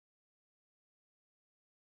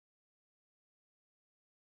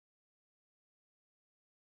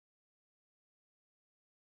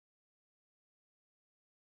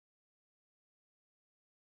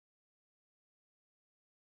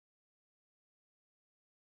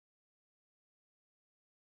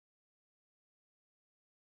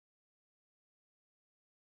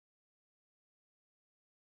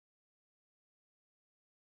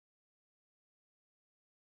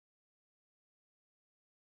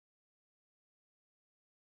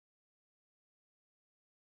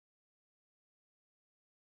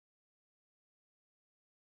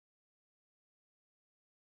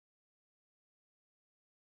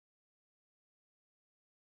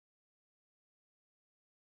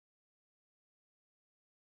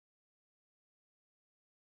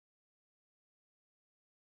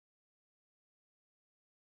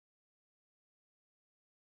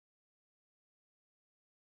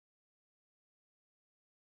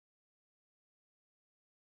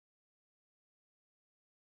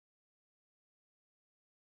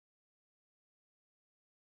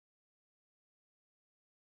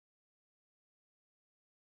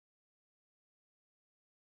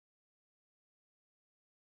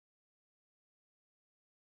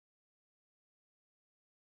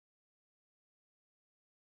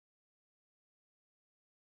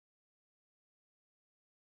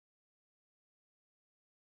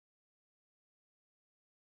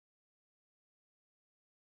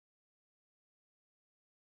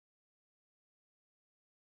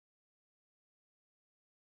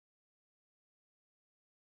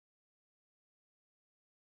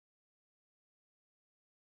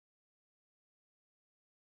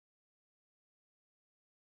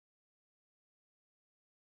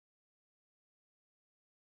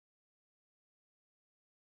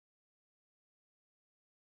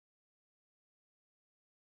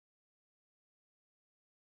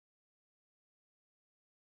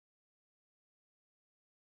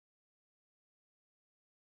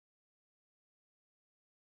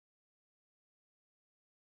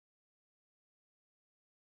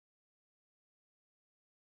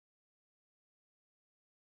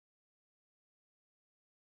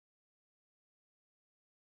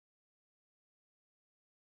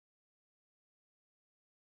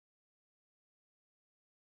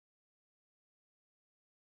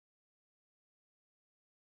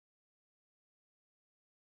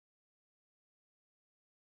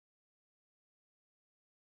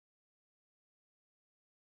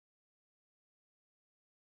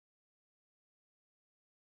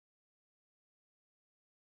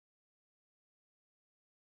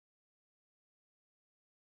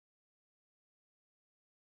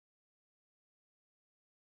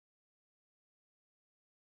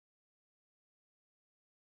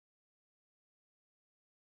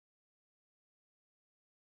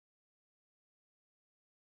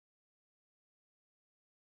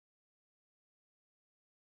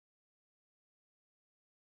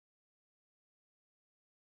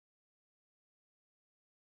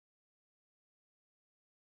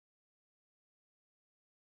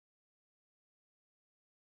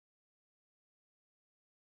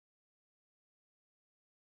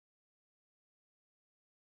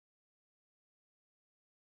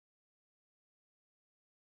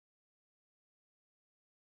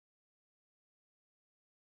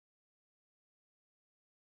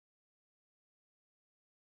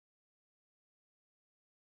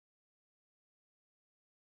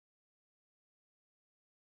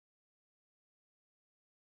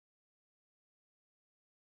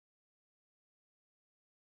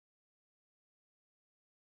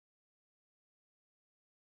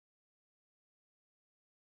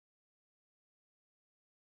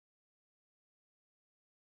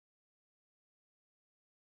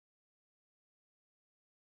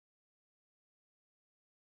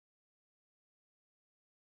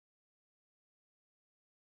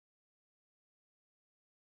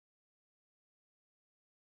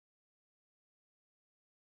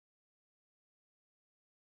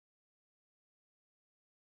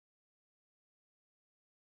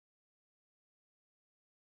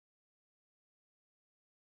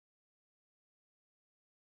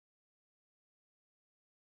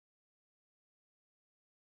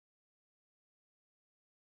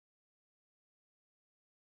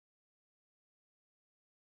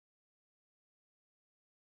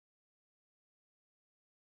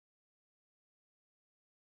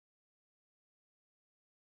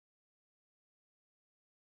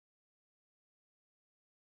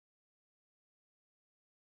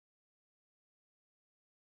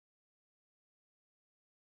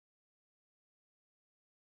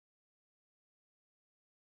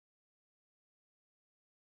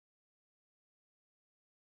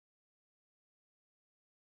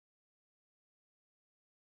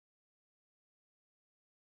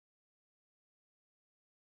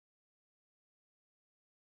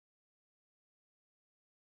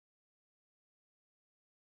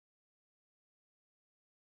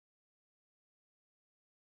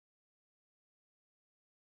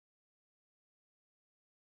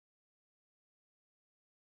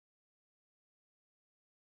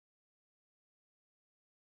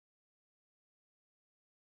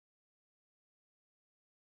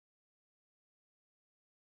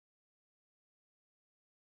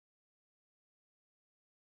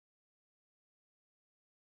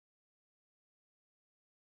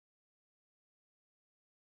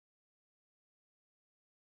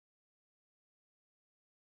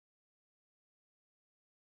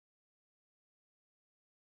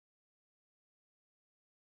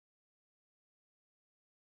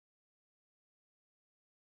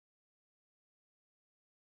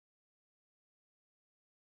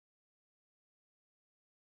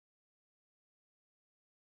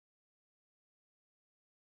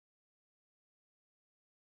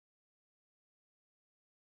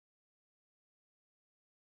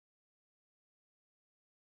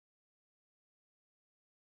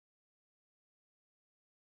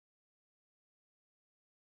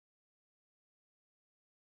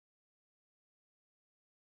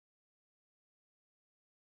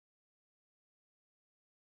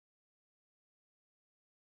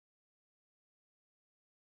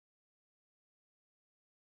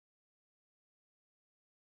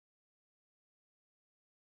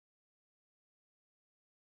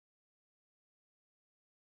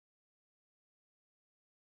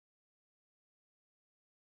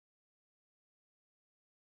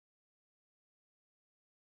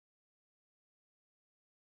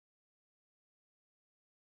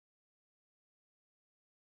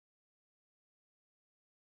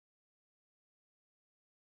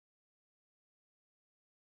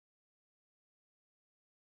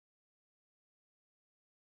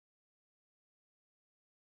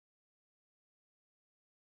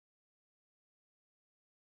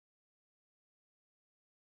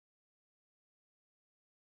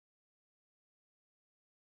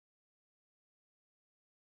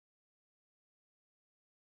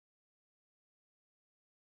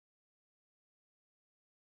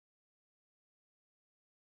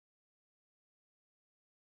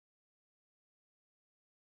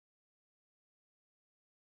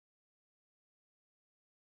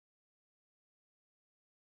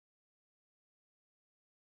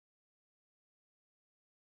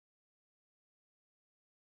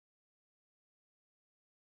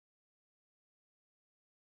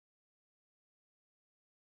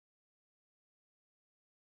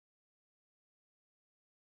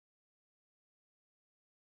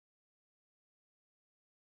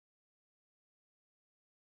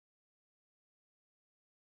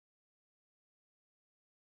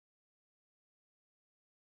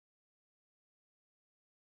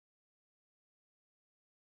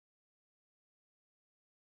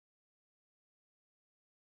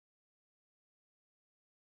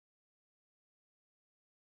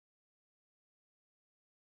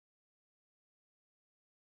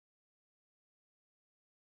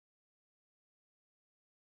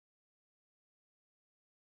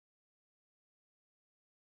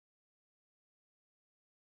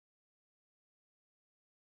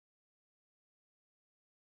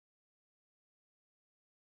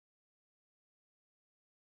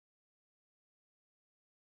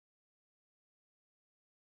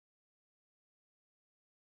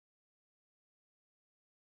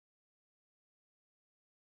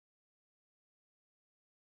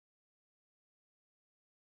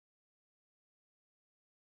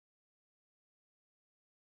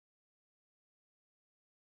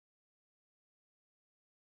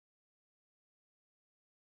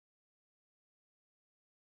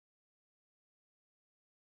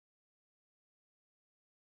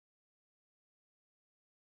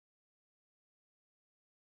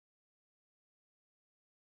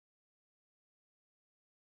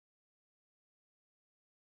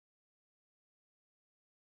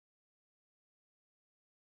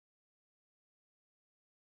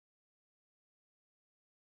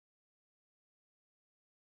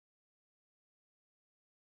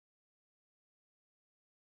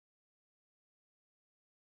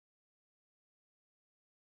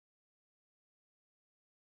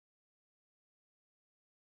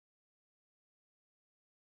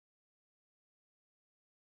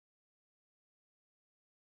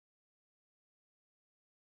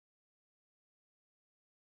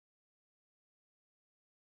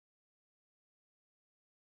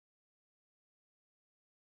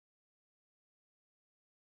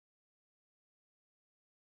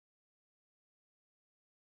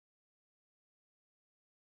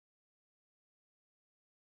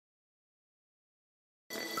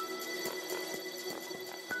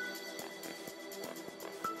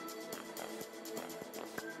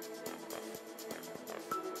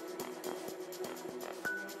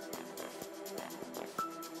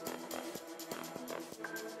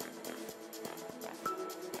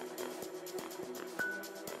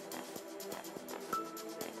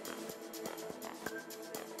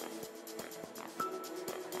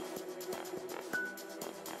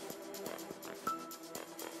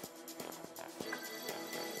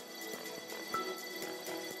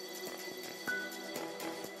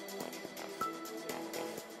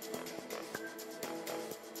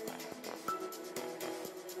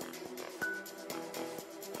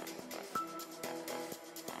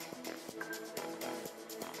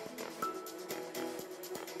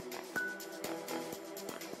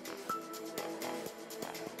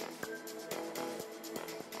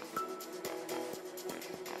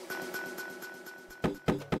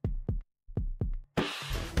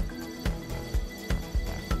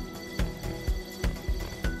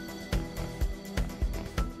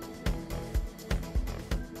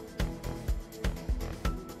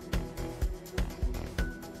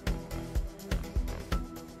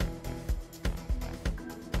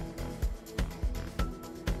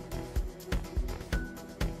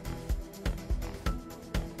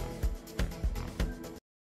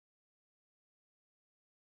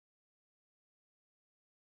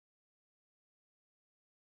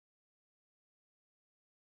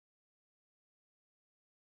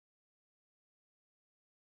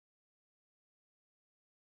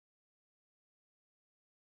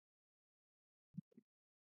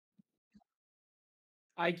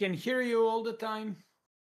I can hear you all the time.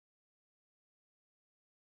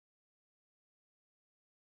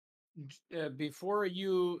 Before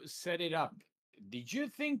you set it up, did you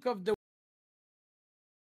think of the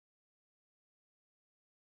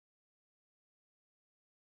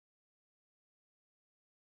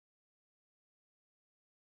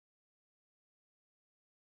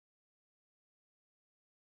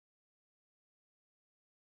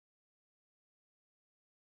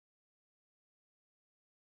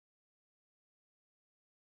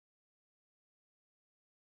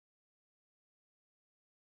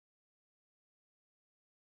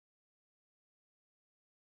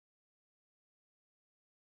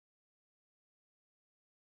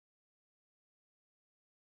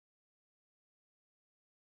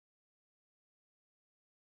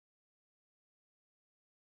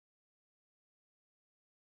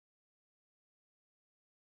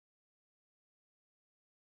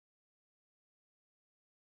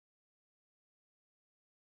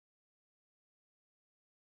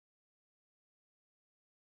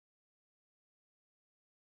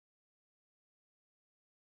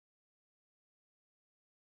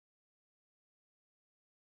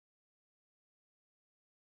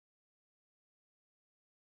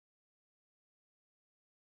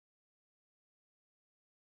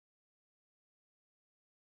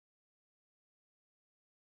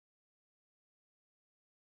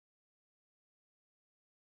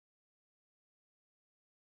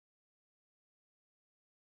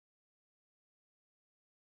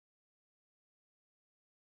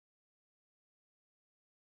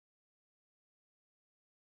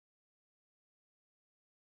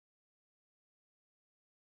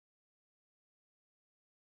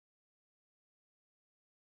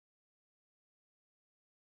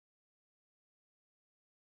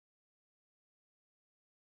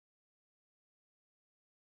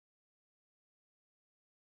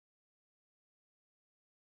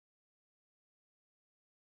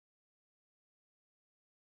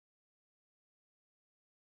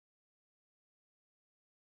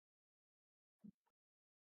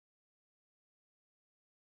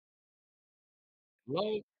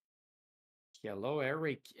hello, hello,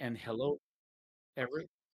 Eric, and hello, Eric.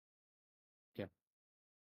 Yeah,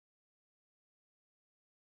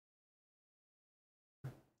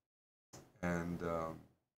 And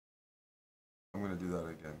I'm gonna do that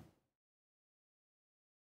again.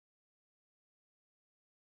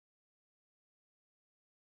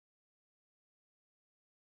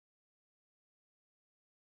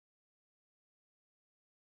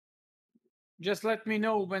 just let me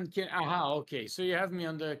know when can. Aha, okay. So you have me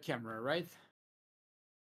on the camera, right?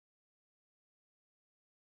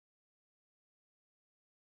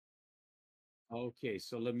 Okay,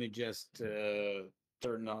 so let me just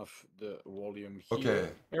turn off the volume here. Okay,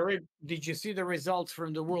 Eric, did you see the results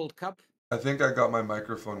from the World Cup? I think I got my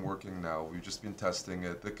microphone working now. We've just been testing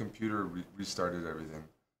it. The computer restarted everything,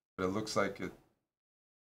 but it looks like it.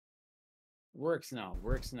 Works now,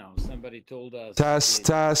 works now. Somebody told us Test, it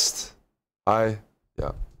test. I,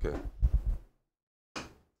 yeah, okay.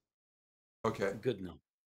 Okay, good now.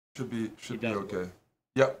 should It be does work. okay.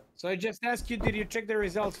 Yep. So I just asked you, did you check the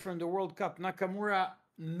results from the World Cup? Nakamura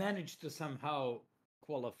managed to somehow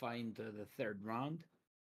qualify into the third round.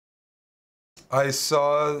 I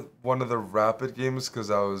saw one of the rapid games because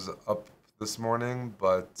I was up this morning,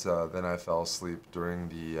 but then I fell asleep during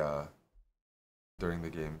the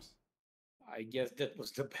games. I guess that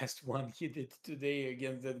was the best one he did today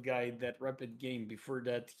against that guy, that rapid game. Before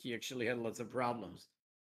that, he actually had lots of problems.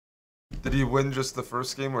 Did he win just the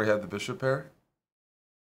first game where he had the bishop pair?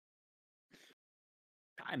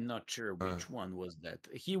 I'm not sure Uh, which one was that.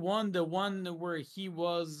 He won the one where he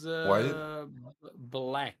was White?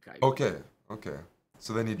 black, I Okay, believe. okay.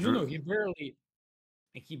 So then he No, drew. no, he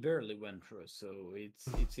barely went through. So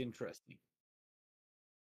it's interesting.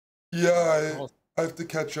 Yeah, Also, I have to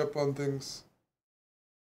catch up on things.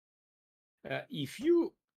 if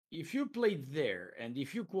you played there and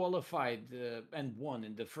if you qualified and won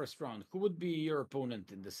in the first round, who would be your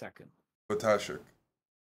opponent in the second? Batashik.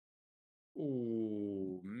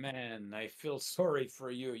 Oh man, I feel sorry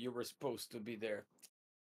for you. You were supposed to be there.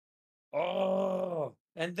 Oh,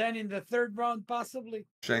 and then in the third round, possibly.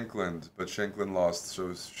 Shankland, but Shankland lost,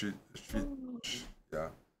 so yeah.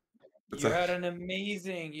 It's You a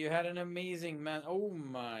had an amazing man. Oh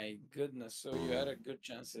my goodness. So you had a good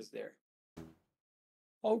chances there.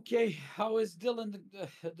 Okay, how is Dylan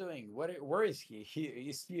doing? Where is he?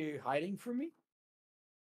 Is he hiding from me?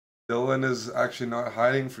 Dylan is actually not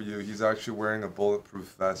hiding for you. He's actually wearing a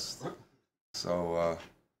bulletproof vest. So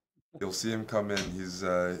you'll see him come in. He's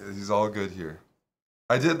all good here.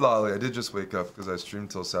 I did, Lolly. I did just wake up because I streamed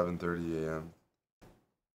till 7:30 a.m.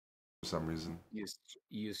 for some reason.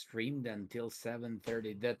 You streamed until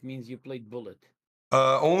 7:30. That means you played Bullet.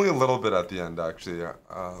 Only a little bit at the end, actually. Yeah.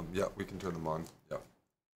 Yeah, we can turn them on. Yeah.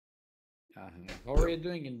 How Yeah. are you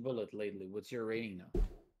doing in Bullet lately? What's your rating now?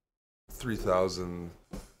 3,050,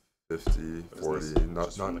 What is 40. this? Not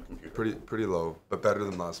Just from not the computer. pretty low, but better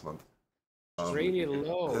than last month. Just from the Pretty computer.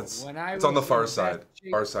 low. It's When I it's on the was far in best side.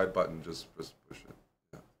 shape, Far side button. Just push it.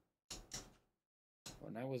 Yeah.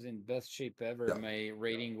 when I was in best shape ever, Yeah. my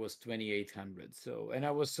rating was 2,800. So, and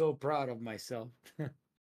I was so proud of myself.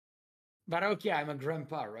 But okay, I'm a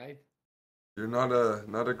grandpa, right? You're not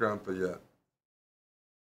a grandpa yet.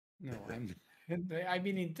 No, I'm. I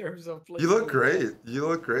mean, in terms of You playing look Bullet, yes. great. You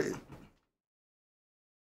look great.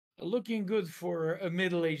 Looking good for a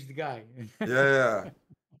middle-aged guy. Yeah, yeah.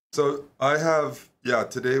 So I have, yeah,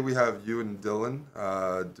 today we have you and Dylan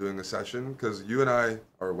doing a session because you and I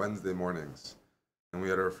are Wednesday mornings, and we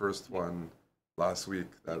had our first one last week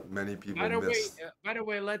that many people missed. By the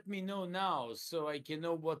way, let me know now so I can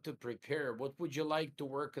know what to prepare. What would you like to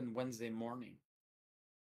work on Wednesday morning?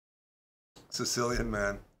 Sicilian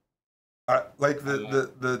man. I like Uh,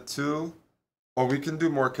 the two. Well, we can do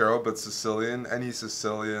more Carol, but Sicilian, any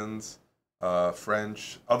Sicilians,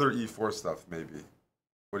 French, other E4 stuff maybe.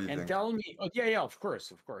 What do you and think? tell me, oh yeah, yeah, of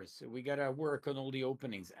course, of course. We gotta work on all the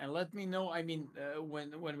openings, and let me know. I mean,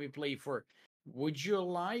 when we play for, would you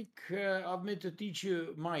like of me to teach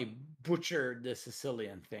you my butcher the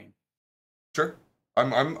Sicilian thing? Sure.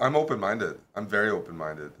 I'm open-minded. I'm very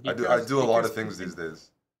open-minded. I do a lot Because of things these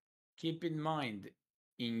days. keep in mind,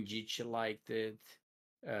 Ingic liked it,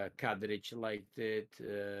 Kadric liked it,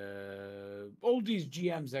 all these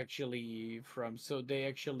GMs actually from, so they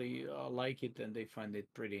actually like it and they find it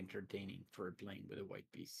pretty entertaining for playing with a white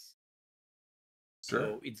piece. Sure.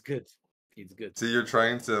 So it's good. It's good. See, you're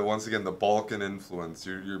trying to once again the Balkan influence.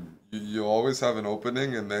 You always have an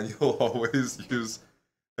opening, and then you'll always use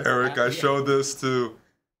Eric. I Yeah. showed this to,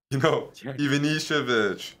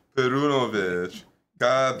 Ivanišević, Perunovic,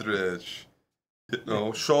 Kadric,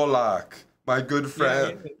 Sholak, my good Yeah,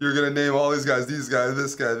 friend. You're gonna name all these guys. These guys,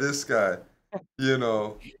 this guy. You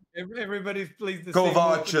know, everybody plays the same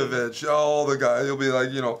opening. Kovacevic, all the guys. You'll be like,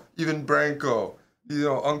 even Branko,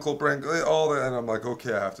 Uncle Branko, all that. And I'm like,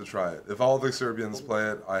 okay, I have to try it. If all the Serbians play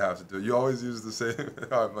it, I have to do it. You always use the same.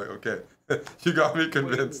 I'm like, okay, you got me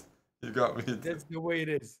convinced. You got me. That's the way it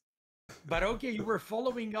is. But okay, you were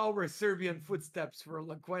following our Serbian footsteps for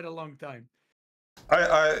quite a long time.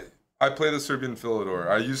 I I play the Serbian Philidor.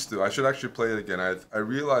 I used to. I should actually play it again. I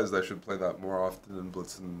realized I should play that more often in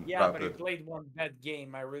Blitz and Yeah, but he Rapid. played one bad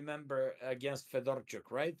game. I remember against Fedorchuk,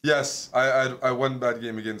 right? Yes, I won bad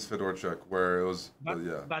game against Fedorchuk where it was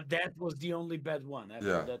yeah. But that was the only bad one. After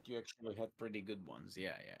Yeah. that, you actually had pretty good ones.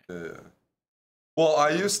 Yeah, yeah. Yeah. Well, I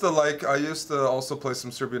used to also play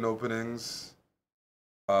some Serbian openings,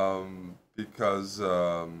 because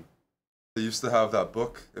they used to have that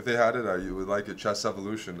book. If they had it, you would like it, Chess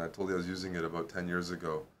Evolution. I told you I was using it about 10 years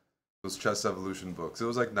ago. Those Chess Evolution books. It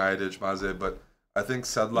was like Naidic, Maze, but I think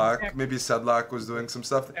Sedlak, Exactly. maybe Sedlak was doing some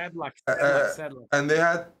stuff. Sadluck. And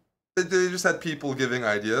they just had people giving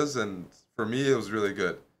ideas, and for me, it was really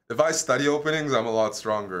good. If I study openings, I'm a lot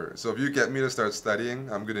stronger. So if you get me to start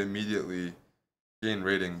studying, I'm gonna immediately gain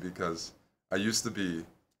rating because I used to be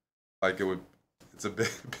like it's a big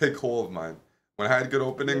big hole of mine. When I had good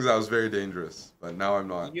openings, I was very dangerous, but now I'm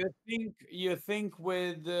not. You think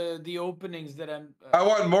with the openings that I'm I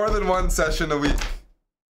want more than one session a week.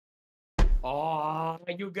 oh,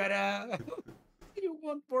 you gotta you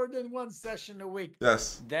want more than one session a week.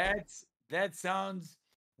 Yes. That sounds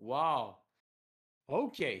wow.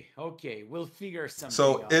 Okay, okay, we'll figure something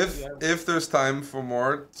So out. if there's time for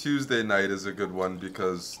more, Tuesday night is a good one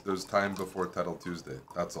because there's time before Title Tuesday.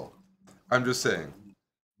 That's all. I'm just saying.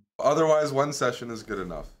 Otherwise, one session is good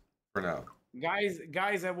enough for now.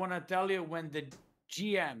 Guys, I want to tell you when the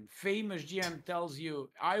famous GM tells you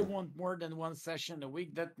I want more than one session a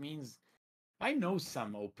week, that means I know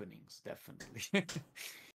some openings definitely.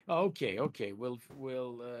 Okay,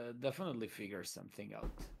 we'll definitely figure something out.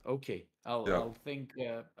 Okay,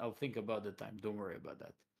 Yeah. I'll think about the time. Don't worry about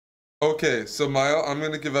that. Okay, so Mile, I'm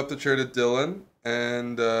gonna give up the chair to Dylan,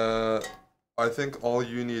 and I think all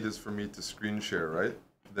you need is for me to screen share, right?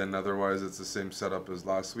 Then otherwise it's the same setup as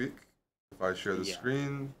last week. If I share the Yeah.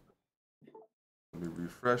 screen, let me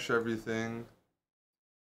refresh everything.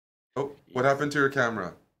 Oh, what Yes. happened to your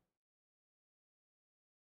camera?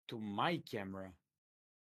 To my camera.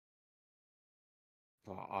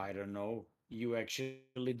 I don't know. You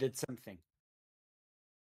actually did something.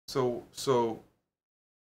 So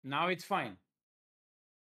Now it's fine.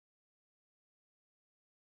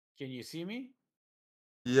 Can you see me?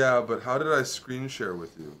 Yeah, but how did I screen share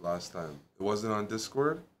with you last time? It wasn't on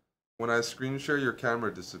Discord? When I screen share, your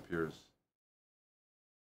camera disappears.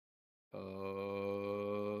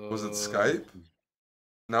 Was it Uh, Skype?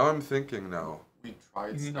 Now I'm thinking now. We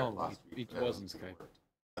tried Skype no, last week, it but it wasn't didn't Skype. work.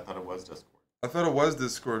 I thought it was Discord. I thought it was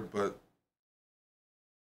Discord, but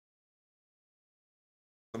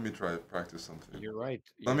let me try practice something. You're right.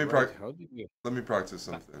 Let You're me right. prac How did you? let me practice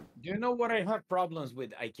Uh, something. Do you know what I have problems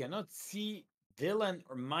with? I cannot see Dylan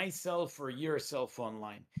or myself or yourself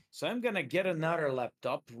online. So I'm gonna get another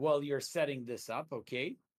laptop while you're setting this up,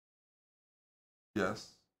 okay?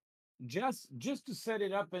 Yes. Just to set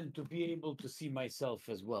it up and to be able to see myself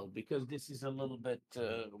as well, because this is a little bit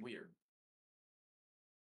weird.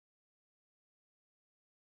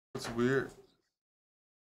 What's weird?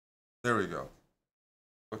 There we go.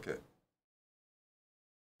 Okay.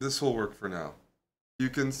 This will work for now. You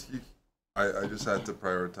can see. I just had to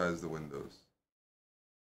prioritize the windows.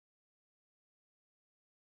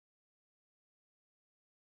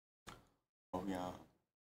 Oh yeah.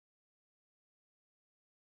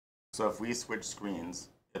 So if we switch screens,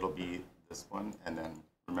 it'll be this one, and then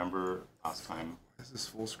remember last time. Why is this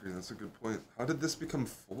full screen? That's a good point. How did this become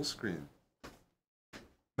full screen?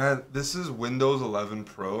 Man, this is Windows 11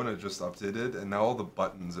 Pro and it just updated, and now all the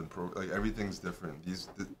buttons and like everything's different.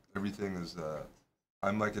 Everything is.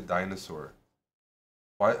 I'm like a dinosaur.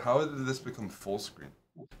 Why? How did this become full screen?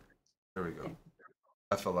 There we go.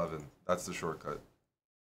 F11. That's the shortcut.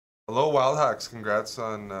 Hello, Wild Hacks. Congrats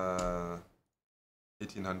on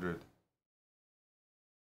 1800.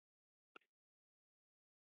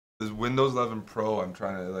 This Windows 11 Pro, I'm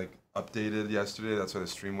trying to like update it yesterday. That's why the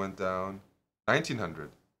stream went down. 1900.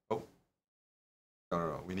 Oh,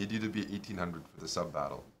 no. We need you to be 1800 for the sub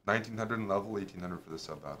battle. 1900 and level, 1800 for the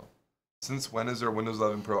sub battle. Since when is there Windows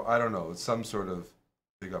 11 Pro? I don't know. It's some sort of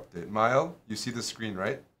big update. Mile, you see the screen,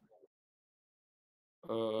 right?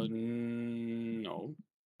 No.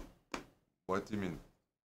 What do you mean?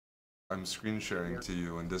 I'm screen sharing to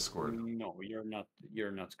you in Discord. No,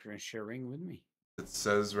 you're not screen sharing with me. It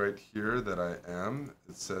says right here that I am.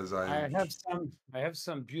 It says I am. I have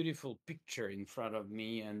some beautiful picture in front of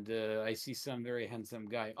me, and I see some very handsome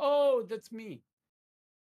guy. Oh, that's me.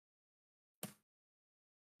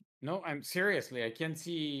 No, I'm seriously. I can't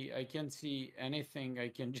see anything. I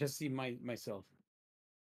can just see myself.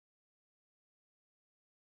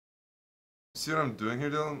 See what I'm doing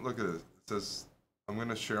here, Dylan? Look at this. It says I'm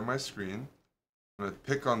gonna share my screen. I'm gonna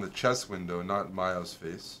pick on the chess window, not Mayo's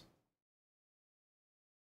face.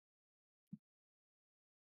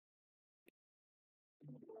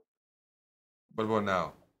 What about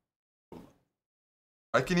now?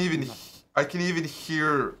 I can even No. I can even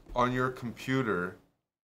hear on your computer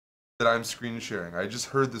that I'm screen sharing. I just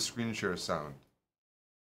heard the screen share sound.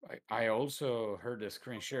 I also heard a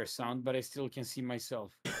screen share sound, but I still can see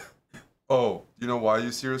myself. Oh, you know why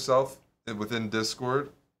you see yourself? Within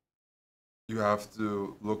Discord, you have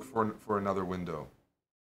to look for another window.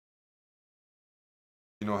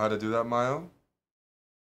 You know how to do that, Mayo?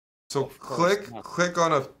 So click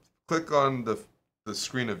on the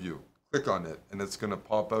screen of you. Click on it, and it's gonna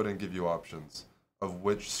pop out and give you options of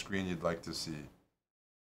which screen you'd like to see.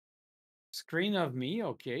 Screen of me,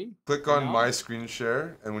 okay. Click on Now? my screen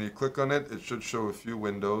share, and when you click on it, it should show a few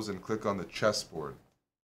windows, and click on the chessboard.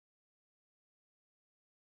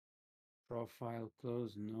 Profile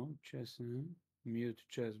close, no. Chess, no. Mute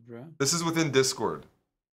chessbrah. This is within Discord.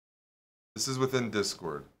 This is within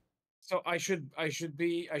Discord. So I should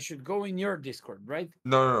go in your Discord, right?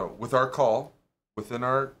 No. With our call, within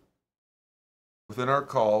our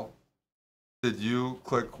call, did you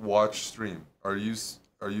click watch stream? Are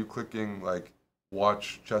you clicking like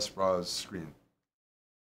watch chessbrah's screen?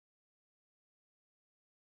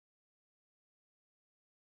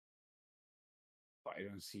 I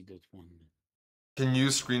don't see that one. Can you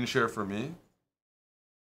screen share for me?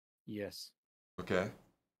 Yes. Okay.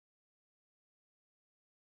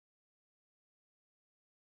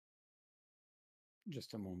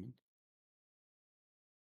 Just a moment.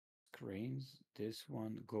 Screens. This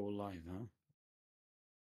one go live, huh?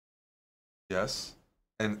 Yes.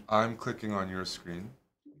 And I'm clicking on your screen.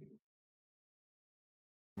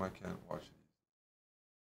 I can't watch it.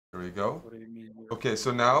 There we go. What do you mean? Okay,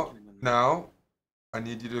 so now I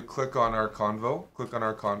need you to click on our convo. Click on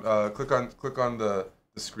our click on the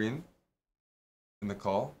screen in the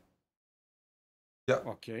call. Yeah.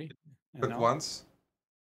 Okay. And Click now? once.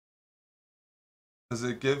 Does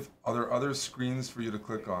it give other screens for you to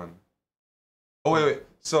click on? Oh wait.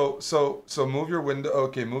 So move your window.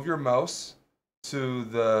 Okay, move your mouse to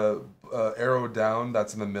the arrow down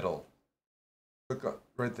that's in the middle. Click on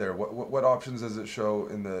Right there. What options does it show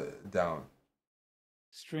in the down?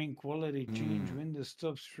 String quality change. Windows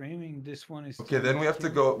stop streaming. This one is Okay, still then not we have to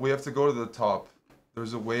here. go. We have to go to the top.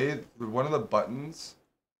 There's a way. One of the buttons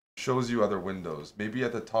shows you other windows. Maybe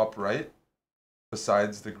at the top right,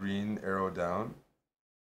 besides the green arrow down.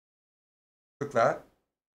 Click that.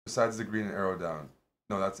 Besides the green arrow down.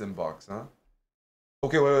 No, that's inbox, huh?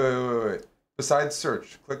 Okay, wait. Besides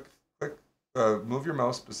search, click. Move your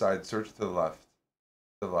mouse beside search to the left.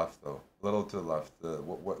 To the left though, a little to the left.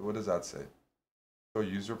 What does that say? Show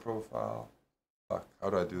user profile. Fuck,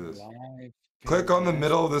 how do I do this? Live Click on the page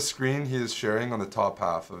middle of the screen he is sharing on the top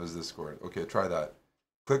half of his Discord. Okay, try that.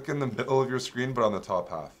 Click in the middle of your screen, but on the top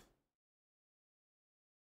half.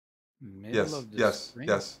 middle of the screen.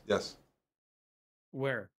 Yes.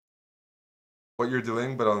 Where? What you're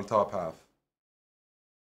doing, but on the top half.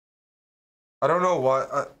 I don't know why.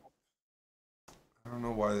 I don't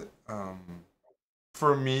know why.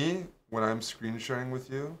 For me, when I'm screen sharing with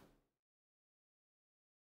you,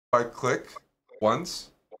 if I click once,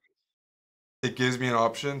 it gives me an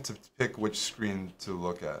option to pick which screen to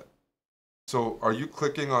look at. So, are you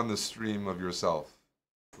clicking on the stream of yourself?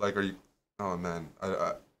 Like, are you? Oh man,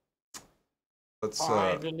 let's.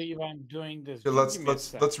 I believe I'm doing this. Yeah, Just give me a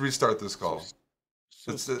sec. let's restart this call.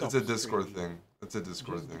 So It's stop a Discord streaming. thing. It's a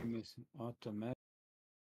Discord Just give thing. me some automatic.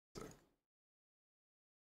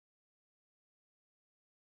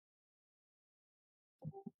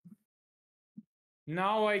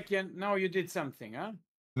 Now I can. Now you did something, huh?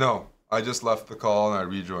 No, I just left the call and I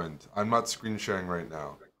rejoined. I'm not screen sharing right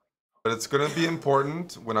now. But it's gonna be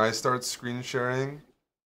important when I start screen sharing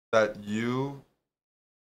that you.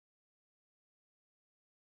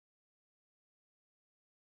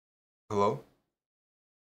 Hello?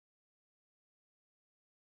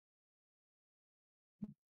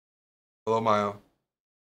 Hello, Maya.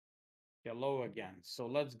 Hello again. So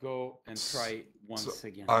let's go and try once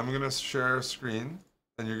again. I'm gonna share a screen,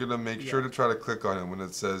 and you're gonna make sure to try to click on it when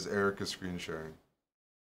it says Eric is screen sharing.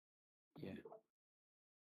 Yeah.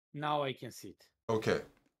 Now I can see it. Okay,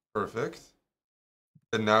 perfect.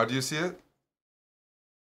 And now do you see it?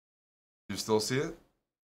 You still see it?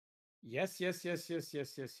 Yes.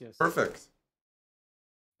 Perfect.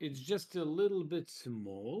 It's just a little bit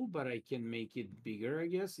small, but I can make it bigger, I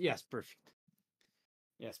guess. Yes, perfect.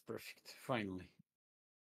 Yes, perfect. Finally.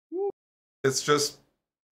 It's just,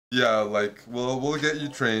 yeah, like we'll get you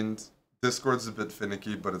trained. Discord's a bit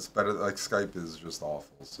finicky, but it's better. Like Skype is just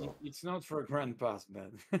awful. So It's not for grandpas,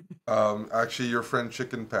 man. actually, your friend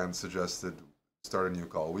Chicken Pan suggested start a new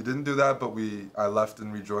call. We didn't do that, but I left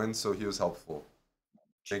and rejoined, so he was helpful.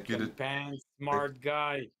 Thank you. Chicken Pan, smart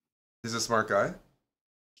guy. He's a smart guy.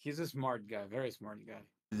 He's a smart guy, very smart guy.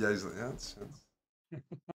 Yeah, it's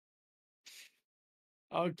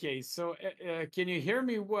Okay, so can you hear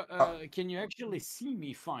me? Can you actually see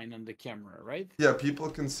me fine on the camera, right? yeah, people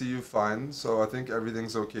can see you fine, so I think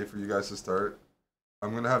everything's okay for you guys to start.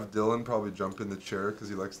 I'm gonna have Dylan probably jump in the chair because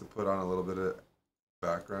he likes to put on a little bit of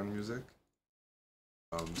background music,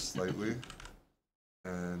 slightly,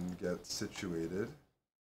 and get situated.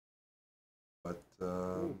 But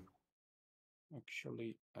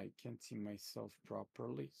actually, I can't see myself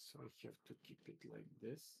properly, so I have to keep it like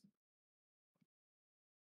this.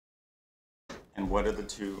 And what are the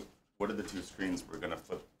two screens we're gonna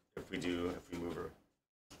flip if we move her?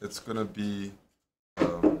 it's gonna be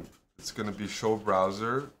show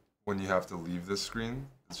browser when you have to leave this screen.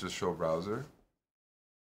 It's just show browser.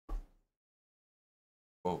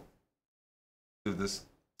 Oh, dude, this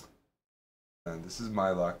is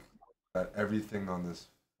my luck that everything on this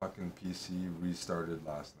fucking PC restarted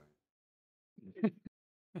last night.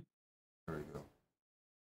 There we go.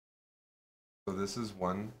 So this is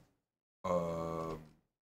one.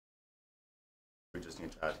 We just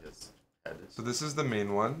need to add his head. So this is the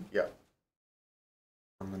main one. Yeah.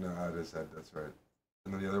 I'm gonna add his head. That's right.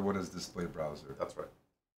 And then the other one is display browser. That's right.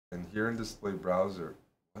 And here in display browser,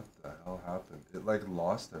 what the hell happened? It like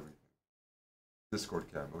lost everything.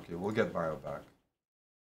 Discord cam. Okay, we'll get Bio back.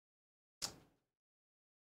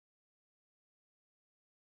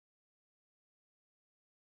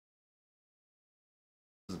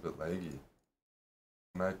 This is a bit laggy.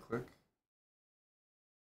 Can I click?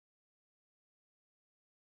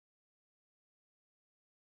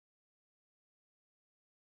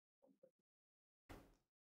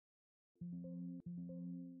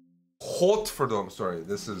 Hot for them. Sorry,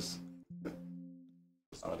 this is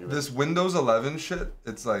this Windows 11 shit.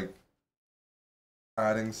 It's like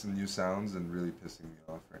adding some new sounds and really pissing me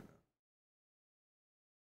off right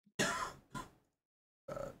now.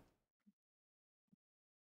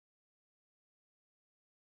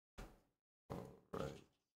 All right.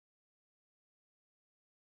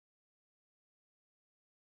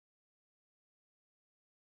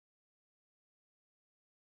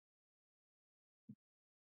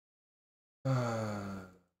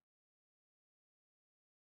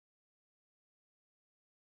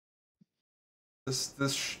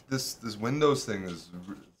 This Windows thing is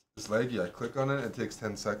laggy. I click on it, it takes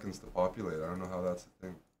 10 seconds to populate. I don't know how that's a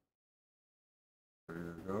thing. There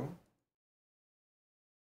you go.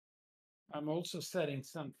 I'm also setting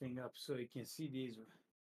something up so you can see these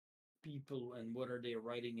people and what are they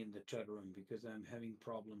writing in the chat room because I'm having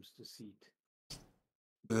problems to see it.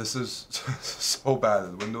 This is so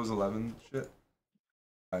bad. Windows 11 shit.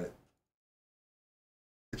 It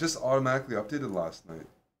just automatically updated last night.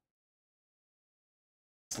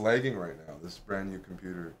 It's lagging right now. This brand new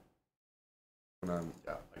computer. When I'm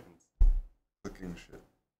clicking shit.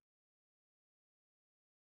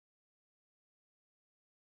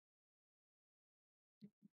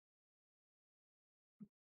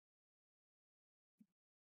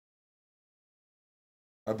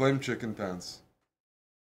 I blame chicken pants.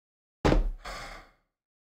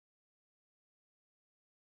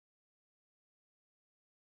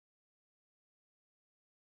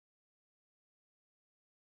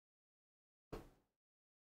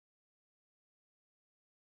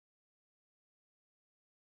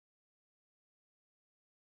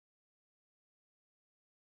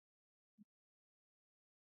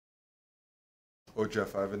 Oh,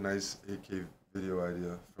 Jeff, I have a nice 8K video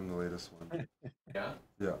idea from the latest one. Yeah?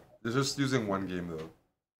 Yeah. They're just using one game, though.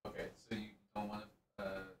 Okay, so you don't want to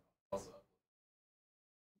also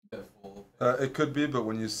upload the full thing? It could be, but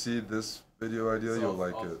when you see this video idea, So you'll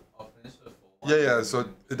like it. I'll finish the full one. Yeah, yeah, and so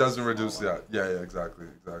then it doesn't the reduce, small yeah. one. Yeah, yeah, exactly,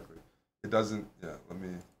 exactly. It doesn't, yeah, let me...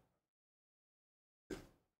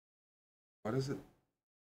 What is it?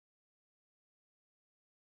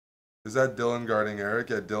 Is that Dylan guarding Eric?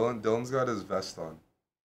 Yeah, Dylan's got his vest on.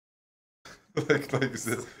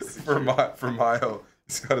 For Mayo,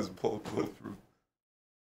 he's got his bulletproof.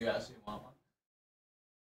 You actually want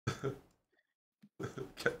one?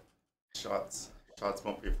 Okay. Shots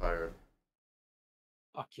won't be fired.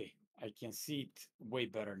 Okay, I can see it way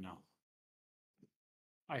better now.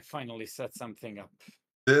 I finally set something up.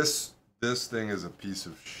 This thing is a piece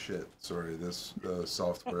of shit. Sorry, this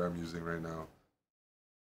software I'm using right now.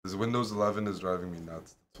 This Windows 11 is driving me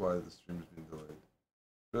nuts. That's why the stream is being delayed.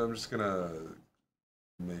 But I'm just gonna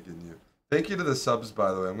make it new. Thank you to the subs,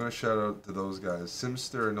 by the way. I'm gonna shout out to those guys: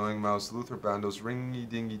 Simster, Annoying Mouse, Luther Bandos, Ringy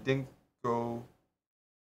Dingy Dinko.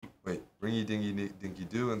 Wait, Ringy Dingy Dinky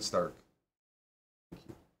Doo, and Stark. Thank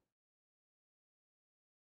you.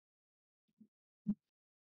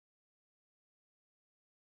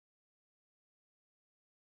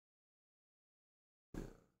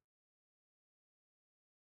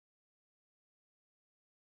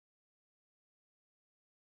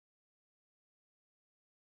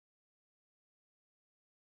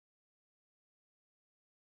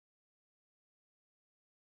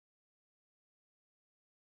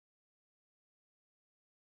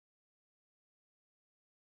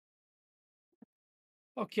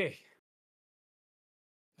 Okay.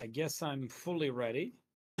 I guess I'm fully ready.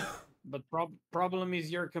 But problem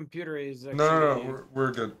is your computer is actually... No,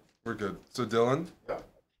 we're good. We're good. So Dylan, Yeah.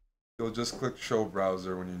 you'll just click Show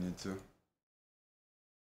Browser when you need to.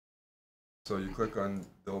 So you click on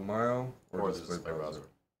Dilmayo or the Display Browser.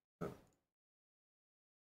 Yeah.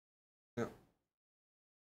 Yeah.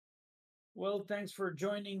 Well, thanks for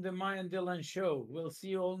joining the Maya and Dylan show. We'll see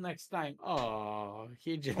you all next time. Oh,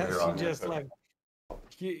 he just you're on it. left.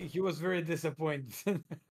 He was very disappointed.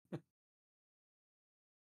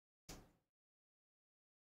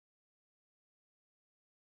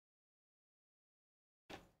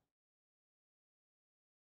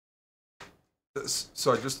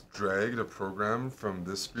 So I just dragged a program from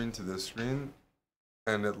this screen to this screen,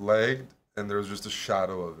 and it lagged, and there was just a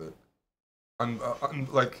shadow of it,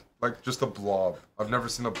 like just a blob. I've never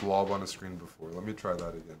seen a blob on a screen before. Let me try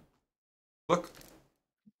that again. Look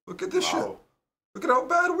at this shit. Wow. Look at how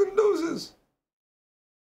bad Windows is.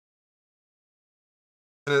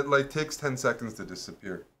 And it like takes 10 seconds to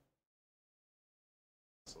disappear.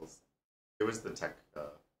 So it was the tech.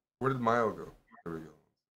 Where did Mayo go? There we go.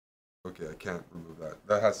 Okay, I can't remove that.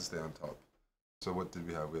 That has to stay on top. So what did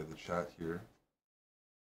we have? We had the chat here.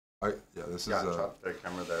 This is chat the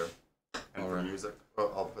camera there. And for alright. music,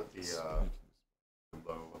 I'll put the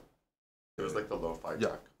low. It was like the lo-fi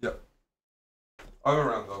track. Yeah. I'm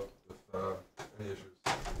around though, if any issues.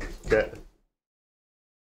 Okay.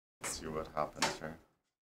 Let's see what happens here.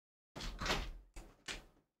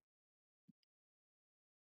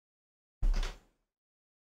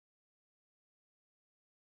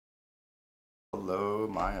 Hello,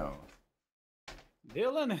 Mayo.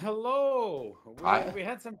 Dylan, hello. Hi. We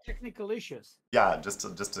had some technical issues. Yeah, just a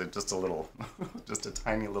little, just a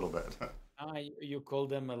tiny little bit. You call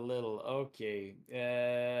them a little. Okay.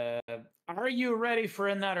 Are you ready for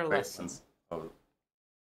another Wait, lesson? oh,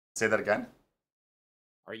 say that again.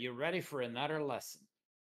 Are you ready for another lesson?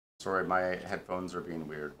 Sorry, my headphones are being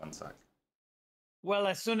weird. One sec. Well,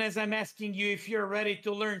 as soon as I'm asking you if you're ready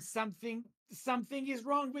to learn something, something is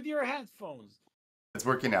wrong with your headphones. It's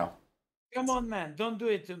working now. Come on, man. Don't do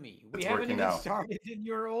it to me. We It's haven't working even now. started and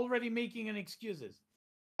you're already making an excuses.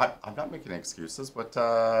 I'm not making excuses, but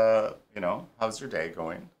you know, how's your day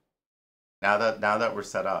going? Now that we're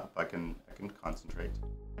set up, I can concentrate.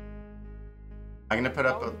 I'm gonna put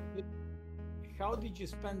up a. How did you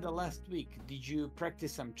spend the last week? Did you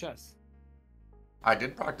practice some chess? I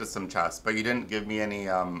did practice some chess, but you didn't give me any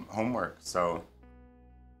homework, so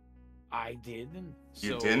I didn't.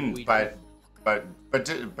 you So didn't. we But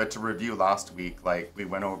to review last week, like we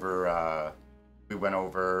went over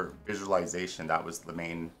visualization. That was the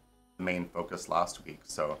main focus last week.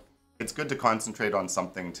 So it's good to concentrate on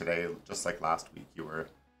something today, just like last week. You were.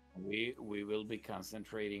 we will be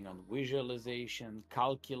concentrating on visualization,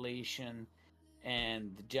 calculation,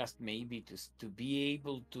 and just maybe to be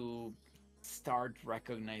able to start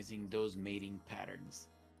recognizing those mating patterns.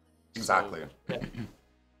 Exactly. So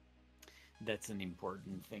that's an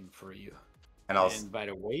important thing for you. And by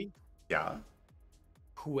the way, yeah.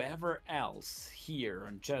 whoever else here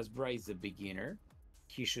on chessbrah is a beginner,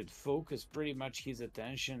 he should focus pretty much his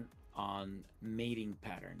attention on mating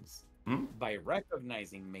patterns. Hmm? By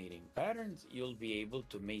recognizing mating patterns, you'll be able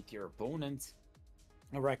to mate your opponents,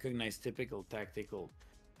 recognize typical tactical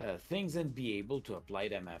things, and be able to apply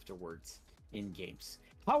them afterwards in games.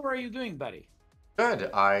 How are you doing, buddy? Good.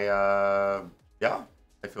 Yeah,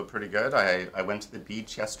 I feel pretty good. I went to the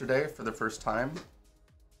beach yesterday for the first time.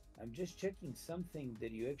 I'm just checking something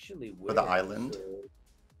that you actually wear. For the island. So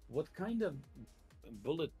what kind of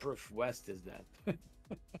bulletproof vest is that?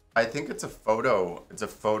 I think it's a photo. It's a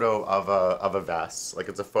photo of a vest. Like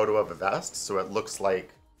it's a photo of a vest, so it looks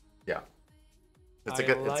like, yeah. It's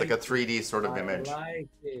like a 3D sort of image. I like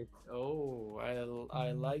it. Oh,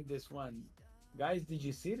 I like this one. Guys, did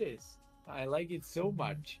you see this? I like it so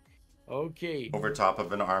much. Okay. Over top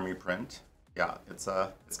of an army print. Yeah, it's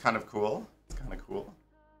kind of cool. It's kind of cool.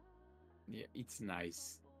 Yeah, it's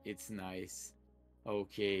nice. It's nice.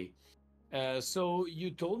 Okay. So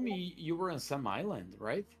you told me you were on some island,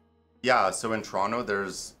 right? Yeah, so in Toronto,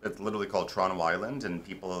 it's literally called Toronto Island, and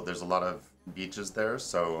there's a lot of beaches there.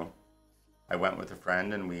 So I went with a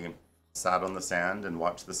friend, and we sat on the sand and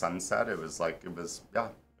watched the sunset. It was a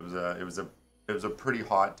pretty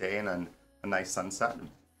hot day and a nice sunset.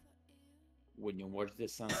 When you watch the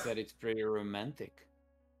sunset, it's pretty romantic.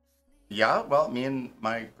 Yeah, well, me and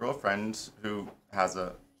my girlfriend, who has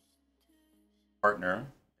a partner,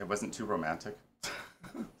 it wasn't too romantic,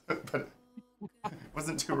 but it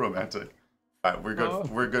wasn't too romantic. We're good. Oh.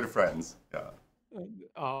 We're good friends. Yeah.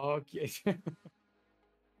 Okay.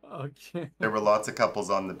 Okay. There were lots of couples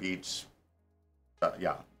on the beach.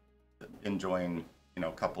 Yeah, enjoying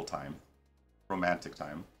couple time, romantic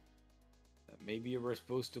time. Maybe you were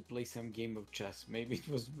supposed to play some game of chess. Maybe it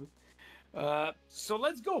was. So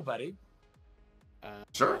let's go, buddy.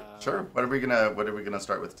 Sure. What are we gonna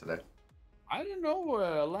start with today? I don't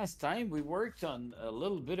know. Last time we worked on a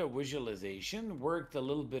little bit of visualization. Worked a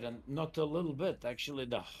little bit, and not a little bit. Actually,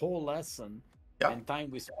 the whole lesson. Yeah. And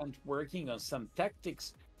time we spent working on some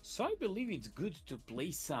tactics. So I believe it's good to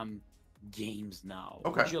play some games now.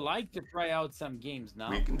 Okay. Would you like to try out some games now?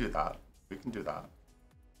 We can do that.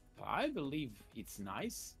 I believe it's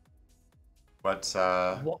nice. What?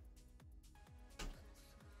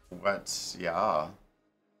 Yeah.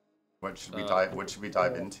 What should we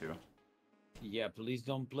dive into? Yeah, please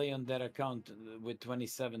don't play on that account with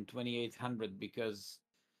 27,2800 because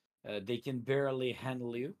they can barely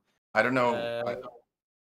handle you. I don't know.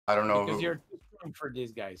 I don't know. Because you're too strong for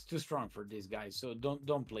these guys. Too strong for these guys. So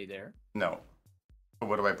don't play there. No.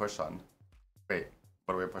 What do I push on? Wait.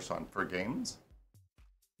 What do I push on for games?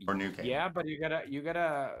 Or new game? Yeah, but you gotta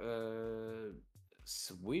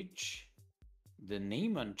switch the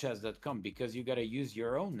name on chess.com because you gotta use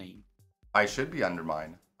your own name. I should be under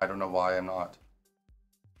mine. I don't know why I'm not.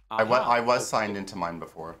 Aha, I was okay. signed into mine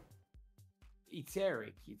before. It's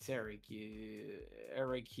Eric.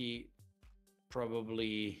 Eric, he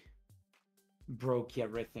probably broke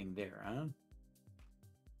everything there, huh?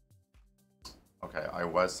 Okay, I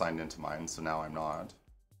was signed into mine, so now I'm not.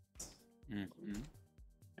 Mm-hmm.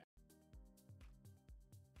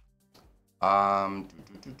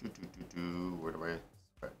 Where do I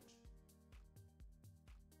switch?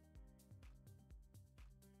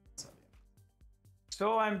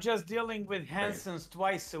 So I'm just dealing with Hansons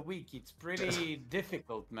twice a week. It's pretty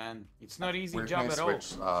difficult, man. It's not easy Where job can I at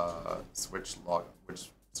all. switch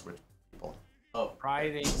people? Oh,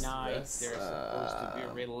 Friday yes, nights, they're supposed to be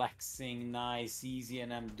um, relaxing, nice, easy,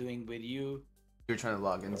 and I'm doing with you. You're trying to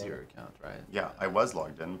log into your account, right? Yeah, I was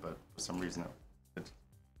logged in, but for some reason it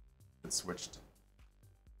switched.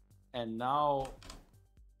 And now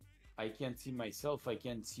I can't see myself, I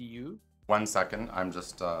can't see you. 1 second, I'm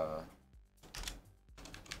just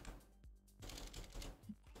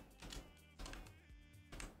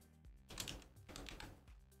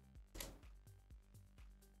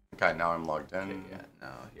Okay, now I'm logged in. Okay, yeah,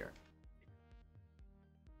 now here.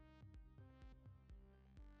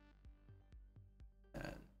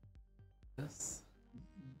 And this.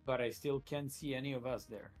 But I still can't see any of us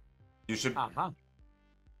there. You should Uh-huh.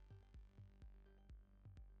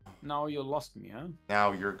 Now you lost me, huh?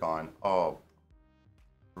 now you're gone. Oh,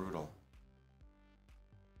 brutal.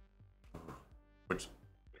 Which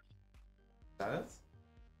That it?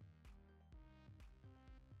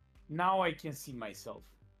 Now I can see myself.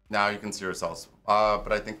 now you can see yourselves.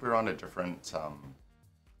 But I think we were on a different screen.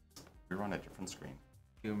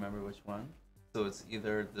 Do you remember which one? So it's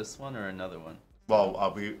either this one or another one.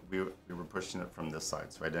 Well, we were pushing it from this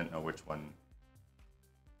side, so I didn't know which one.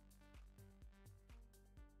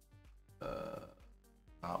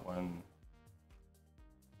 That one.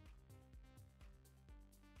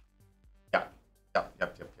 Yeah.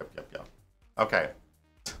 Yep. Okay.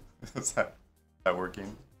 Is that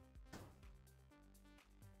working?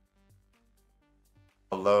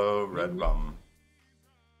 Hello, Red Rum.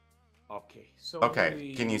 Okay, so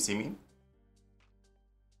Okay, can you see me?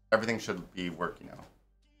 Everything should be working now.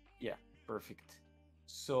 Yeah, perfect.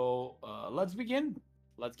 So let's begin.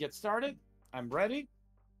 Let's get started. I'm ready.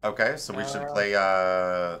 Okay, so we should play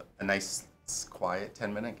a nice, quiet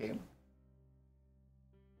 10-minute game.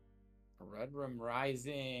 Red Room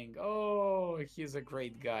Rising. Oh, he's a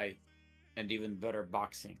great guy. And even better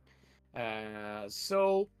boxing.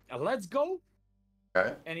 So let's go.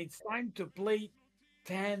 Okay. And it's time to play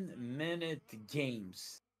 10-minute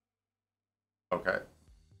games. Okay.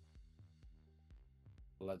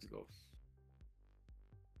 Let's go.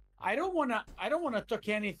 I don't wanna talk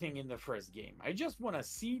anything in the first game. I just wanna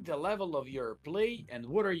see the level of your play and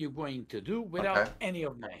what are you going to do without Okay. any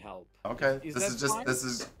of my help. Okay. Is This that is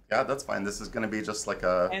just fine? yeah, that's fine. This is gonna be just like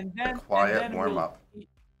a quiet warm up.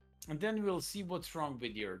 And then we'll see what's wrong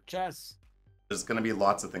with your chess. There's gonna be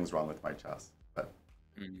lots of things wrong with my chess, but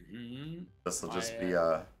Mm-hmm. this will just be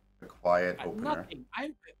a quiet opener. Nothing.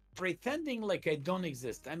 I'm pretending like I don't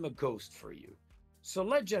exist. I'm a ghost for you. So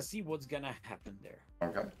let's just see what's gonna happen there.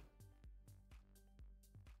 Okay.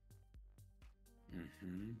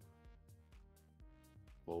 Mm-hmm.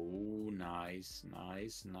 Oh, nice.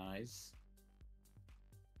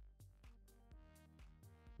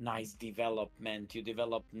 Nice development. You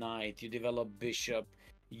develop knight, you develop bishop,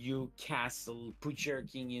 you castle, put your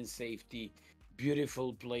king in safety.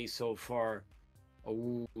 Beautiful play so far.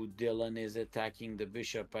 Oh, Dylan is attacking the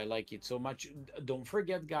bishop. I like it so much. Don't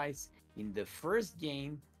forget, guys, in the first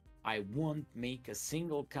game, I won't make a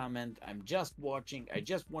single comment. I'm just watching. I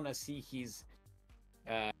just want to see his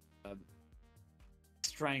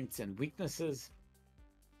strengths and weaknesses.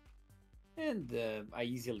 And I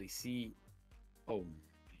easily see. Oh,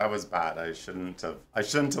 I was bad. I shouldn't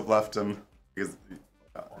have left him because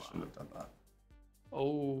I shouldn't have done that.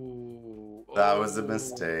 oh, That was a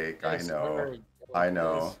mistake. I this know. hurts. I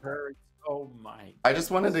know. This hurts. Oh my. I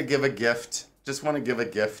just wanted to give a gift. Just want to give a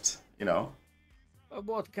gift, you know.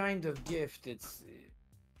 What kind of gift? It's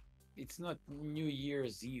not New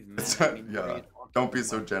Year's Eve, man. It's I not- mean, what are yeah. you talking Don't be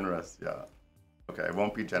so about? generous. Yeah. Okay, I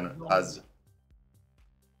won't be generous. No. As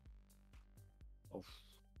Oh,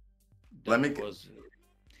 Let that me g- was,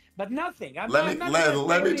 but nothing. I'm let not, me I'm not let, gonna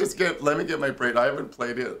let play me just this. get let me get my brain. I haven't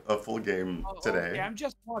played it a full game Oh, today. okay, I'm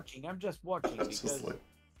just watching. Just Because, like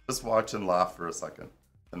just watch and laugh for a second,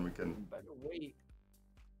 then we can. by the way,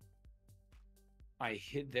 I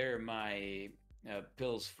hid there my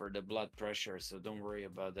pills for the blood pressure, so don't worry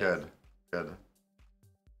about that. Good.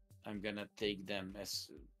 I'm gonna take them as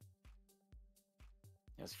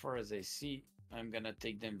far as I see. I'm gonna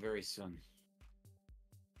take them very soon.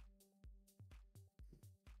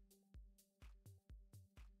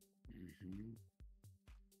 Mhm.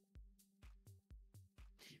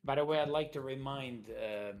 By the way, I'd like to remind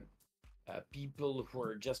people who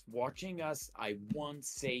are just watching us, I won't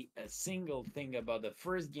say a single thing about the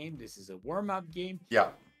first game. This is a warm-up game.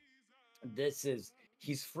 Yeah. This is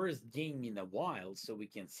his first game in a while, so we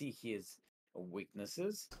can see his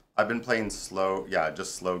weaknesses. I've been playing slow. Yeah,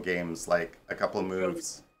 just slow games, like a couple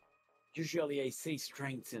moves. Usually I say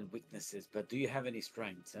strengths and weaknesses, but do you have any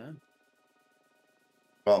strengths, huh?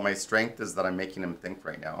 Well, my strength is that I'm making him think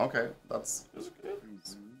right now. Okay, that's good.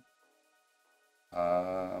 Mhm.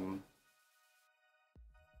 Um,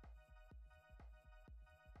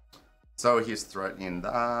 so he's threatening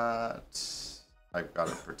that. I've got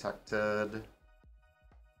it protected.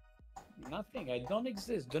 Nothing. I don't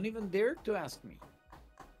exist. Don't even dare to ask me.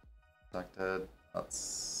 Protected.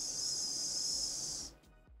 That's.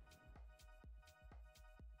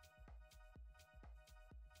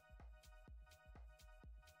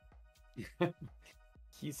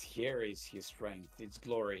 His hair is his strength. It's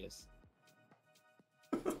glorious.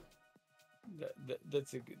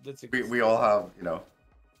 That's a good. That's a good. We all have, you know.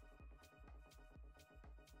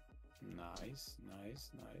 Nice,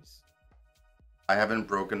 nice, nice. I haven't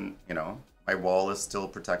broken, you know. My wall is still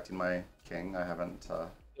protecting my king. I haven't.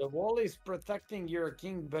 The wall is protecting your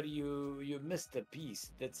king, but you missed a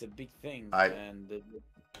piece. That's a big thing. I- And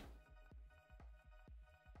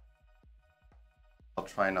I'll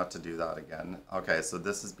try not to do that again. Okay, so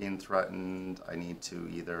this is being threatened. I need to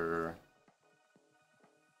either.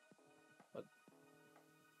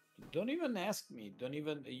 don't even ask me. Don't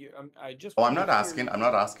even. I just. Oh, I'm wanna not hear asking. you. I'm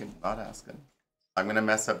not asking. Not asking. I'm gonna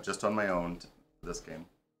mess up just on my own this game.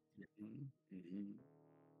 Mhm, mhm.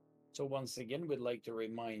 So once again, we'd like to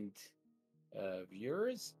remind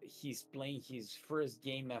viewers, he's playing his first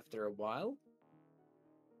game after a while.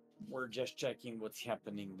 We're just checking what's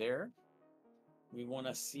happening there. We want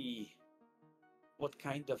to see what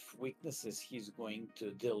kind of weaknesses he's going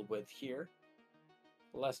to deal with here.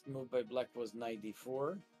 Last move by Black was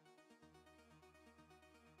 94.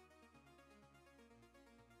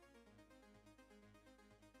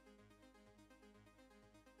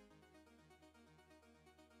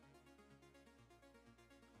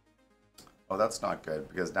 Oh, that's not good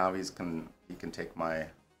because now he can take my.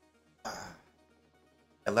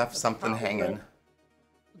 I left something hanging.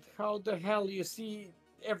 How the hell you see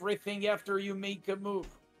everything after you make a move?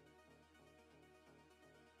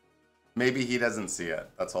 Maybe he doesn't see it.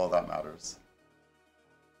 That's all that matters.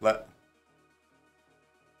 Let.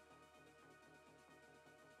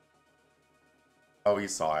 Oh, he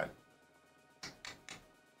saw it.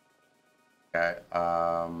 Okay.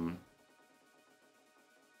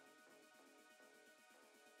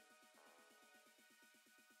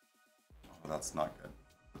 Oh, that's not good.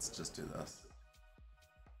 Let's just do this.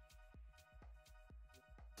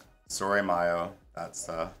 Sorry, Mayo. That's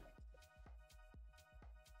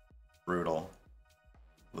brutal.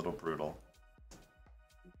 A little brutal.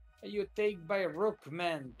 You take by rook,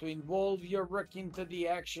 man, to involve your rook into the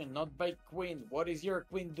action, not by queen. What is your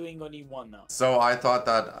queen doing on e1 now? So I thought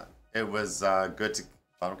that it was good to.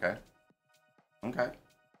 Okay. Okay.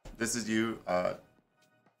 This is you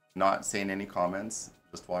not saying any comments.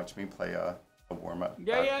 Just watch me play a warm up.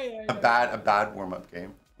 Yeah. A bad warm up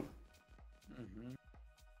game. Mhm.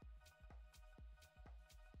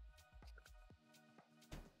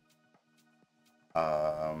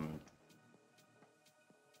 Um.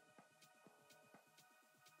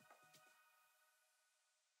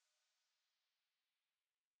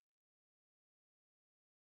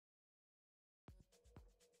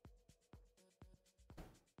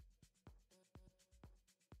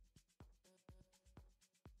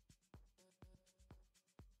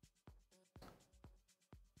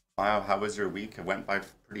 Wow, how was your week? It went by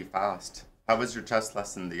pretty fast. How was your chess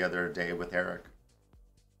lesson the other day with Eric?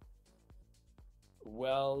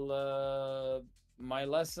 Well, my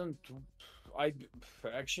lesson, I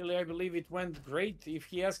actually I believe it went great. If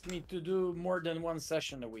he asked me to do more than one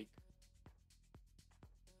session a week,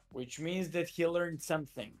 which means that he learned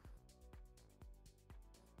something,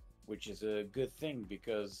 which is a good thing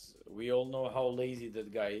because we all know how lazy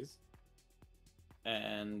that guy is,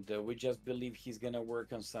 and we just believe he's gonna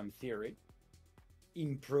work on some theory,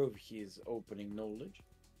 improve his opening knowledge,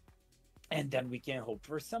 and then we can hope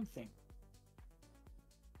for something.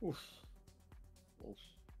 Oof. Oof.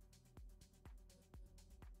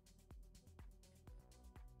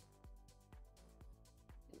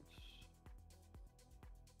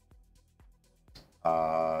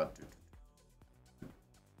 Uh,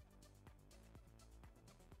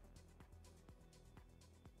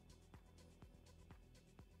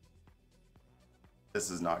 this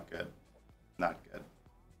is not good. Not good.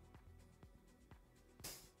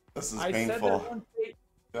 This is I said painful.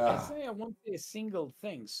 I say I won't say a single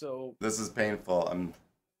thing. So This is painful. I'm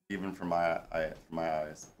even for my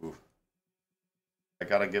eyes. Oof. I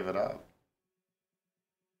gotta give it up.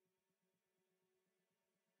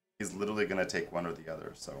 He's literally gonna take one or the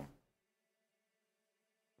other. So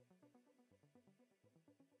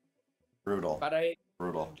brutal. but I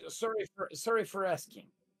Brutal. Sorry for asking.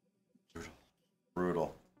 Brutal.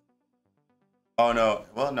 Brutal. Oh no.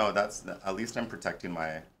 Well, no. That's at least I'm protecting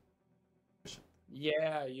my bishop.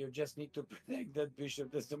 Yeah, you just need to protect that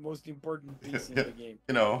bishop. That's the most important piece in the game.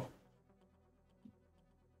 You know.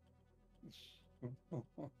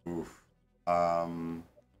 Oof. Oh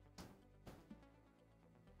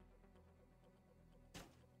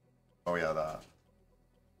yeah, that.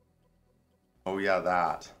 Oh yeah,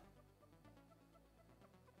 that.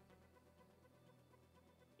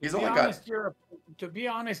 He's only got. To be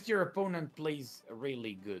honest, your opponent plays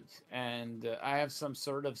really good, and I have some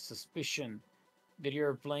sort of suspicion that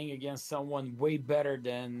you're playing against someone way better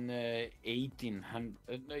than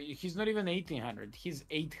 1800. No, he's not even 1800. He's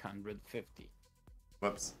 850.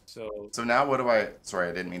 Whoops. So now what do I? Sorry,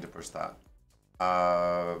 I didn't mean to push that.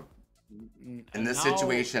 In this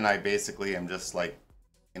situation, I basically am just like,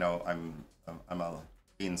 you know, I'm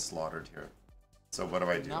being slaughtered here. So what do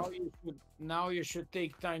I do? Now you should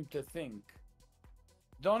take time to think.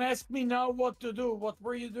 Don't ask me now what to do. What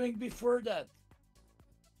were you doing before that?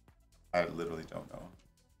 I literally don't know.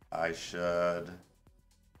 I should.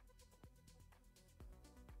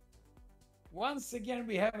 Once again,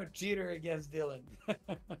 we have a cheater against Dylan.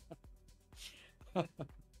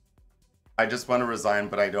 I just want to resign,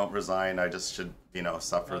 but I don't resign. I just should, you know,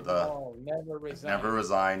 suffer No, never resign. Never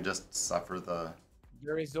resign. Just suffer the.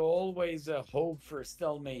 There is always a hope for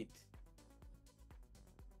stalemate.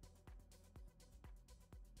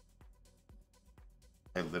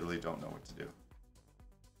 I literally don't know what to do.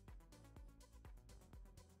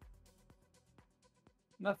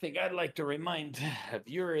 Nothing. I'd like to remind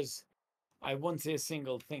viewers, I won't say a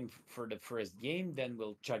single thing for the first game, then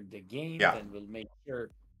we'll check the game, then we'll make sure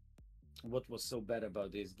what was so bad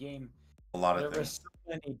about this game. A lot of things. There were so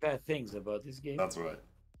many bad things about this game. That's right.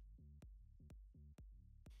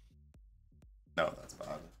 No, that's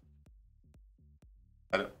bad.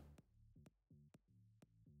 I don't.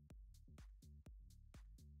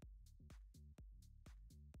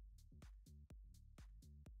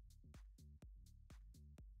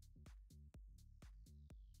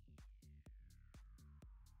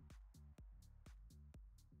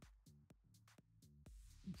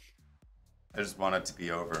 I just want it to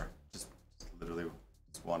be over. Just literally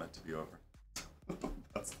just want it to be over.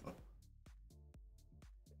 That's the.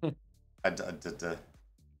 I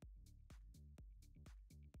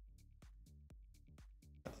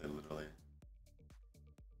literally.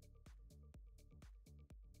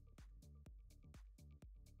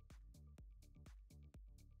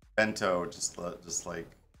 Bento, just like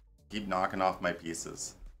keep knocking off my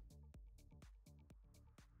pieces.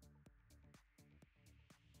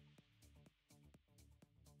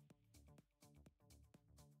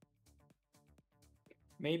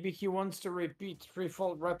 Maybe he wants to repeat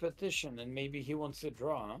threefold repetition, and maybe he wants to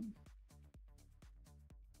draw.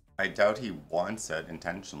 I doubt he wants it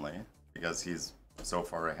intentionally, because he's so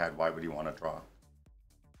far ahead. Why would he want to draw?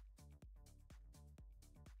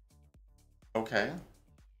 Okay.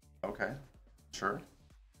 Okay. Sure.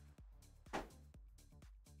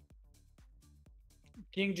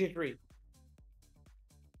 King G3.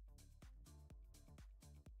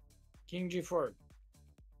 King G4.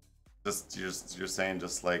 You're saying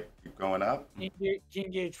just like keep going up. King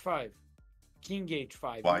H5. King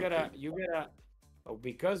H5. Why? You gotta. Oh,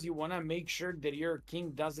 because you wanna make sure that your king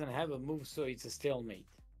doesn't have a move, so it's a stalemate.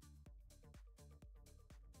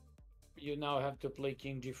 You now have to play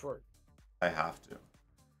King G4. I have to.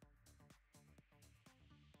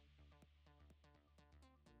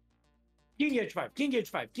 King H5. King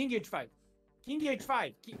H5. King H5. King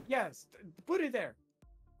H5. Yes, put it there,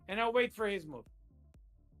 and I'll wait for his move.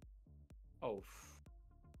 Oh,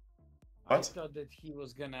 what? I thought that he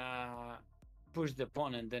was gonna push the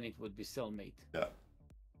pawn and then it would be stalemate. Yeah.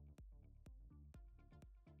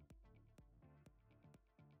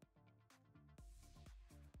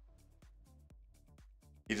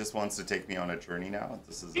 He just wants to take me on a journey now.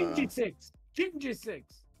 This is King G6. King G6.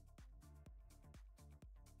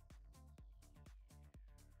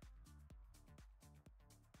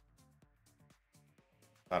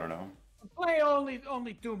 I don't know. Play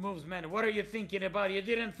only two moves, man. What are you thinking about? You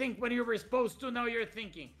didn't think when you were supposed to. Now you're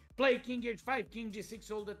thinking. Play King H5, King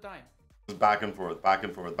G6 all the time. Just back and forth, back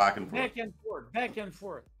and forth, back and forth. Back and forth, back and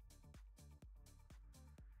forth.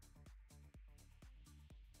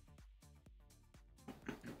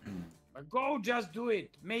 Go, just do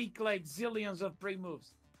it. Make like zillions of pre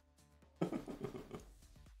moves.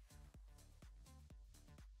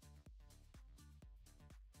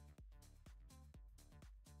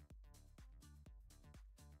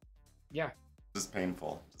 Yeah. Just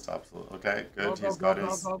painful. Just absolute. Okay, good. He's got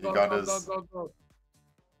his. He got his.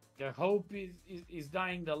 The hope is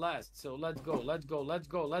dying the last. So let's go. Let's go. Let's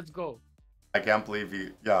go. Let's go. I can't believe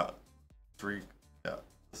you. Yeah, three. Yeah,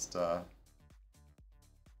 just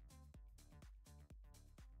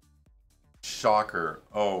shocker.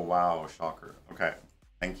 Oh wow, shocker. Okay,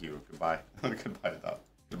 thank you. Goodbye. Goodbye to that.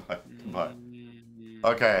 Goodbye. Goodbye.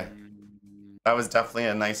 Okay, that was definitely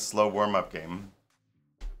a nice slow warm up game.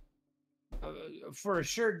 For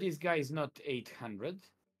sure, this guy is not 800.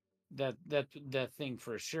 That thing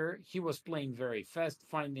for sure. He was playing very fast,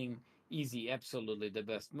 finding easy, absolutely the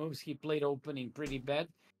best moves. He played opening pretty bad.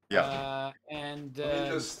 Yeah. And Let me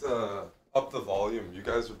just up the volume. You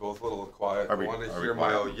guys are both a little quiet. Are I we- want to are we hear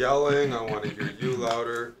quiet? Mio yelling. I want to hear you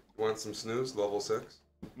louder. You want some snooze? Level 6?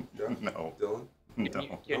 Yeah, No. Dylan?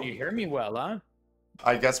 No. can you hear me well, huh?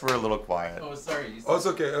 I guess we're a little quiet. Oh, sorry. You Oh, it's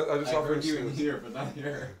okay. I just I offered heard you in snooze. here, but not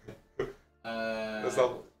here. That's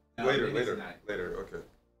not... no, later, maybe later, tonight. later. Okay.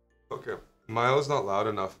 Okay. Mio's not loud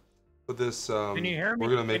enough. But this, Can you hear me?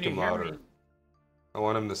 we're gonna make Can him you hear louder. me? I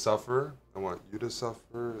want him to suffer. I want you to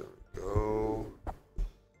suffer. There we go.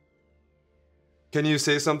 Can you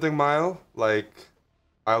say something, Mio? Like,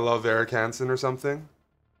 I love Eric Hansen or something?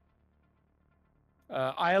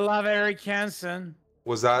 I love Eric Hansen.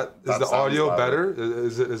 Was that, is That the sounds audio louder. better?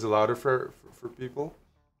 Is it louder for people?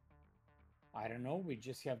 I don't know. We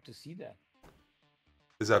just have to see that.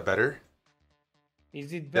 Is that better?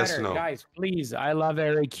 Is it Yes or better, no? guys? Please, I love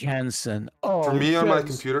Eric Hansen. Oh, For me on my yes.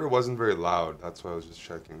 computer, it wasn't very loud. That's why I was just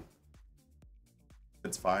checking.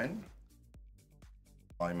 It's fine.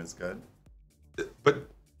 Volume is good. But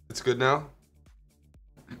it's good now?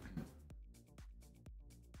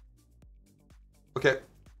 Okay.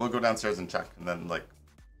 We'll go downstairs and check, and then like.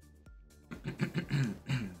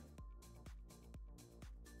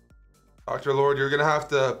 Dr. Lord, you're gonna have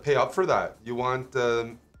to pay up for that. You want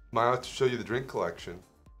Mio to show you the drink collection?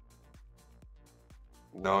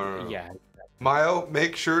 No. Yeah. Mio,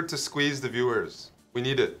 make sure to squeeze the viewers. We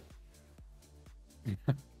need it.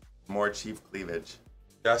 More chief cleavage.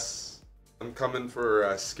 Yes. I'm coming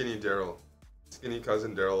for Skinny Daryl. Skinny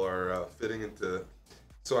cousin Daryl are fitting into...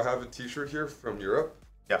 So I have a t-shirt here from Europe.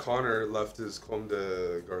 Yeah. Connor left his Comme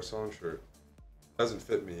des Garçons shirt. Doesn't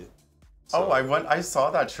fit me. Oh, So- I saw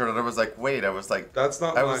that shirt and I was like, wait, I was like, That's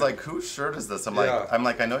not I was mine. like, whose shirt is this? Yeah. I'm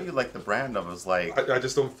like, I know you like the brand. I was like, I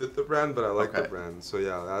just don't fit the brand, but I like the Okay. brand. So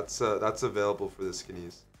yeah, that's available for the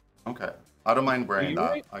skinnies. okay, I don't mind wearing you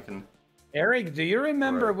that. like- I can. Eric, do you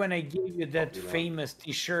remember Alright. when I gave you that Copy that. famous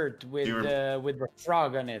T-shirt with Do you with the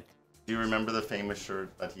frog on it? Do you remember the famous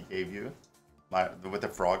shirt that he gave you, with the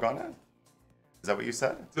frog on it? Is that what you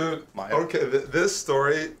said? Dude, Maya? okay, this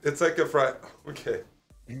story, it's like a okay.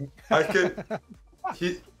 I could,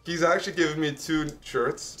 he's actually given me two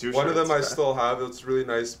shirts. Two One of them I shirts, okay. still have. It's really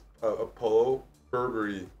nice, a polo,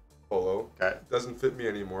 Burberry polo. Okay, Doesn't fit me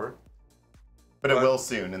anymore. but it But- will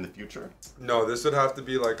soon in the future. No, this would have to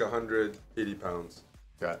be like 180 pounds.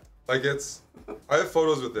 Okay. Like it's, I have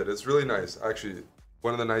photos with it. It's really nice, actually,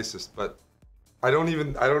 one of the nicest. But I don't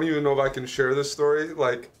even know if I can share this story.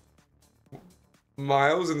 Like,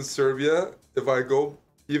 Miles in Serbia. If I go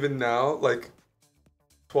even now, like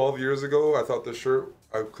 12 years ago, I thought the shirt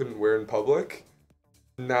I couldn't wear in public.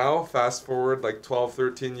 Now, fast forward like 12,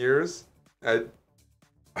 13 years, I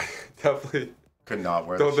definitely Could not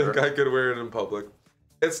wear don't the think shirt. I could wear it in public.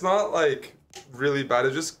 It's not like really bad.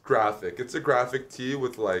 It's just graphic. It's a graphic tee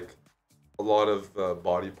with like a lot of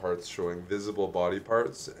body parts showing, visible body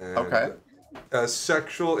parts, and Okay.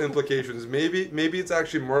 Sexual implications. Maybe it's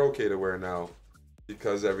actually more okay to wear now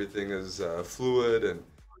because everything is fluid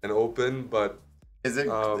and open. But Is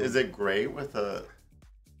it gray with a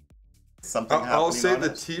something happening I'll say on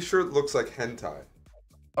the it? T-shirt looks like hentai.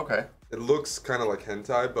 Okay. It looks kind of like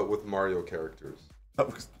hentai, but with Mario characters.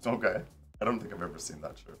 Okay. I don't think I've ever seen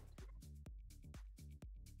that shirt.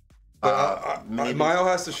 But Maybe. Mio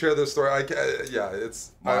has to share this story. Yeah,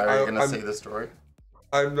 it's. Maya, are you gonna I'm- say the story?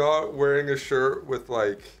 I'm not wearing a shirt with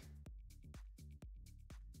like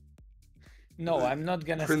No, I'm not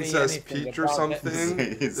gonna say Princess anything Peach or about that.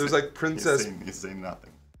 something. He's- There's like Princess. He's saying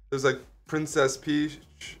nothing. There's like Princess Peach,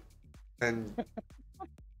 and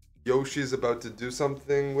Yoshi's about to do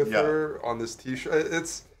something with Yeah. her on this T-shirt.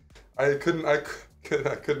 It's. I couldn't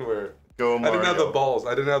wear it. Go I Mario. didn't have the balls.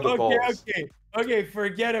 I didn't have the balls. Okay,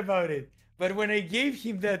 forget about it. But when I gave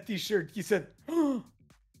him that T-shirt, he said, "Oh,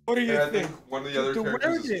 what do you And I think? think one of the other To wear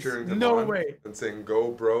characters this? is cheering him No on way." and saying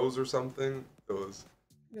 "Go Bros" or something. It was.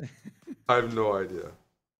 I have no idea.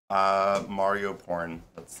 Mario porn.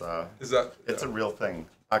 That's Is that? it's a real thing.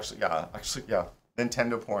 Actually, yeah.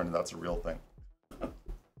 Nintendo porn. That's a real thing.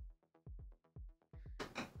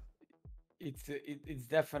 It's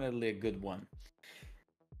definitely a good one.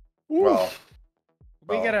 Well, Oof.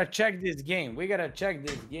 We well, gotta check this game. We gotta check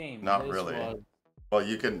this game. not This really. was- Well,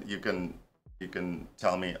 you can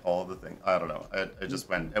tell me all the things. I don't know. It just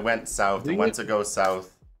went south. Do It you- went to go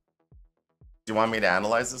south. Do you want me to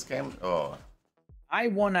analyze this game? Oh, I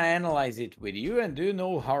want to analyze it with you, and do you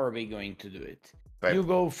know how are we going to do it? right. You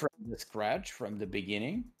go from the scratch, from the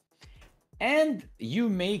beginning, and you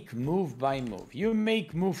make move by move. You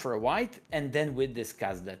make move for white, and then we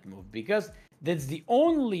discuss that move, because that's the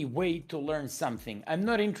only way to learn something. I'm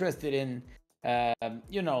not interested in,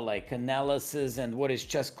 like analysis and what is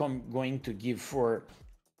chess going to give for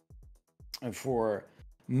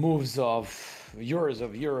moves of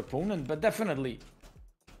your opponent, but definitely.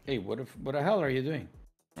 Hey, what the hell are you doing?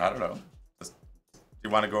 I don't know. Just, do you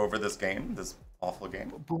want to go over this game? This awful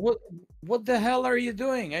game? But what the hell are you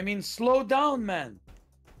doing? I mean, slow down, man.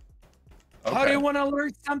 Okay. How do you want to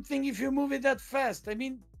learn something if you move it that fast? I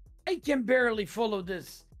mean, I can barely follow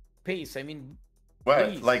this pace. I mean, What?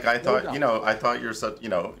 please, Like I slow thought, down. I thought you're such,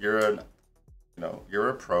 you're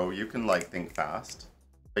a pro. You can like think fast,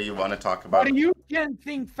 but you want to talk about. But you can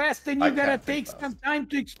think fast, and I you gotta can't think take fast. some time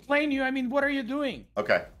to explain you. I mean, what are you doing?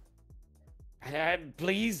 Okay.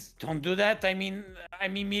 Please don't do that. I mean,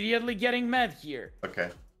 I'm immediately getting mad here.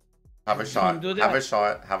 Okay. Have a Don't shot. do Have a that.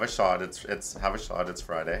 shot. Have a shot. It's have a shot. It's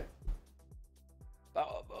Friday.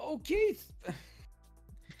 Okay.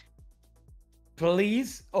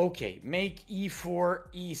 Please, okay, make e4,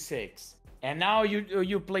 e6. And now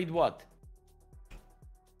you played what?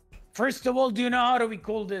 First of all, do you know how do we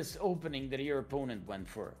call this opening that your opponent went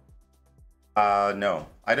for? No,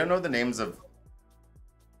 I don't know the names of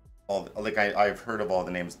all. Like I've heard of all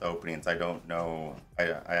the names of the openings. I don't know. I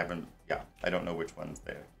haven't. Yeah, I don't know which ones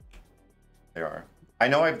they are. I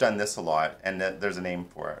know I've done this a lot, and that there's a name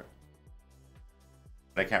for it,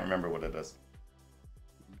 but I can't remember what it is.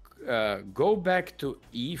 Go back to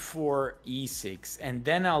e4, e6, and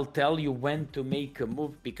then I'll tell you when to make a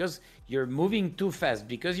move, because you're moving too fast.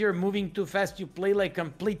 Because you're moving too fast, you play like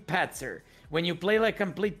complete patzer. When you play like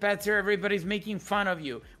complete patzer, everybody's making fun of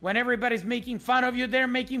you. When everybody's making fun of you, they're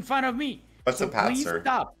making fun of me. What's So a please patzer?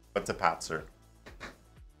 stop. What's a patzer?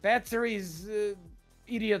 Patzer is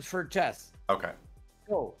idiot for chess. Okay.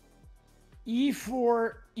 So,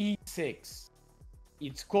 e4, e6.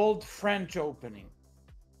 It's called French opening.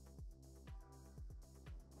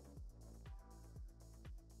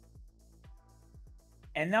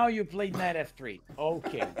 And now you played knight f3.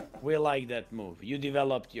 Okay, we like that move. You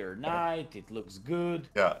developed your knight. It looks good.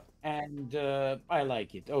 Yeah. And I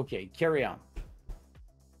like it. Okay, carry on.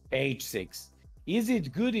 h6. Is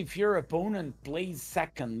it good if your opponent plays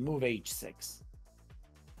second move h6?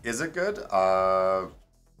 Is it good?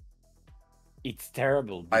 It's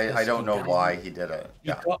terrible. I don't he know doesn't- why he did it.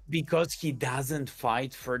 Yeah. Because he doesn't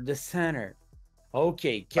fight for the center.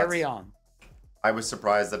 Okay, carry on. I was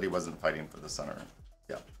surprised that he wasn't fighting for the center.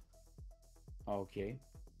 Yeah. Okay.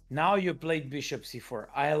 Now you played bishop c4.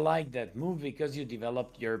 I like that move because you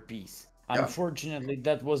developed your piece. Yeah. Unfortunately,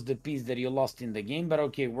 that was the piece that you lost in the game, but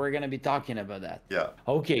okay, we're going to be talking about that. Yeah.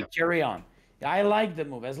 Okay, carry on. I like the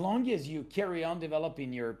move. As long as you carry on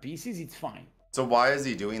developing your pieces, it's fine. So why is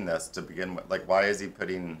he doing this to begin with? Like, why is he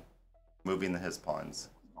moving his pawns?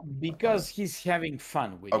 Because he's having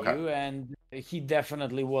fun with Okay. you, and he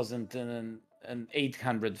definitely wasn't an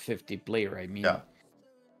 850 player. I mean, Yeah.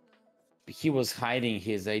 he was hiding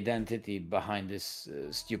his identity behind this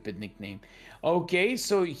stupid nickname. Okay,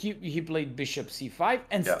 so he played bishop c5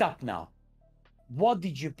 and Yeah. stop now. What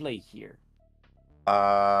did you play here?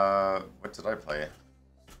 What did I play?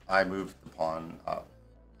 I moved the pawn up.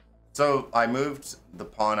 So I moved the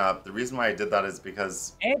pawn up. The reason why I did that is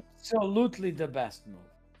because Absolutely the best move.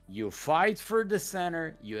 You fight for the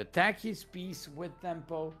center, you attack his piece with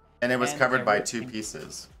tempo. and it was and covered by two everything-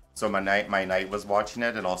 pieces. So my knight was watching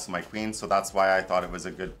it, and also my queen. So that's why I thought it was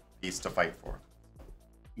a good piece to fight for.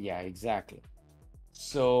 Yeah, exactly.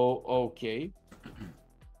 So, okay.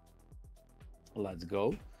 Let's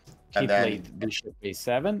go. He And then- played bishop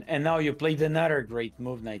a7, and now you played another great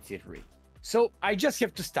move, knight c3. So I just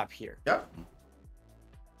have to stop here. Yeah.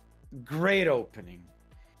 Great opening.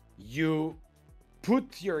 You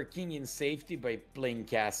put your king in safety by playing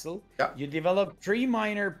castle. Yeah. You develop three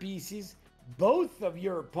minor pieces. Both of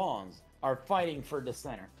your pawns are fighting for the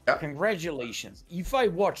center. Yeah. Congratulations. If I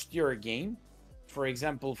watched your game, for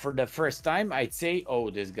example, for the first time, I'd say, oh,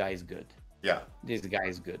 this guy's good. Yeah. This guy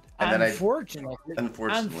is good. And then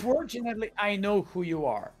Unfortunately, I know who you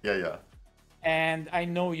are. Yeah. Yeah. And I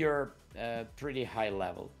know you're pretty high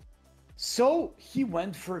level. So he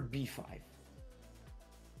went for b5.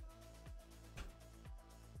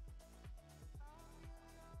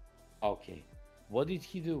 Okay. What did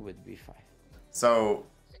he do with b5? So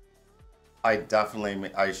I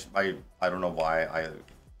definitely I don't know why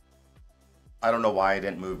I don't know why I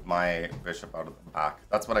didn't move my bishop out of the back.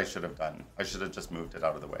 That's what I should have done. I should have just moved it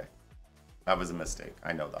out of the way. That was a mistake.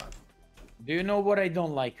 I know that. Do you know what I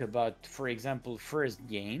don't like about, for example, first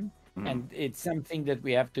game? And it's something that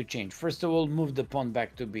we have to change. First of all, move the pawn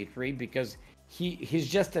back to b3 because he's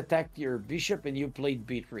just attacked your bishop and you played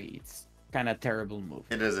b3. It's kind of terrible move.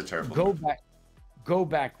 It is a terrible Go move. back. Go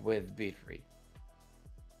back with b3.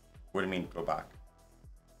 What do you mean go back?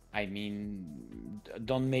 I mean,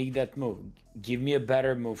 don't make that move. Give me a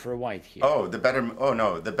better move for white here. Oh, the better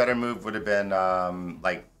move would have been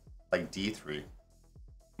like d3.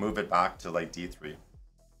 Move it back to like d3.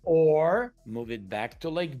 Or move it back to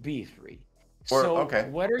like b3. Or, so okay,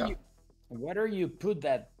 whether you put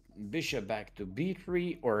that bishop back to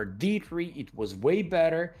b3 or d3, it was way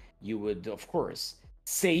better. You would, of course,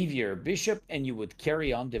 save your bishop and you would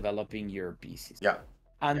carry on developing your pieces. Yeah.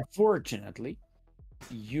 Unfortunately,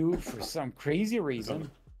 you, for some crazy reason,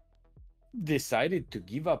 decided to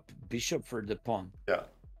give up bishop for the pawn. Yeah.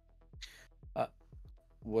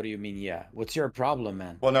 What do you mean? Yeah. What's your problem,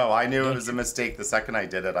 man? Well, no, I knew it was a mistake. The second I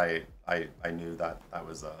did it, I knew that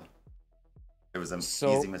was an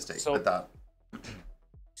easy mistake. But that.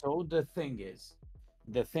 So the thing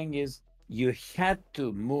is, you had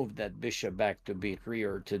to move that bishop back to b3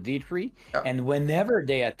 or to d3, Yeah. and whenever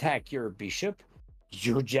they attack your bishop,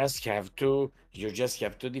 you just have to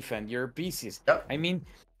defend your pieces. Yeah. I mean,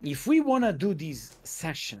 if we want to do these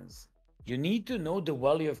sessions, you need to know the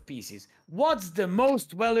value of pieces. What's the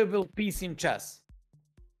most valuable piece in chess?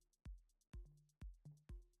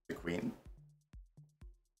 The queen.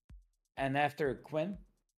 And after queen?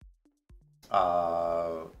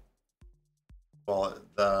 Well,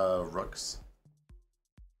 the rooks.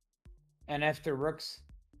 And after rooks?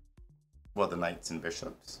 Well, the knights and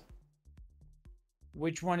bishops.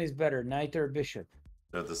 Which one is better, knight or bishop?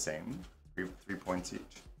 They're the same. 3 points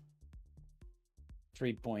each.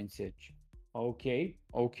 3 points each. Okay,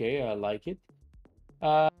 I like it.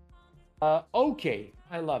 Okay,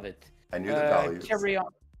 I love it. I knew the values.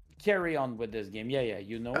 Carry on with this game. Yeah,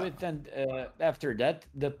 you know it. And after that,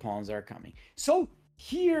 the pawns are coming. So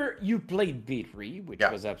here you played b3, which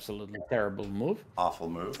was absolutely terrible move. Awful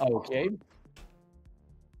move. Okay.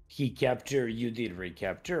 He captured, you did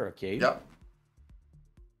recapture, okay. Yep.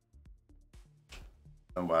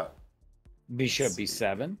 And what? Bishop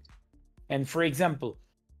b7. And for example,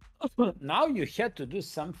 now you had to do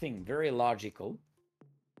something very logical.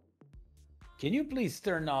 Can you please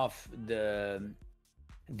turn off the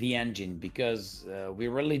engine, because we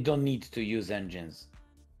really don't need to use engines.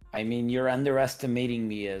 I mean, you're underestimating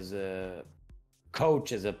me as a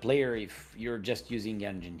coach, as a player, if you're just using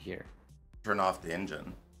engine here. Turn off the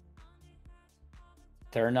engine.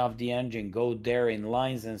 Turn off the engine, go there in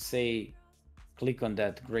lines and say, click on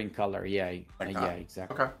that green color. Yeah, yeah,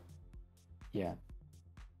 exactly. Okay. Yeah.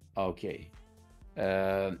 Okay.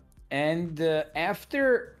 And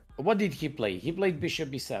after, what did he play? He played bishop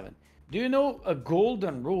b7. Do you know a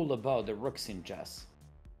golden rule about the rooks in chess?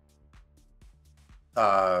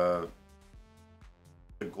 The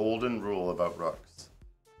golden rule about rooks.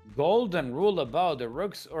 Golden rule about the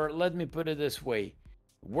rooks, or let me put it this way.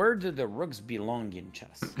 Where do the rooks belong in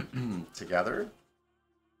chess? Together?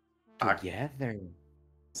 Together.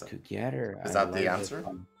 Together. Is that the answer?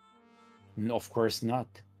 No, of course not.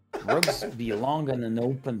 Rooks belong on an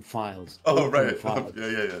open files. Oh, open right. Files.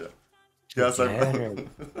 Yeah. Yes,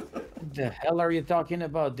 What the hell are you talking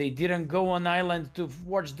about? They didn't go on island to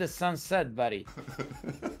watch the sunset, buddy.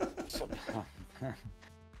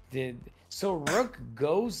 So rook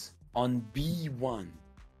goes on b1.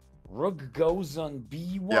 Rook goes on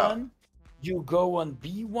b1. Yeah. You go on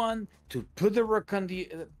b1 to put the rook on the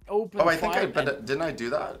open file. Oh, I think but didn't I do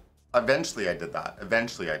that? Eventually I did that.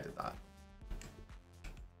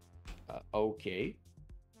 Okay.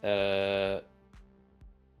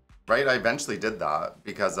 Right, I eventually did that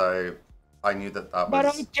because I knew that was... But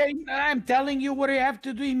okay, I'm telling you what you have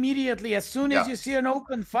to do immediately. As soon as you see an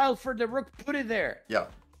open file for the rook, put it there. Yeah.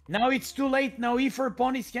 Now it's too late. Now e4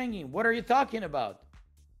 pawn is hanging. What are you talking about?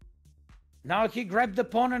 Now he grabbed the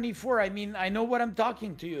pawn on e4. I mean, I know what I'm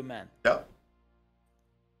talking to you, man. Yeah.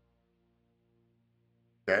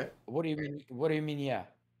 Okay. What do you mean? What do you mean, yeah?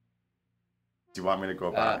 Do you want me to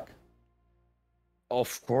go back?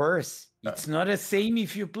 Of course. It's not the same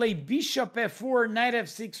if you play bishop f4, knight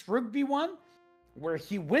f6, rook b1, where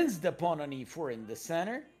he wins the pawn on e4 in the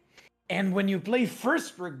center. And when you play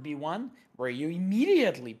first rook b1, where you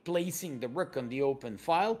immediately placing the rook on the open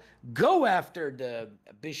file, go after the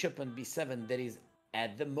bishop on b7 that is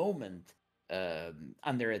at the moment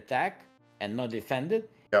under attack and not defended,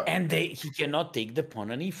 Yeah. and he cannot take the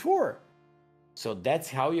pawn on e4. So that's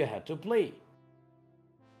how you had to play.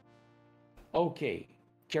 Okay,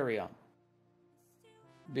 carry on.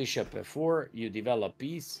 Bishop f4, you develop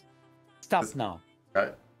piece. Stop now.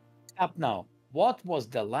 Okay. Stop now. What was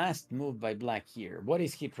the last move by black here? What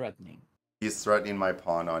is he threatening? He's threatening my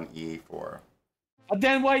pawn on e4. But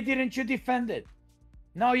then why didn't you defend it?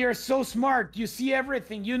 Now you're so smart. You see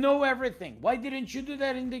everything. You know everything. Why didn't you do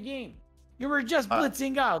that in the game? You were just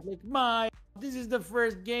blitzing out. Like, this is the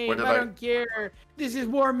first game. I don't care. This is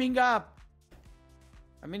warming up.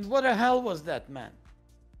 I mean, what the hell was that, man?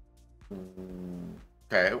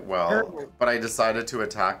 Okay, well, but I decided to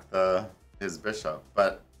attack his bishop,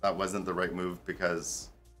 but that wasn't the right move because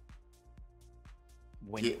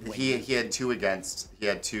he had two against. He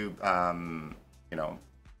had two,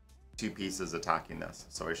 two pieces attacking this,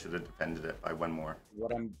 so I should have defended it by one more.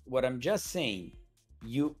 What I'm just saying,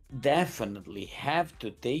 you definitely have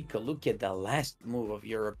to take a look at the last move of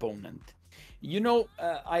your opponent. You know,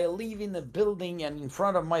 I live in a building, and in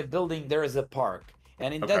front of my building there is a park,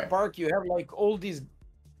 and in that park you have like all these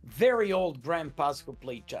very old grandpas who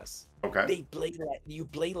play chess. Okay. They play like you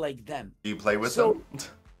play like them. Do you play with them?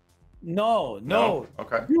 No.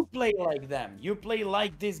 Okay. You play like them. You play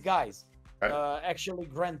like these guys. Okay. Actually,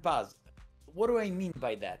 grandpas. What do I mean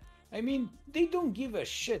by that? I mean, they don't give a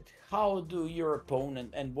shit how do your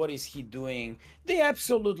opponent and what is he doing. They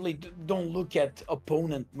absolutely don't look at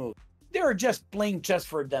opponent moves. They're just playing chess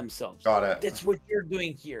for themselves. Got it. That's what you're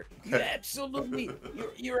doing here. You're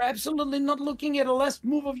absolutely not looking at the last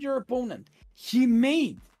move of your opponent. He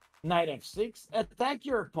made knight f6, attack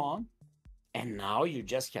your pawn, and now you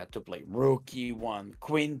just had to play rook e1,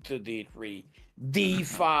 queen to d3,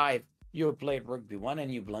 d5. You played rook b1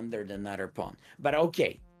 and you blundered another pawn. But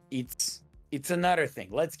okay, it's another thing.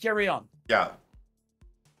 Let's carry on. Yeah.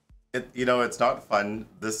 It's not fun.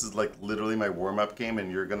 This is like literally my warm-up game, and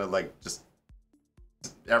you're gonna like just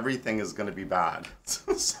everything is gonna be bad.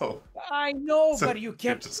 So I know, but you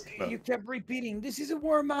kept repeating. This is a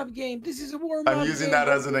warm-up game. This is a warm-up. I'm using that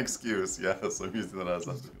as an excuse. Yes, I'm using that as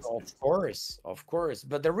an excuse. Of course.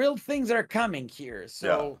 But the real things are coming here.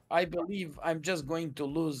 So yeah. I believe I'm just going to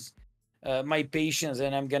lose my patience,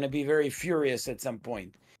 and I'm gonna be very furious at some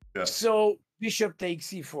point. Yeah. So bishop takes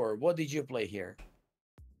c4. What did you play here?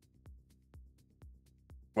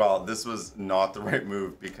 Well, this was not the right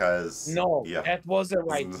move because... No, that was a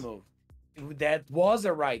right move. That was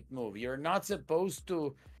a right move. You're not supposed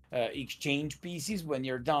to exchange pieces when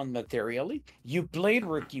you're down materially. You played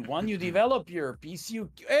rook e1, you develop your piece,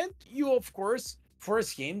 and you, of course,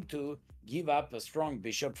 force him to give up a strong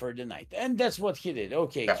bishop for the knight. And that's what he did.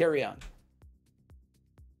 Okay, carry on.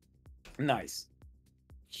 Nice.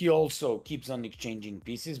 He also keeps on exchanging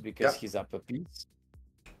pieces because he's up a piece.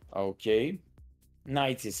 Okay.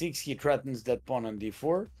 Knight c6, he threatens that pawn on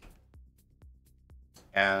d4.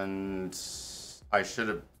 And I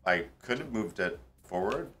could have moved it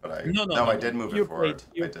forward, but I did move it forward.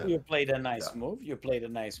 You played a nice move. You played a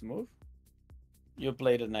nice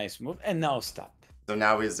move. And now stop. So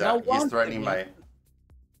now he's threatening my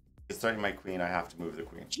queen. I have to move the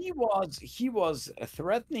queen. He was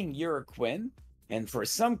threatening your queen, and for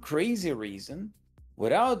some crazy reason,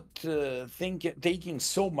 without taking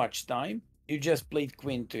so much time, you just played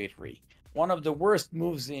queen to e3. One of the worst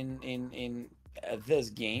moves in this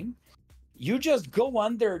game. You just go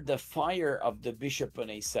under the fire of the bishop on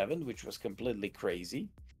a7, which was completely crazy.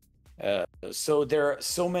 So there are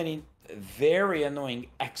so many very annoying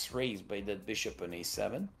X-rays by that bishop on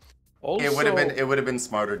a7. Also, it would have been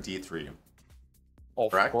smarter d3.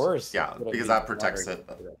 Of course. Yeah, because that protects it.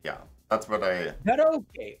 Yeah, that's what I... But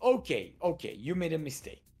okay. You made a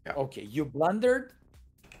mistake. Yeah. Okay, you blundered.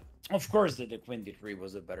 Of course, the queen d3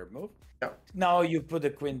 was a better move. Yeah. Now you put the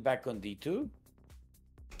queen back on d2.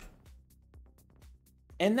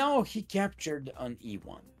 And now he captured on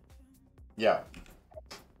e1. Yeah.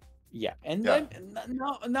 Yeah. And then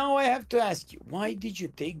now I have to ask you, why did you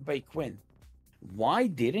take by queen? Why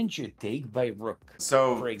didn't you take by rook?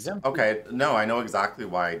 So, for example. Okay, no, I know exactly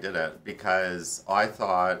why I did it. Because I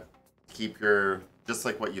thought just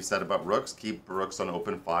like what you said about rooks, keep rooks on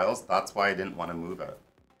open files. That's why I didn't want to move it.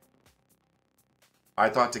 I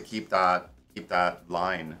thought to keep that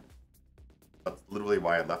line. That's literally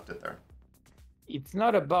why I left it there. It's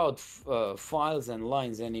not about files and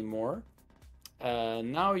lines anymore.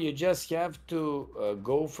 Now you just have to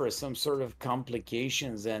go for some sort of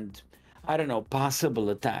complications and, I don't know, possible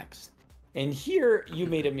attacks. And here you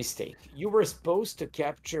made a mistake. You were supposed to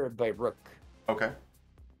capture by rook. Okay.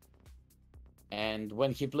 And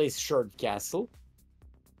when he plays short castle,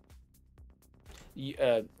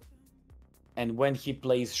 And when he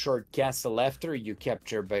plays short castle after, you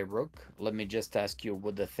capture by rook. Let me just ask you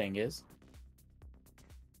what the thing is.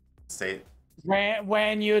 Say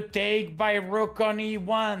When you take by rook on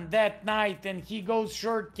e1 that night and he goes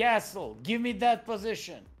short castle, give me that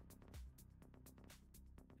position.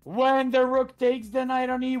 When the rook takes the knight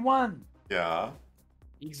on e1. yeah.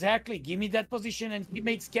 Exactly. Give me that position and he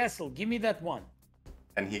makes castle. Give me that one.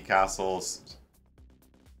 And he castles.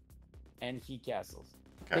 And he castles.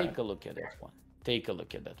 Okay. Take a look at that one. Take a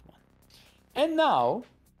look at that one. And now,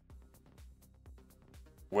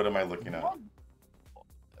 What am I looking at?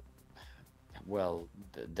 well,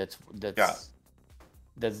 that's Yeah.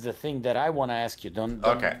 that's the thing that I want to ask you. Don't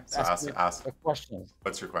Okay, so me ask. a question.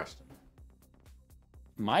 What's your question?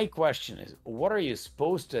 My question is, what are you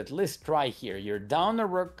supposed to at least try here? You're down a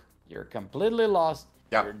rook. You're completely lost.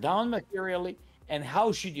 Yeah. You're down materially. And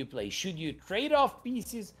how should you play? Should you trade off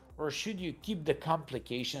pieces or should you keep the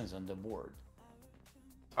complications on the board?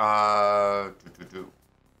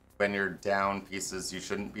 When you're down pieces, you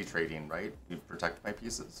shouldn't be trading, right? You protect my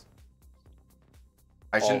pieces.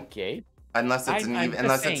 I shouldn't, Okay. unless it's I'm an just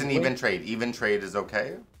unless it's saying, an even trade. Even trade is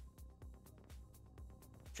okay.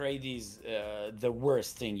 Trade is the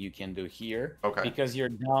worst thing you can do here. Okay. Because you're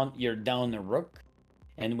down a rook.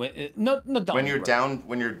 And when not down When a you're rook.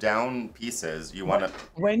 when you're down pieces, you want to.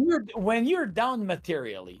 When you're down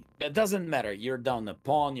materially, it doesn't matter. You're down a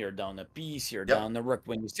pawn, you're down a piece, you're Yep. down a rook.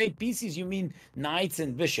 When you say pieces, you mean knights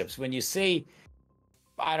and bishops. When you say,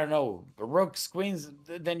 I don't know, rooks, queens,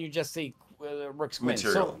 then you just say rooks, queens.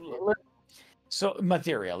 Material. So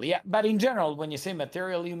material, yeah. But in general, when you say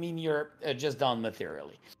material, you mean you're just down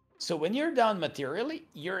materially. So when you're down materially,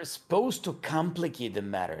 you're supposed to complicate the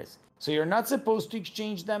matters. So you're not supposed to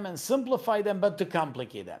exchange them and simplify them, but to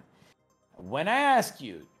complicate them. When I ask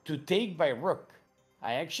you to take by rook,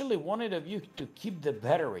 I actually wanted of you to keep the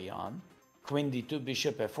battery on, queen d2,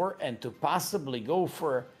 bishop f4, and to possibly go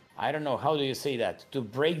for, I don't know, how do you say that? To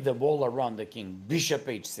break the wall around the king, bishop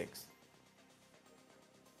h6.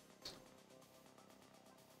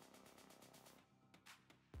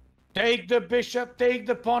 Take the bishop, take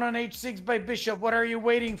the pawn on h6 by bishop. What are you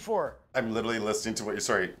waiting for? I'm literally listening to what you're.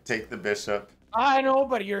 Sorry. Take the bishop. I know,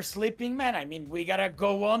 but you're sleeping, man. I mean, we gotta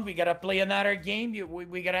go on. We gotta play another game.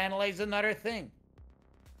 We gotta analyze another thing.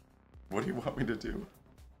 What do you want me to do?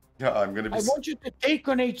 Yeah, I'm gonna be. I want you to take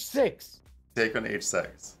on h6. Take on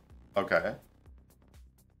h6. Okay.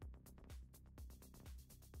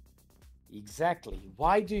 Exactly.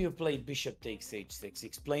 Why do you play bishop takes h6?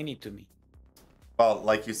 Explain it to me. Well,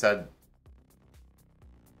 like you said,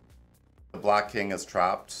 the black king is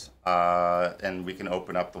trapped, and we can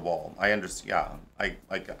open up the wall. I understand. Yeah,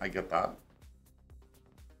 I get that.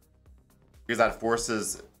 Because that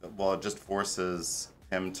forces, well, it just forces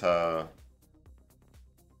him to,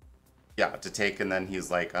 yeah, to take, and then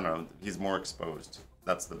he's like, I don't know, he's more exposed.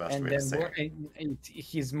 That's the best And way then to say it. and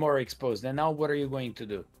he's more exposed. And now what are you going to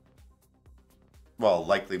do? Well,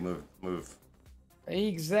 likely move.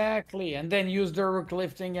 Exactly. And then use the rook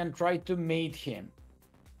lifting and try to mate him.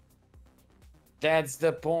 That's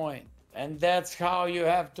the point. And that's how you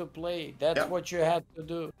have to play. That's Yeah. what you had to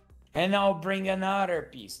do. And now bring another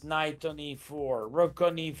piece. Knight on e4, rook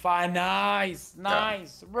on e5. Nice,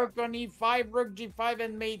 nice. Rook on e5, rook g5,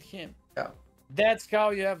 and mate him. Yeah. That's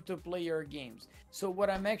how you have to play your games. So what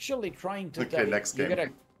I'm actually trying to tell Okay, you, next you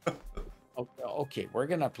game. gotta. Okay, we're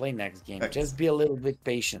gonna play next game. Next. Just be a little bit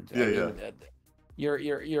patient. Yeah.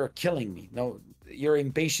 You're killing me. No, your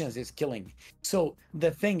impatience is killing me. So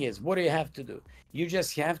the thing is, what do you have to do? You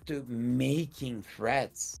just have to making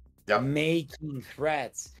threats. Yep. Making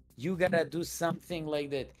threats. You gotta do something like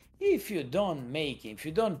that. If you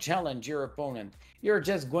don't challenge your opponent, you're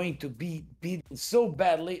just going to be beaten so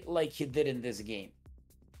badly like he did in this game.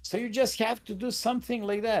 So you just have to do something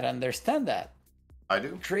like that. Understand that. I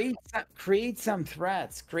do. Create some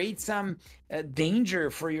threats, create some danger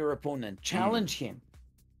for your opponent, challenge him.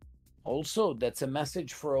 Also, that's a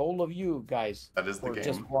message for all of you guys That is the who are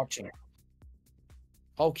just game. watching.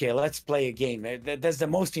 Okay, let's play a game. That's the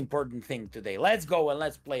most important thing today. Let's go and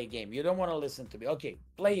let's play a game. You don't want to listen to me. Okay,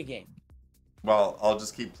 play a game. Well, I'll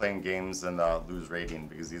just keep playing games and lose rating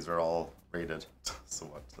because these are all rated. So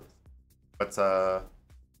what's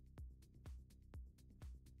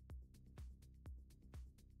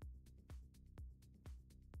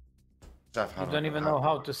Jeff, how You don't even know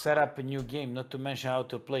how to set up a new game, not to mention how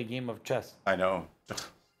to play a game of chess. I know.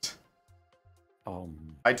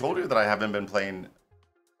 Um, I told you that I haven't been playing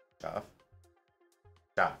Jeff.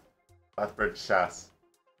 Lethbridge chess.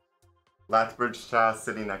 Lethbridge chess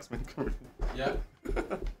sitting next to me. Yeah.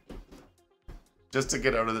 just to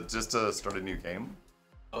get out of just to start a new game.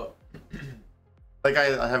 Oh, Like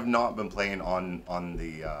I have not been playing on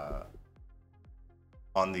the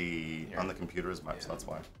computer as much. Yeah. That's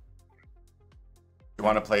why. You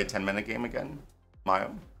want to play a 10-minute game again,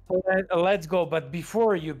 Mayo? Let's go. But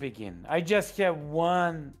before you begin, I just have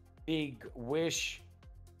one big wish,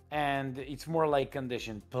 and it's more like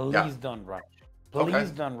condition. Please don't rush. Please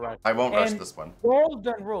Okay. don't rush. I won't rush And this one.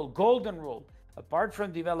 golden rule, golden rule. Apart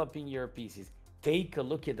from developing your pieces, take a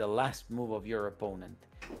look at the last move of your opponent.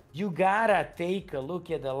 You gotta take a look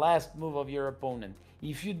at the last move of your opponent.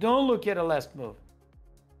 If you don't look at the last move,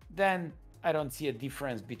 then I don't see a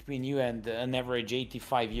difference between you and an average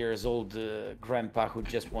 85 years old grandpa who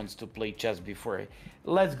just wants to play chess before.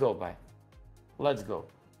 Let's go, bye. Let's go.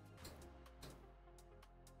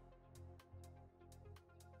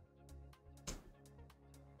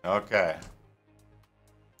 Okay.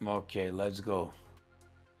 Okay, let's go.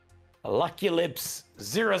 Lucky Lips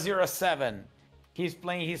 007. He's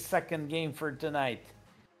playing his second game for tonight.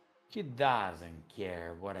 He doesn't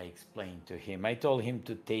care what I explained to him. I told him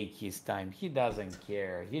to take his time. He doesn't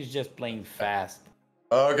care. He's just playing fast.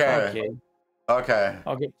 Okay. Okay. Okay.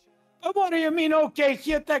 Okay. What do you mean? Okay,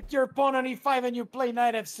 he attacked your pawn on e5 and you play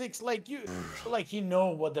knight f6 like he know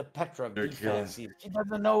what the Petrov You're defense is. He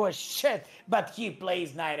doesn't know a shit, but he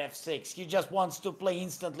plays knight f6. He just wants to play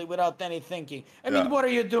instantly without any thinking. I mean, Yeah. what are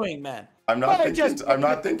you doing, man? I'm not Why thinking. just I'm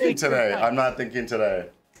not thinking take your today. time? I'm not thinking today.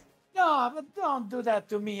 No, but don't do that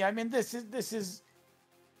to me. I mean, this is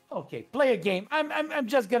okay. Play a game. I'm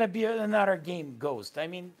just gonna be another game ghost. I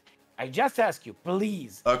mean, I just ask you,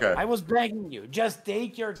 please. Okay. I was begging you. Just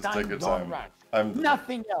take your Just time. take your Don't time. rush. I'm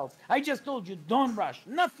Nothing else. I just told you, don't rush.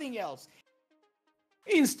 Nothing else.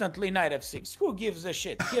 Instantly knight f6. Who gives a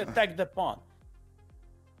shit? He attacked the pawn.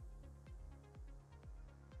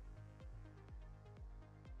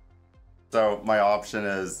 So my option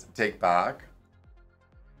is take back.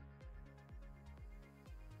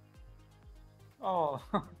 Oh.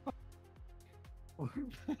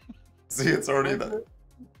 See, it's already that.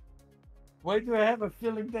 Why do I have a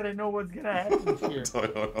feeling that I know what's gonna happen here? I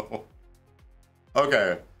don't know.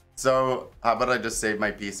 Okay, so how about I just save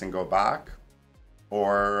my piece and go back,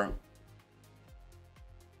 or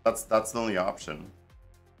that's the only option,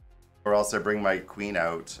 or else I bring my queen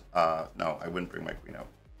out. No, I wouldn't bring my queen out.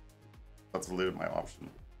 That's literally my option.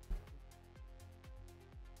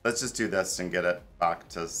 Let's just do this and get it back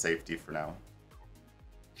to safety for now.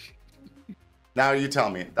 Now you tell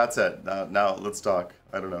me. That's it. Now let's talk.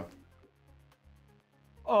 I don't know.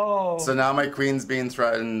 Oh. So now my queen's being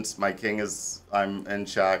threatened. My king is. I'm in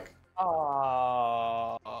check.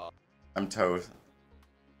 Oh. I'm toast.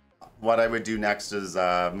 What I would do next is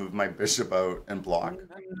move my bishop out and block.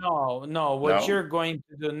 No. What No? you're going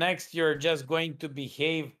to do next, you're just going to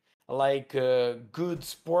behave like a good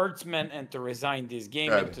sportsman and to resign this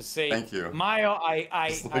game and Good. to say, Thank you. Mayo,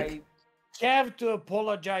 It's like- I have to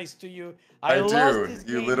apologize to you. I lost do. this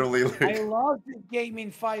You game. literally I like. lost this game in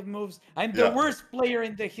 5 moves. I'm the Yeah. worst player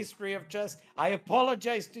in the history of chess. I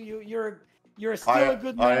apologize to you. You're still a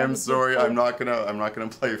good man. I and a am good sorry. player. I'm not gonna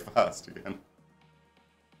play fast again.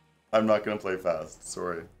 I'm not gonna play fast.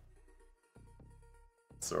 Sorry.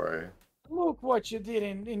 Sorry. Look what you did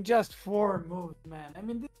in just 4 moves, man. I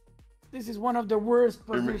mean, this is one of the worst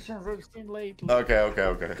mean- positions I've seen lately.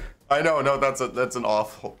 Okay. I know. No, that's an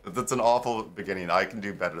awful beginning. I can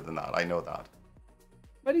do better than that. I know that.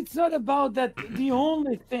 But it's not about that. The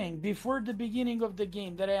only thing before the beginning of the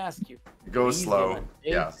game that I ask you, Go please, slow. Dylan,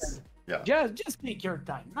 take Yes. some- Yeah. just take your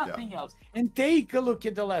time, nothing else, and take a look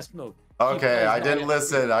at the last move. He Okay. plays I knight didn't f6.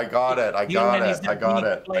 listen. I got it. I got Dylan is it. a I got big it.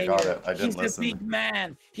 I got player. it. I didn't He's a big listen.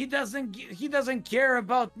 man. He doesn't care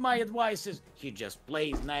about my advices. He just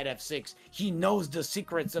plays knight f6. He knows the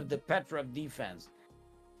secrets of the Petrov defense.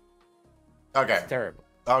 Okay. It's terrible.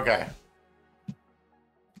 Okay.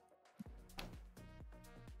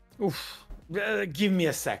 Oof. Give me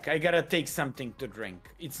a sec. I gotta take something to drink.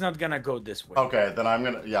 It's not gonna go this way. Okay, then I'm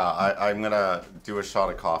gonna, I'm gonna do a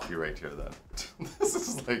shot of coffee right here then. This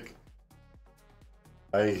is like,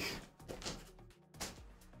 the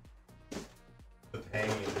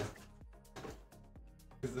pain.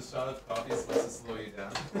 Is the shot of coffee supposed to slow you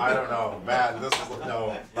down? I don't know, man, this is,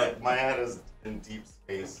 no, like, my head is in deep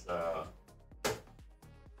space,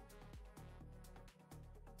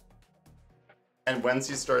 And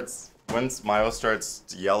once Mayo starts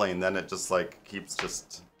yelling, then it just like keeps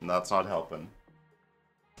that's not helping.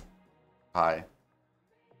 Hi.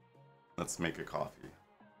 Let's make a coffee.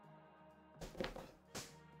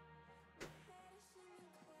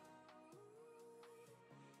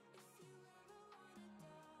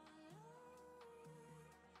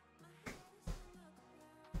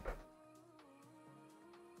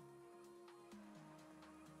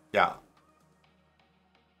 Yeah.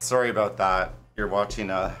 Sorry about that. You're watching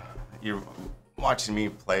me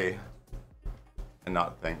play and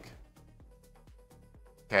not think.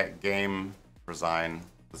 Okay, game, resign.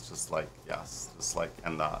 It's just like, yes, just like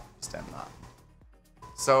end that, just end that.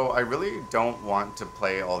 So I really don't want to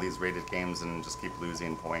play all these rated games and just keep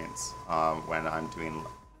losing points when I'm doing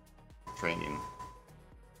training.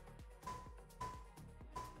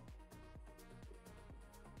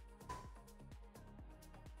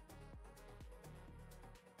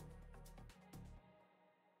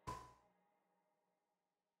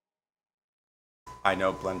 I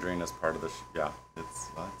know blendering is part of the yeah.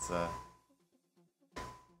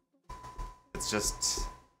 It's just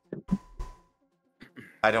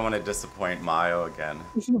I don't want to disappoint Mio again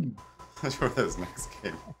for this next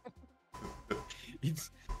game.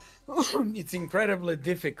 It's it's incredibly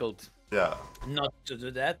difficult Yeah. not to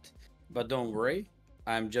do that, but don't worry.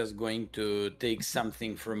 I'm just going to take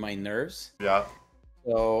something for my nerves. Yeah.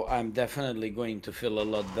 So I'm definitely going to feel a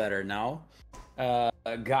lot better now.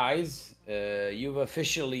 Guys, you've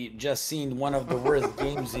officially just seen one of the worst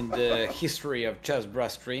games in the history of chessbrah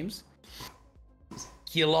streams.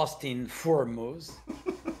 He lost in 4 moves.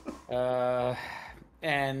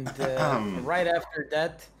 And right after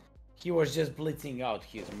that, he was just blitzing out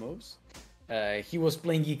his moves. He was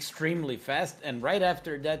playing extremely fast, and right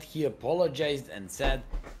after that, he apologized and said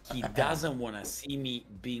he doesn't want to see me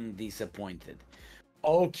being disappointed.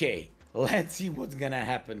 Okay, let's see what's gonna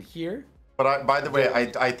happen here. But by the way,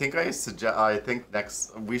 I think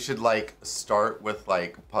next we should like start with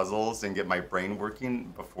like puzzles and get my brain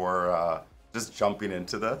working before just jumping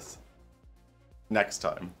into this next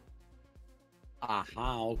time.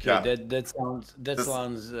 Okay. Yeah. That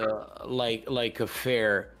sounds like a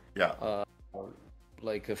fair Yeah.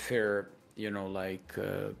 like a fair,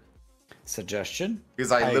 suggestion.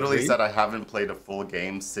 Because I literally agree. said I haven't played a full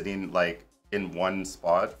game sitting like in one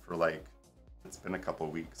spot for like it's been a couple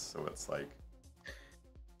weeks, so it's like.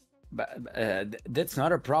 But that's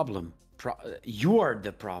not a problem. You are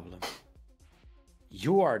the problem.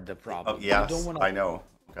 You are the problem. Oh yes, You don't wanna, I know.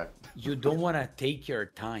 Okay. you don't want to take your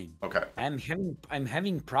time. Okay. I'm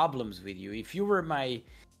having problems with you. If you were my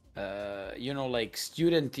like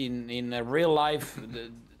student in a real life,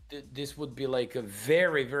 this would be like a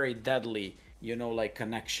very, very deadly, like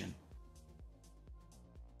connection.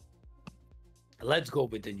 Let's go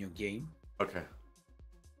with the new game. Okay.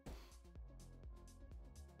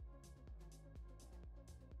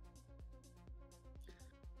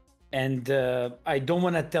 And I don't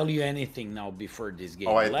want to tell you anything now before this game.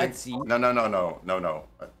 Oh, Let's see. No.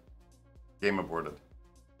 Game aborted.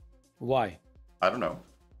 Why? I don't know.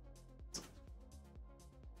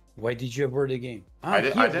 Why did you abort the game? I he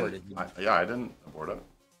didn't. aborted the game. I didn't abort it.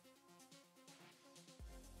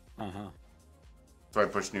 So I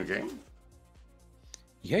push new game.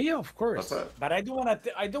 Yeah, of course. That's it. But I don't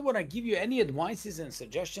want to give you any advices and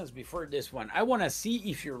suggestions before this one. I want to see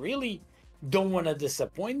if you really don't want to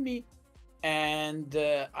disappoint me, and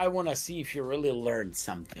I want to see if you really learned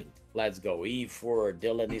something. Let's go. E4.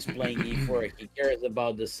 Dylan is playing E4. He cares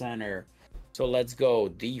about the center. So let's go.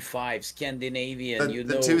 D5. Scandinavian.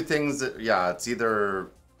 The two things that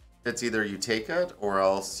it's either you take it or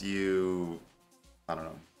else you, I don't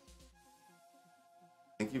know.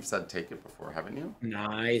 I think you've said take it before, haven't you?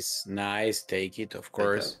 Nice. Take it, of Take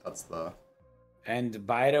course. it. That's the. And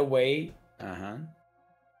by the way,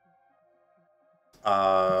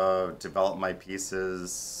 Develop my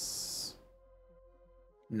pieces.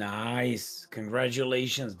 Nice.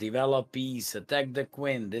 Congratulations. Develop piece. Attack the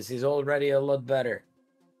queen. This is already a lot better.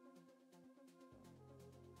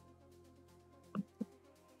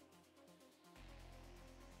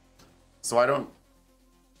 So I don't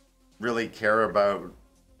really care about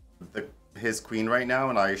his queen right now,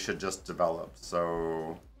 and I should just develop.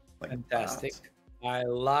 So like Fantastic. that. I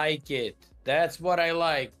like it. That's what I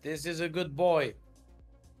like. This is a good boy.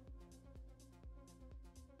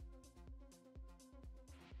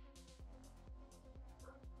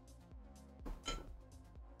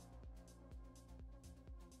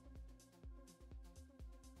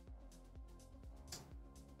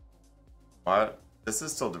 What? This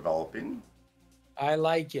is still developing. I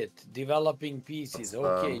like it. Developing pieces.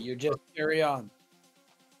 Okay, you just carry on.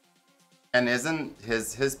 And isn't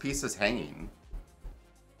his piece is hanging?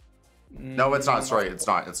 No, it's not. Sorry, it's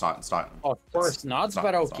not. Of course not, it's not,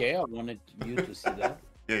 but it's okay. I wanted you to see that.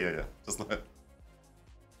 Yeah.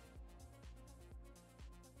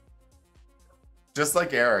 Just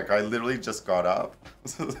like Eric, I literally just got up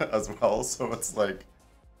as well, so it's like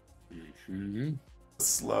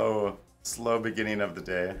slow beginning of the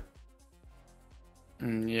day.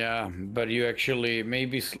 Yeah, but you actually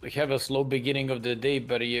maybe have a slow beginning of the day,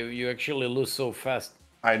 but you actually lose so fast.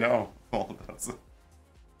 I know. Well,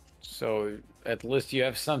 So at least you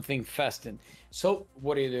have something fast in. So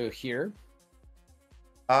what do you do here?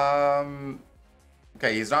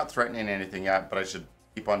 Okay, he's not threatening anything yet, but I should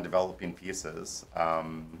keep on developing pieces.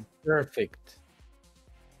 Perfect.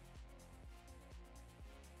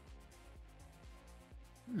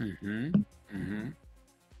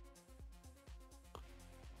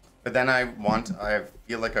 But then I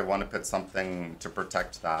feel like I want to put something to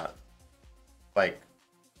protect that. Like,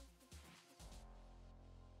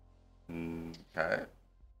 okay.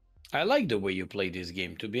 I like the way you play this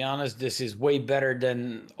game. To be honest, this is way better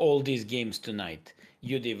than all these games tonight.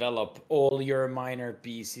 You develop all your minor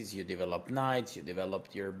pieces, you develop knights, you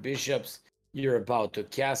developed your bishops, you're about to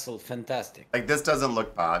castle. Fantastic. Like, this doesn't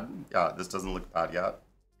look bad. Yeah, this doesn't look bad yet.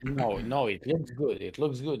 No, it looks good. It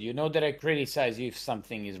looks good. You know that I criticize you if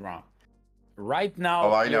something is wrong. Right now,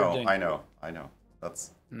 Oh, I you're know, doing I know, I know.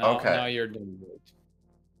 That's now, okay. now you're doing good.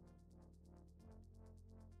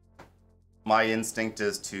 My instinct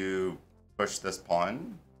is to push this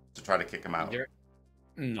pawn to try to kick him out.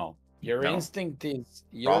 No, your No? instinct is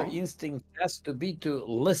Wrong? instinct has to be to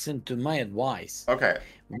listen to my advice. Okay.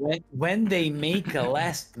 When they make a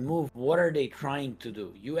last move, what are they trying to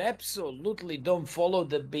do? You absolutely don't follow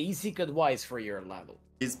the basic advice for your level.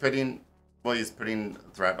 He's putting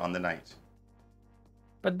threat on the knight.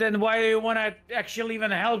 But then why do you want to actually even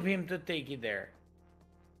help him to take it there?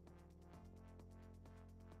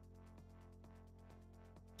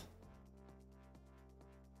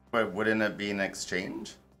 But wouldn't it be an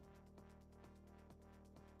exchange?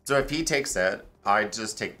 So if he takes it, I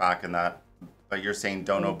just take back in that. But you're saying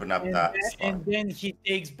don't open up that spot. And then he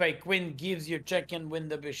takes by queen, gives you check and win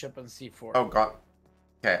the bishop on c4. Oh god.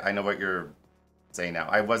 Okay, I know what you're saying now.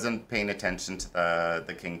 I wasn't paying attention to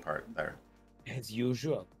the king part there. As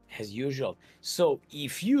usual, as usual. So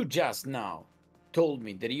if you just now told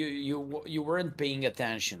me that you weren't paying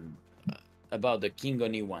attention about the king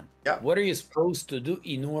on e1, Yeah. what are you supposed to do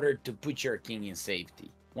in order to put your king in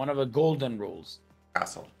safety? One of the golden rules.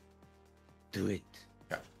 Castle. Do it.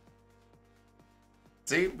 Yeah.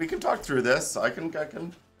 See, we can talk through this. I can.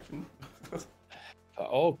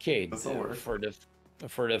 Okay. This'll work.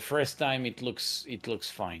 For the first time, it looks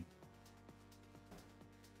fine.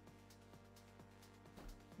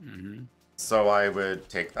 So I would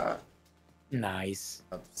take that. Nice.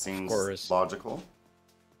 That seems course. logical.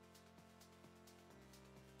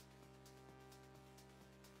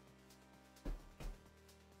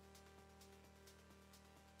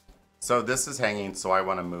 So this is hanging, so I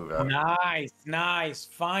want to move it. Nice, nice.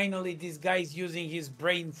 Finally, this guy's using his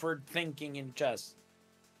brain for thinking in chess.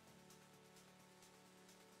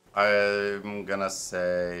 I'm gonna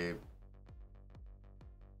say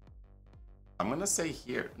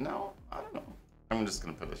here. No, I don't know. I'm just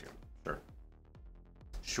gonna put it here. Sure.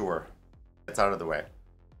 Sure. It's out of the way.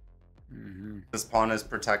 This pawn is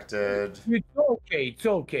protected. It's okay. It's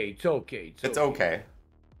okay. It's okay. It's okay.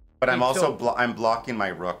 But I'm It's also okay. I'm blocking my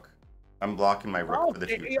rook. I'm blocking my rook for the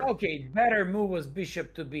Okay, future. okay, better move was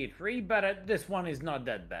bishop to b3, but this one is not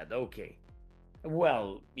that bad. Okay.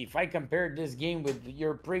 Well, if I compare this game with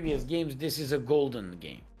your previous games, this is a golden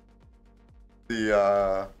game.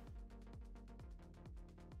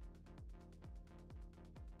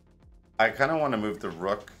 I kind of want to move the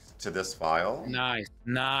rook to this file. Nice,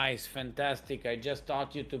 nice, fantastic. I just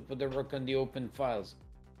taught you to put the rook on the open files.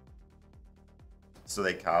 So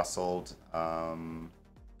they castled.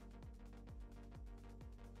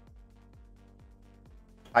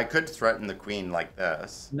 I could threaten the queen like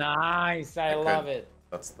this. Nice, I could. love it.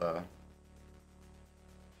 That's the...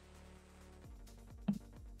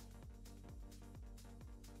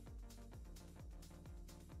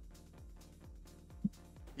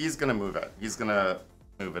 He's gonna move it. He's gonna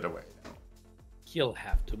move it away now. He'll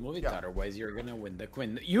have to move it, Yeah. otherwise you're gonna win the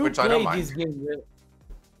queen. You Which I don't play this mind. game well.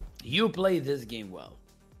 You play this game well.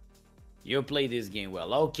 You play this game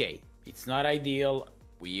well. Okay, it's not ideal.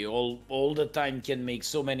 We all the time can make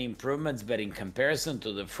so many improvements, but in comparison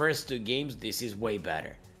to the first two games, this is way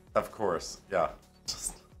better. Of course, yeah.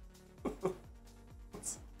 Just...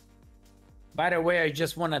 By the way, I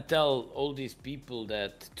just want to tell all these people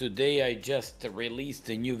that today I just released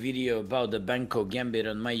a new video about the Banco Gambit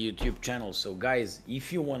on my YouTube channel. So guys,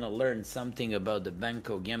 if you want to learn something about the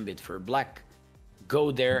Banco Gambit for black,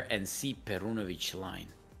 go there and see Perunovic line.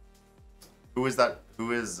 Who is that?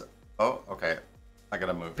 Who is... Oh, okay. I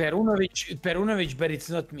gotta move. Perunovic, but it's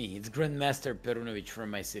not me. It's Grandmaster Perunovic from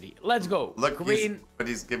my city. Let's go. Look, Queen. but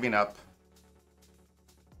he's giving up.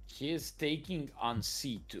 He is taking on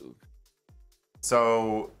c2.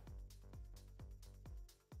 So,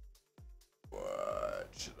 what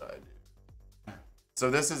should I do? So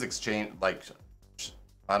this is exchange, like,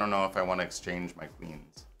 I don't know if I want to exchange my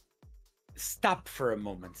queens. Stop for a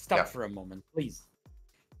moment. Stop for a moment, please.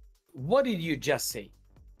 What did you just say?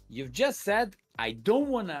 You've just said, I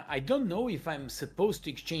don't know if I'm supposed to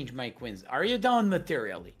exchange my queens. Are you down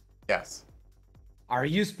materially? Yes. Are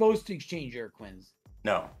you supposed to exchange your queens?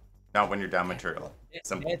 No. Not when you're down material.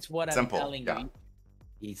 Simple. That's what I'm Simple. telling Yeah. you.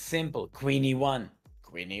 It's simple. Queen e1.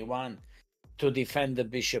 Queen e1. To defend the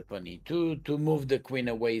bishop on e2, to move the queen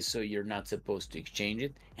away so you're not supposed to exchange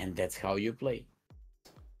it. And that's how you play.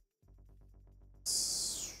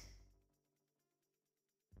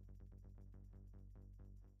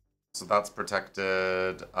 So that's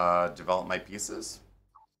protected. Develop my pieces.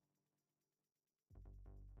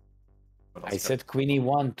 I said queen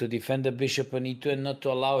e1 to defend the bishop on e2 and not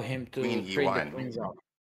to allow him to Queen trade e1. the queens out.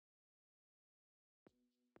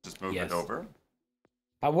 Just move it over.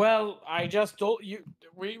 Well, I just told you,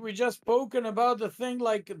 we just spoken about the thing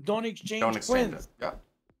like don't exchange Queens. it. Yeah.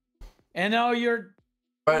 And now you're.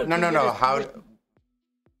 But no. How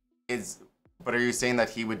is? But are you saying that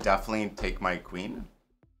he would definitely take my queen?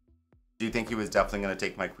 Do you think he was definitely going to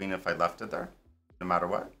take my queen if I left it there, no matter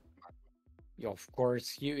what? Yeah, of course,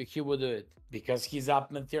 he would do it because he's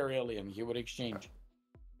up materially and he would exchange.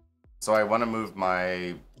 So I want to move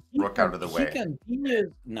my rook out of the way.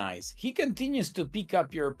 He continues to pick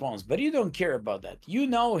up your pawns, but you don't care about that. You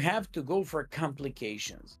now have to go for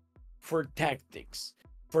complications, for tactics,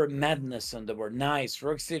 for madness on the board. Nice,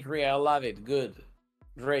 rook c3, I love it. Good,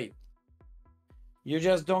 great. You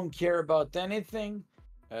just don't care about anything.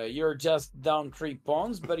 You're just down 3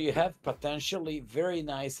 pawns, but you have potentially very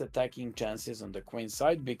nice attacking chances on the queen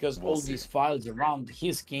side because all these files around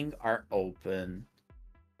his king are open.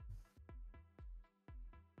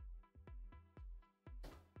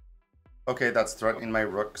 Okay, that's threatening my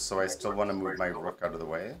rook, so I still want to move my rook out of the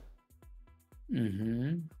way.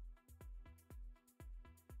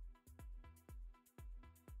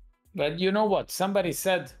 But you know what? Somebody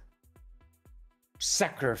said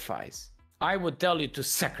sacrifice. I would tell you to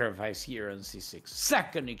sacrifice here on c6.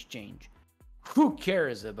 Second exchange. Who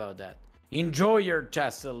cares about that? Enjoy your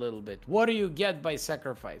chess a little bit. What do you get by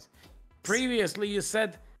sacrifice? Previously, you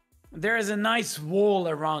said there is a nice wall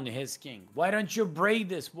around his king. Why don't you break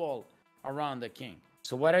this wall around the king?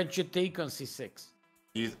 So why don't you take on c6?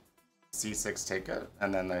 You c6 take it,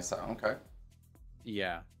 and then I said, okay.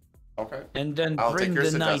 Yeah. Okay. And then I'll bring take your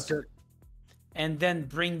the knight. suggestion. And then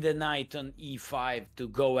bring the knight on e5 to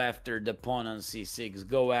go after the pawn on c6,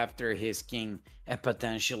 go after his king, and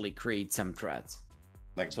potentially create some threats.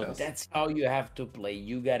 Like so this. That's how you have to play.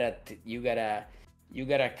 You gotta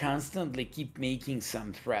constantly keep making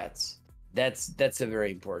some threats. That's a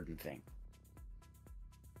very important thing.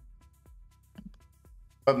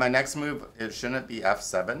 But my next move, shouldn't it be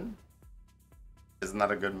f7? Isn't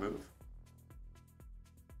that a good move?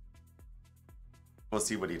 We'll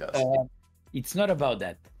see what he does. It's not about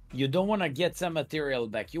that. You don't want to get some material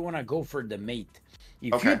back. You want to go for the mate.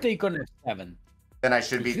 If you take on f7, then I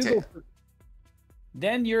should be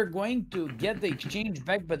then you're going to get the exchange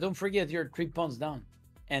back, but don't forget you're 3 pawns down.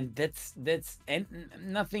 And that's and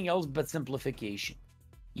nothing else but simplification.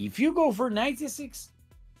 If you go for knight c6,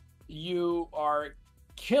 you are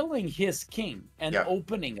killing his king and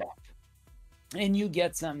opening up. And you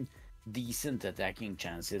get some decent attacking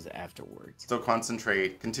chances afterwards. So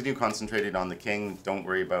continue concentrating on the king. Don't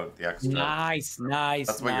worry about the extra. Nice.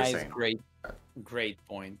 That's what you're saying. Great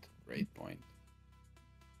point.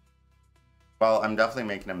 Well, I'm definitely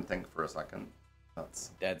making him think for a second.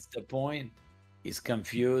 That's the point. He's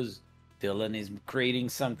confused. Dylan is creating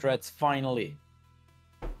some threats finally.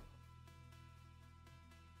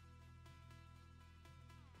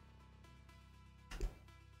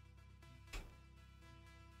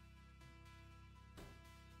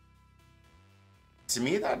 To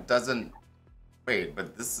me, that doesn't. Wait,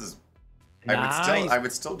 but this is. Nice. I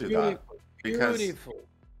would still do that because.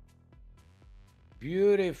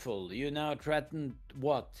 Beautiful. You now threatened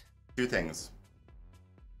what? 2 things.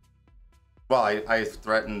 Well, I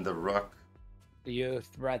threatened the rook. You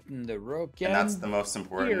threatened the rook, and that's the most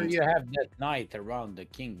important. Here you have that knight around the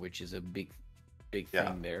king, which is a big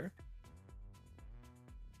thing there.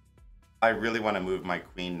 I really want to move my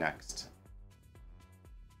queen next.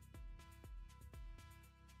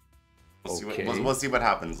 We'll see what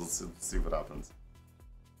happens. Let's see what happens.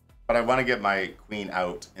 But I want to get my queen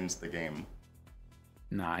out into the game.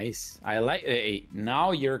 Nice. I like.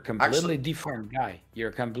 Now you're a completely different guy. You're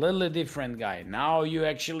a completely different guy. Now you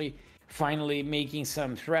actually finally making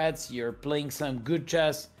some threats. You're playing some good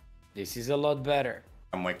chess. This is a lot better.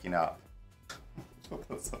 I'm waking up.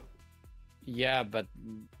 Yeah, but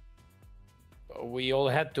we all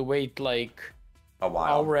had to wait like A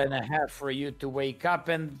while. hour and a half for you to wake up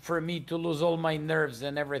and for me to lose all my nerves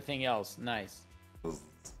and everything else. Nice.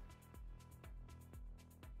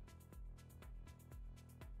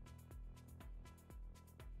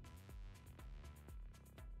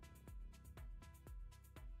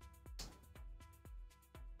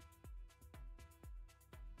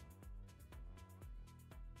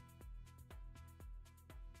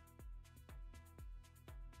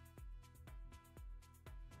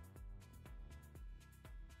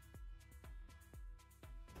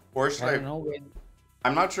 Or should I don't know when.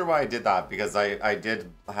 I'm not sure why I did that because I did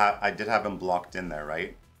have him blocked in there,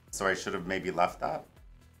 right? So I should have maybe left that.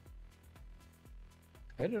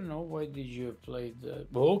 I don't know why did you play the.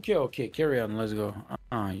 Well, okay, carry on. Let's go.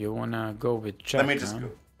 You wanna go with check? Let me just huh?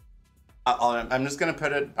 go. I'm just gonna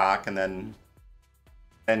put it back and then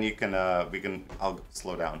you can I'll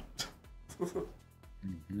slow down.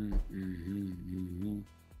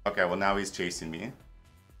 Okay, well now he's chasing me.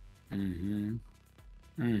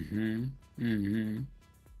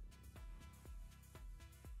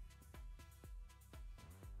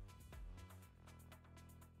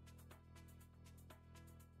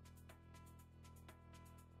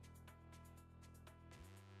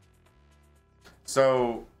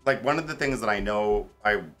 So, like, one of the things that I know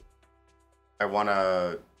I want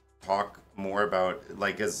to talk more about,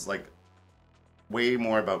 like, is like way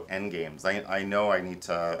more about end games. I know I need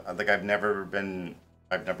to, like, I've never been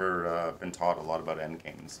taught a lot about end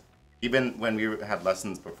games. Even when we had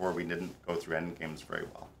lessons before, we didn't go through end games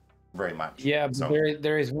very much. Yeah, but So,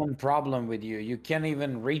 there is one problem with you. You can't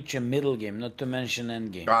even reach a middle game, not to mention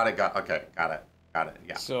end game. got it.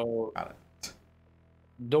 Yeah, So got it.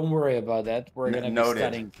 don't worry about that. We're gonna be Noted.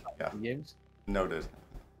 studying Yeah. games. Noted.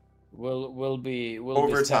 We'll be Over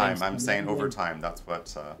be time, studying I'm saying some over games. time. That's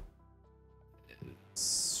what.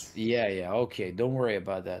 Yeah. Okay, don't worry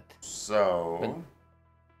about that. So.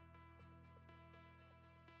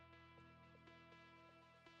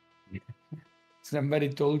 Somebody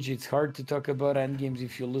told you it's hard to talk about end games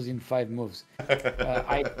if you lose in 5 moves. But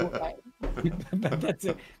that's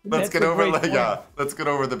a, Let's that's get a over great point. let's get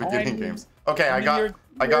over the beginning mean- games. Okay, I mean, got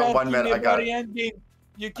you're 1 minute. asking about the end game.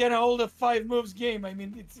 You can hold a 5 moves game. I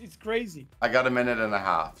mean, it's crazy. I got 1.5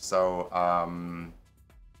 minutes. So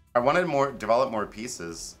I wanted develop more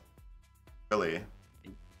pieces. Really.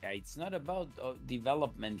 Yeah, it's not about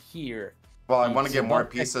development here. Well, I want to It's get more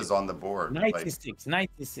about pieces on the board. Like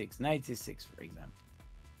 96, for example.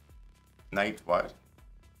 knight what?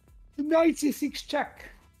 96 check.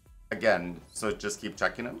 Again, so just keep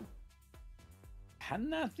checking him.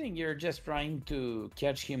 Nothing. You're just trying to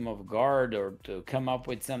catch him off guard or to come up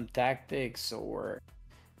with some tactics or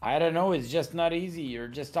I don't know. It's just not easy. You're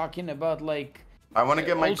just talking about like. I want to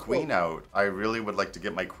get my also- queen out. I really would like to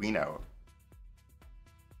get my queen out.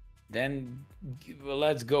 Then well,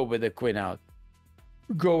 let's go with the queen out.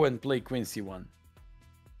 Go and play queen c1.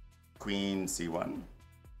 Queen c1.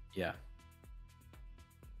 Yeah.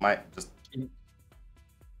 I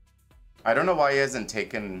don't know why he hasn't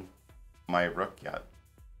taken my rook yet.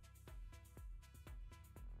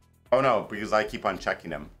 Oh no, because I keep on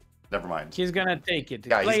checking him. Never mind. He's gonna take it.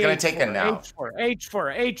 Yeah, he's Play gonna take it now. H4.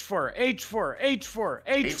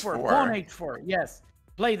 Pawn H4. Yes.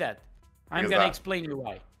 Play that. I'm Because gonna that- explain you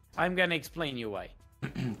why.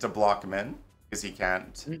 To block him in, because he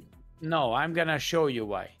can't. No, I'm gonna show you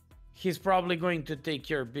why. He's probably going to take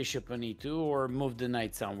your bishop on e2 or move the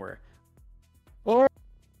knight somewhere. Or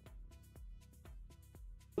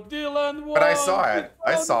Dylan won. But I saw it.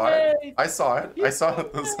 I saw it. Mate. I saw it. You I saw found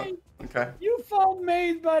it. mate. Okay. You found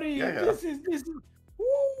mate, buddy. Yeah, yeah. This is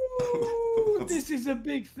Woo, this is a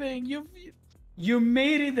big thing. You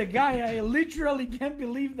made it a guy. I literally can't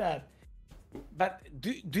believe that. But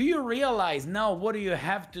do you realize now what do you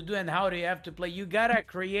have to do and how do you have to play? You gotta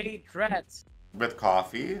create threats. With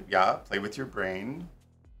coffee, yeah. Play with your brain.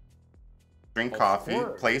 Drink Of coffee.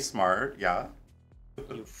 course. Play smart, yeah.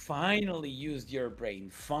 You finally used your brain.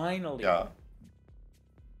 Finally. Yeah.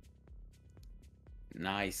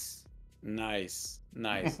 Nice.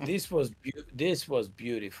 This was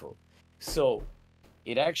beautiful. So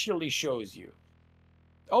it actually shows you.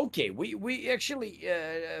 Okay, we actually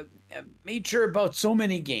made sure about so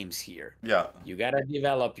many games here. Yeah. You gotta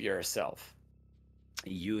develop yourself.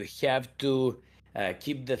 You have to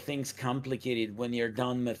keep the things complicated when you're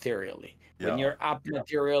down materially. When Yeah. you're up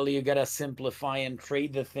materially, you gotta simplify and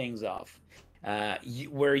trade the things off.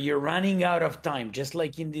 Where you're running out of time, just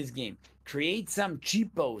like in this game, create some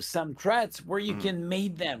cheapos, some threats where you can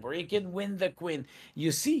mate them, where you can win the queen.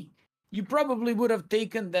 You see, you probably would have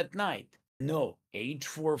taken that knight. No,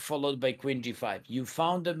 h4 followed by queen g5. You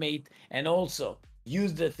found a mate, and also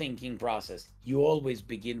use the thinking process. You always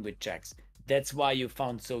begin with checks. That's why you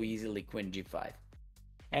found so easily queen g5.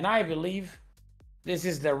 And I believe this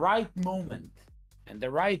is the right moment and the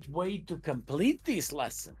right way to complete this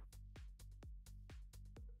lesson.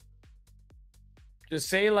 To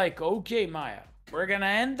say like, okay, Maya, we're gonna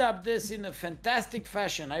end up this in a fantastic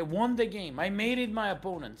fashion. I won the game. I mated my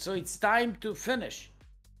opponent. So it's time to finish.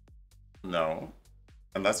 No,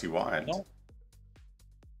 unless you want. No.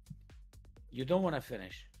 You don't want to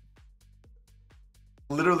finish.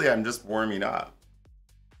 Literally, I'm just warming up.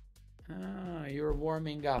 Ah, you're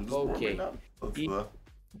warming up. I'm just Okay. warming up.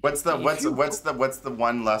 What's the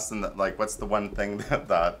one lesson that, like, what's the one thing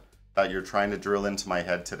that you're trying to drill into my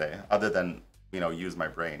head today, other than, you know, use my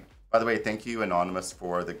brain? By the way, thank you, Anonymous,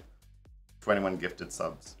 for the 21 gifted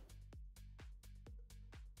subs.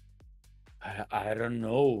 I don't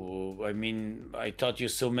know. I mean, I taught you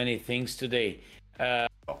so many things today.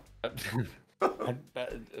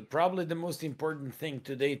 Probably the most important thing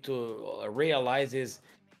today to realize is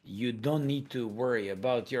you don't need to worry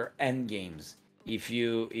about your end games if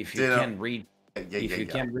you can read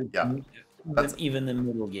can read even the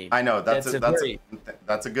middle game. I know that's a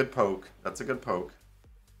good poke. That's a good poke.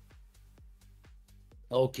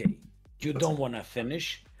 Okay, you don't want to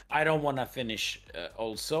finish. I don't want to finish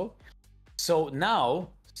also. So now,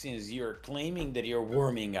 since you're claiming that you're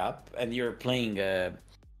warming up and you're playing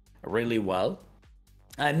really well,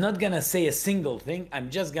 I'm not gonna say a single thing. I'm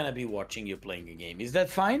just gonna be watching you playing a game. Is that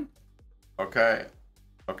fine? Okay.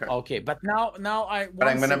 Okay. Okay, but now But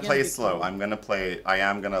I'm gonna play slow. I am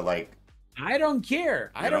gonna like. I don't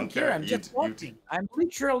care. I don't care. I'm just you watching. I'm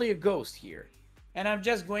literally a ghost here, and I'm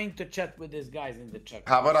just going to chat with these guys in the chat.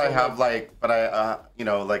 How about I have like, but I you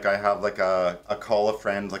know, like I have like a call a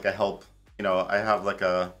friend, like a help. You know, I have like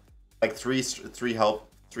three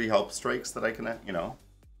help strikes that I can, you know,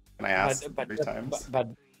 can I ask 3 times? But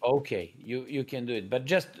okay, you can do it. But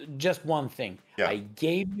just one thing. Yeah. I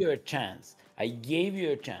gave you a chance. I gave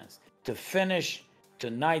you a chance to finish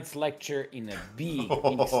tonight's lecture in a beat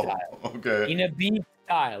style. Okay. In a beat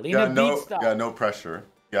style. Yeah, no pressure.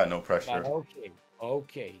 Yeah, no pressure. But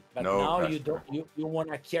okay. But No now pressure. you want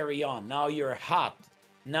to carry on. Now you're hot.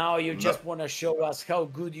 Now you just want to show us how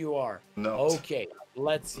good you are. No. Okay,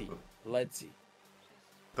 let's see.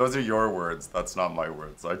 Those are your words. That's not my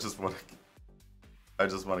words. I just want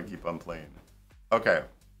to keep on playing. Okay.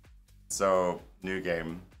 So, new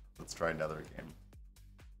game. Let's try another game.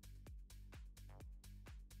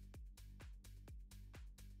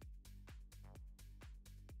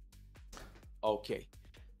 Okay.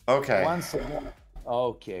 Okay. Once again.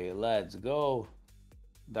 Okay, let's go.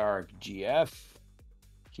 Dark GF.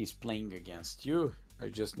 He's playing against you. I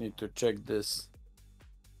just need to check this.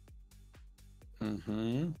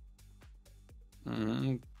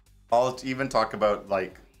 I'll even talk about,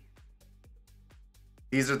 like,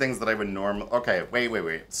 these are things that I would normally. Okay,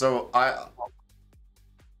 wait. So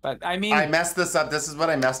But I mean, I messed this up. This is what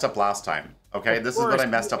I messed up last time. Okay, this is what I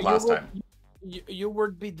messed up last time. You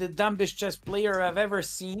would be the dumbest chess player I've ever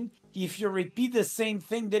seen if you repeat the same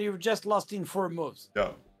thing that you've just lost in 4 moves.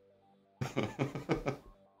 Yeah.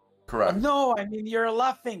 Correct. No, I mean, you're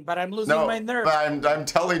laughing, but I'm losing my nerve. But I'm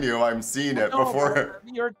telling you, I'm seeing it before.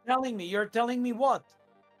 You're telling me what?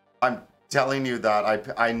 I'm telling you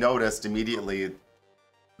that I noticed immediately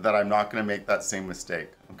that I'm not going to make that same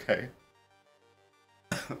mistake. Okay.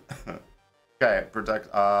 Okay, protect.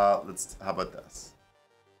 How about this?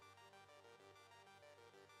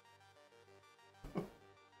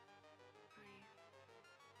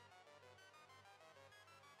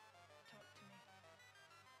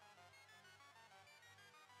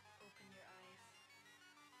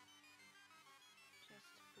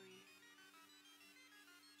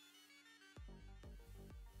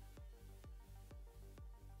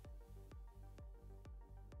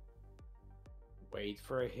 Wait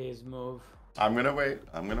for his move. I'm gonna wait.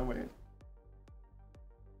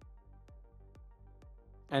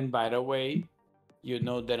 And by the way, you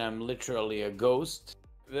know that I'm literally a ghost.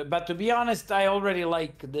 But to be honest, I already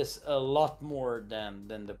like this a lot more than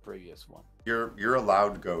the previous one. You're a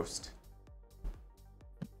loud ghost.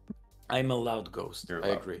 I'm a loud ghost. I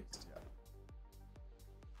agree. Ghost,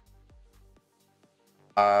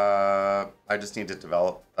 yeah. I just need to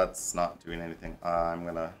develop. That's not doing anything. I'm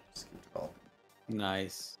gonna just keep developing.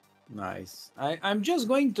 Nice. I'm just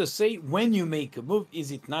going to say, when you make a move,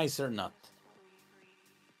 is it nice or not?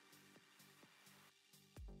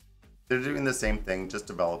 They're doing the same thing, just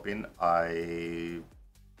developing.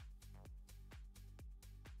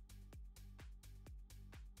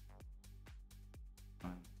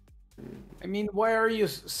 mean, why are you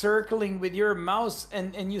circling with your mouse?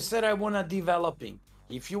 And you said I want to developing.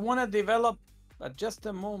 If you want to develop, just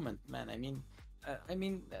a moment, man.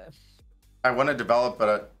 I want to develop,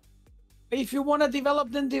 but If you want to develop,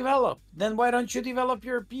 then develop. Then why don't you develop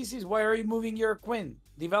your pieces? Why are you moving your queen?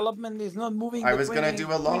 Development is not moving I the was queen. gonna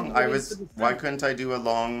do a long. Why couldn't I do a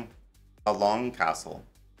long castle?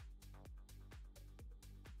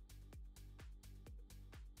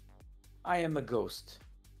 I am a ghost.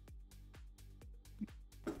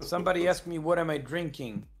 Somebody asked me, what am I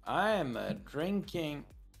drinking? I'm drinking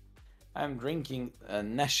a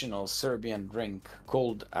national Serbian drink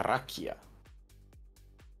called rakia.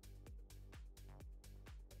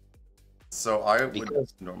 So I would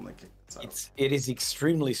Because normally kick this out. it is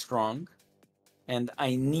extremely strong, and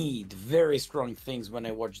I need very strong things when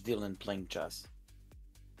I watch Dylan playing chess.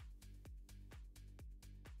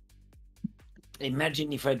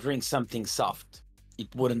 Imagine if I drink something soft, it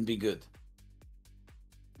wouldn't be good.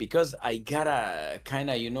 Because I gotta kind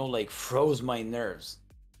of, like froze my nerves.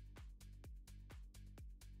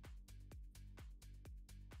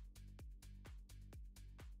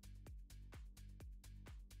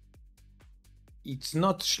 It's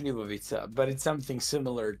not Shlivovica, but it's something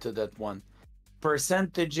similar to that one.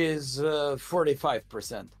 Percentage is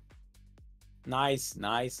 45%. Nice,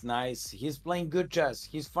 nice, nice. He's playing good chess.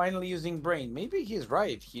 He's finally using brain. Maybe he's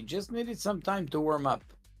right. He just needed some time to warm up.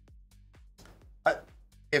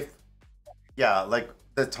 Like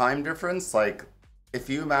the time difference, like if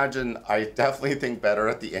you imagine, I definitely think better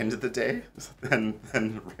at the end of the day than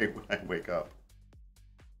right when I wake up.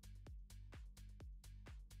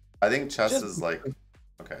 I think chess is like,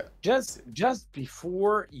 okay. Just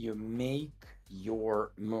before you make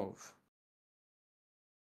your move.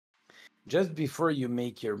 Just before you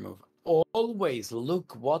make your move, always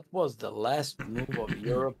look what was the last move of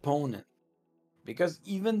your opponent. Because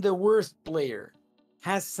even the worst player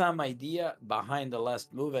has some idea behind the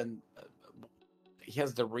last move, and he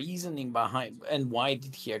has the reasoning behind and why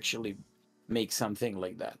did he actually make something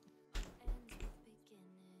like that.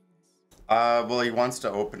 Well, he wants to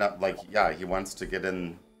open up, like, yeah, he wants to get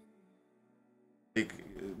in.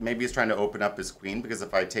 Maybe he's trying to open up his queen, because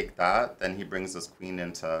if I take that, then he brings his queen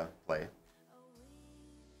into play.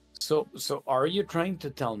 So are you trying to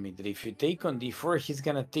tell me that if you take on d4, he's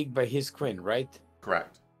gonna take by his queen, right?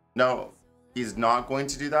 Correct. No, he's not going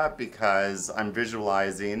to do that, because I'm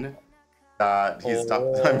visualizing that he's not.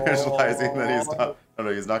 I'm visualizing that he's not. No,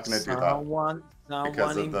 he's not going to do that. Someone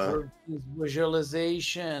improved his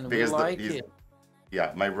visualization. We like it.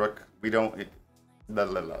 Yeah, my rook. We don't. He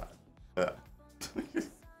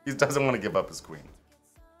doesn't want to give up his queen.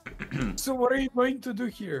 So what are you going to do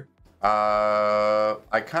here?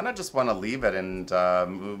 I kind of just want to leave it and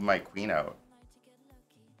move my queen out.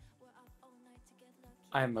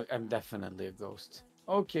 I'm definitely a ghost.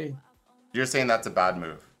 Okay. You're saying that's a bad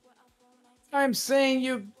move. I'm saying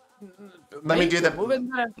you. Let me do the move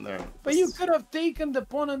but you could have taken the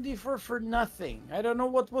pawn on d4 for nothing. I don't know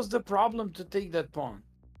what was the problem to take that pawn.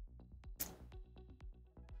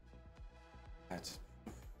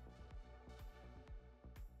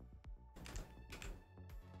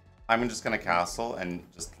 I'm just gonna castle and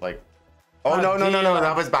just like. Oh no!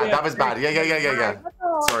 That was bad. That was bad. Yeah.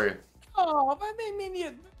 Sorry. Oh, I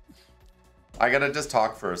mean, I gotta just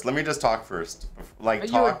talk first. Let me just talk first. Like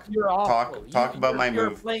talk about my you're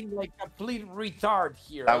move. You're playing like a complete retard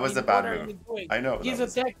here. That was a bad move. I know. He's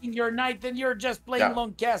attacking your knight and you're just playing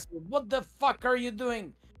long castle. What the fuck are you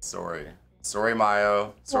doing? Sorry,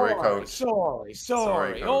 Mio. Sorry, coach.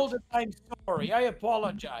 Sorry. All the time sorry. I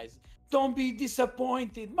apologize. Don't be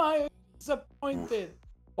disappointed. Mio is disappointed.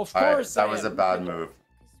 Of course that was a bad move.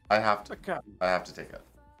 I have to take it.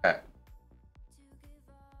 Okay.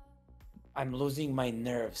 I'm losing my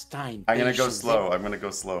nerves. Time. I'm gonna go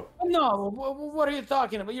slow. No, what are you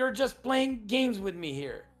talking about? You're just playing games with me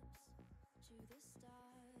here.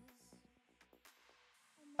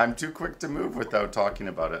 I'm too quick to move without talking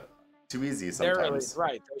about it. Too easy sometimes.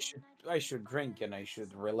 Right. I should drink and I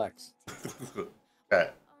should relax.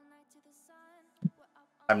 Okay.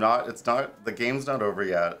 The game's not over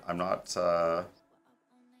yet. I'm not. Now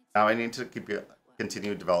I need to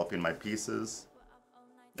continue developing my pieces.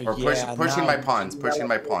 Or pushing my pawns.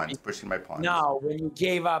 Now, when you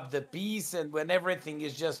gave up the piece and when everything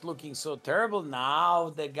is just looking so terrible,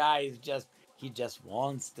 now the guy he just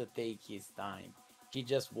wants to take his time. He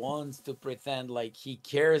just wants to pretend like he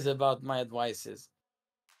cares about my advices.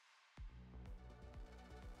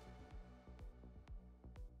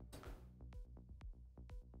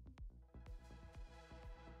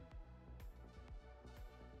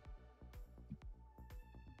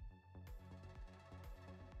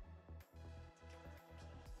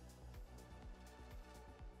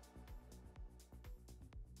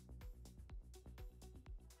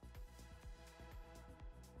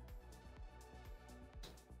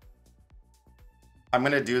 I'm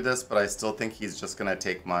gonna do this, but I still think he's just gonna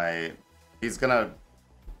take my. He's gonna.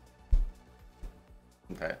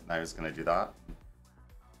 Okay, now he's gonna do that.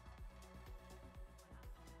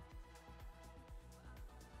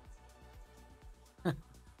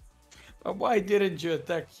 But why didn't you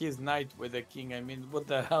attack his knight with a king? I mean, what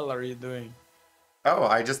the hell are you doing? Oh,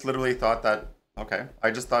 I just literally thought that. Okay,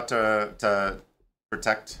 I just thought to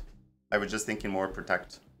protect. I was just thinking more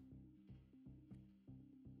protect.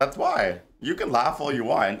 That's why. You can laugh all you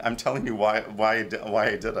want. I'm telling you why I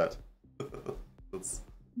did it. That's...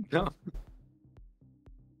 No.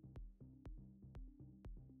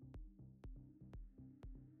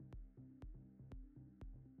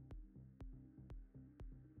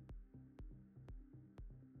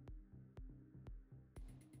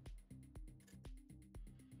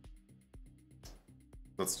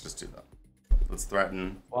 Let's just do that. Let's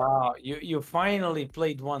threaten. Wow, you finally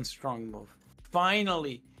played one strong move.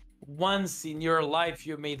 Finally, once in your life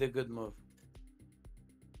you made a good move.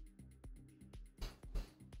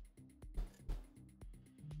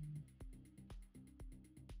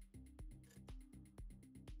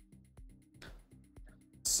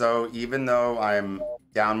 So even though I'm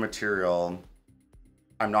down material,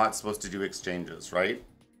 I'm not supposed to do exchanges, right?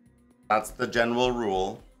 That's the general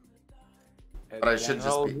rule. But I should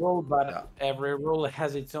just be. Rule, but Yeah. every rule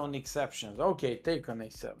has its own exceptions. Okay, take on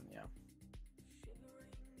a7, yeah.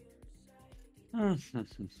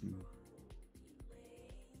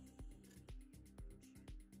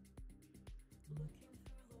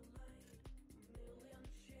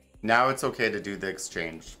 Now it's okay to do the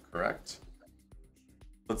exchange, correct?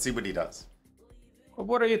 Let's see what he does.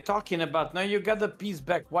 What are you talking about? Now you got the piece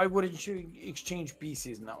back. Why wouldn't you exchange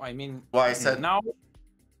pieces now? I mean, Well, I said now.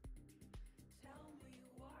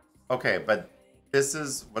 Okay, but this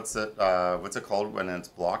is what's it called when it's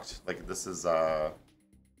blocked? Like this is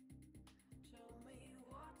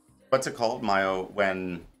what's it called, Mio,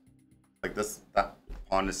 when like that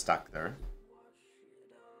pawn is stuck there?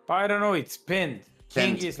 I don't know. It's pinned.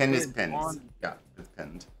 King Pinned. is Pin is pinned. pinned. Pawn Yeah, it's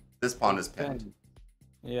pinned. This pawn is is pinned.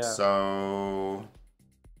 Yeah. So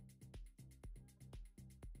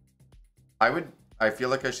I feel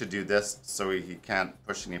like I should do this so he can't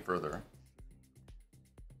push any further.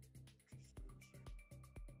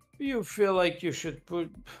 You feel like you should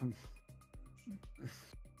put.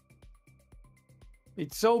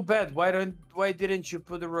 It's so bad. Why didn't you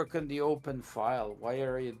put the rook in the open file? Why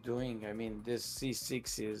are you doing? I mean, this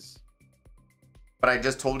c6 is. But I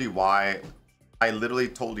just told you why. I literally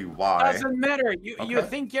told you why. Doesn't matter. You Okay.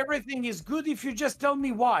 think everything is good if you just tell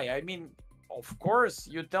me why. I mean, of course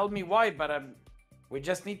you tell me why, but we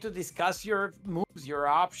just need to discuss your moves, your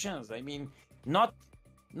options. I mean, not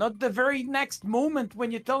the very next moment when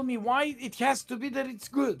you tell me why. It has to be that it's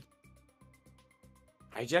good.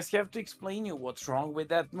 I just have to explain you what's wrong with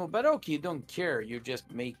that move. But okay, you don't care. You just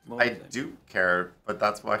make moves. I do care, but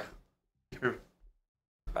that's why.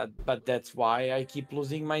 But that's why I keep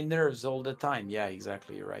losing my nerves all the time. Yeah,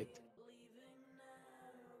 exactly. You're right.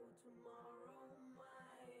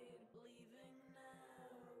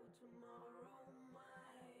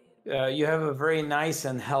 You have a very nice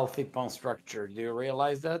and healthy pawn structure. Do you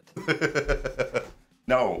realize that?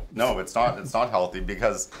 No, it's not. It's not healthy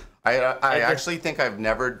because I actually think I've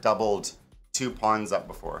never doubled two pawns up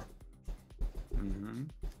before. Mm-hmm.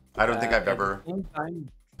 I don't think I've ever.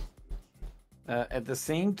 At the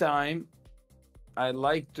same time, I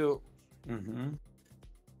like to.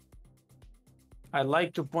 I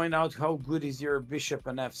like to point out how good is your bishop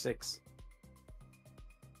on f6.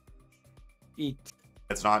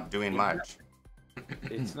 It's not doing much.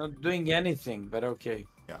 It's not doing anything, but okay.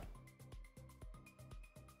 Yeah.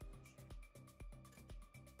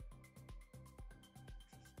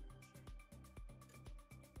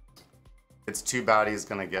 It's too bad he's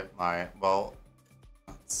gonna get my well.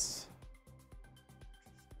 Let's...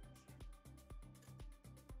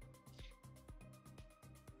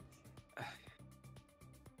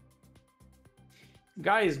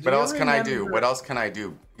 Guys, what else can I do? What else can I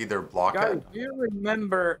do? Either block it. Do you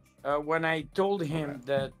remember when I told him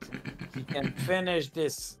that he can finish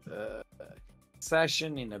this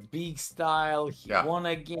session in a big style? He won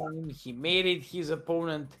a game. He made it his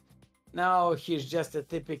opponent. Now he's just a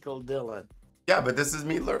typical Dylan. Yeah, but this is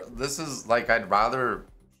me. This is like I'd rather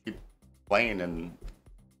keep playing and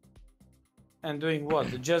doing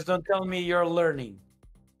what? Just don't tell me you're learning.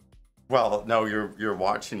 Well, no, you're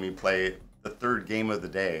watching me play the third game of the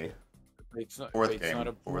day. It's not, fourth it's game. not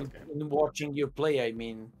a Fourth point game. in watching you play. I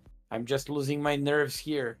mean, I'm just losing my nerves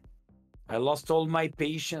here. I lost all my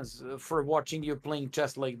patience for watching you playing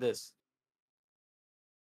chess like this.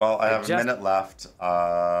 Well, I have a minute left.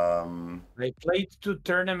 I played 2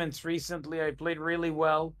 tournaments recently. I played really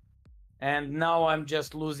well. And now I'm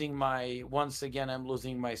just losing once again, I'm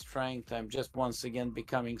losing my strength. I'm just once again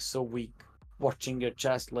becoming so weak. Watching a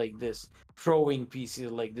chess like this, throwing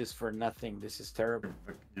pieces like this for nothing. This is terrible.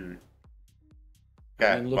 I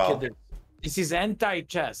mean, look at this. This is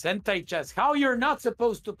anti-chess, anti-chess. How you're not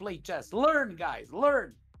supposed to play chess. Learn, guys,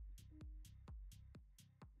 learn.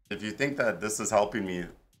 If you think that this is helping me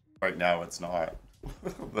right now, it's not.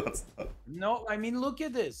 That's not. No, I mean, look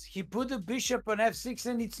at this. He put a bishop on f6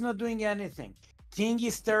 and it's not doing anything. King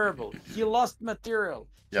is terrible. He lost material.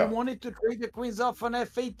 Yeah. He wanted to trade the queens off on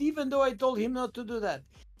f8, even though I told him not to do that.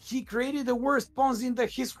 He created the worst pawns in the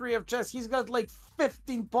history of chess. He's got like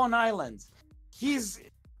 15 pawn islands.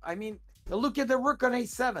 I mean, look at the rook on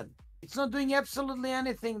a7. It's not doing absolutely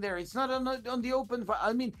anything there. It's not on the open.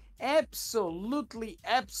 I mean, absolutely,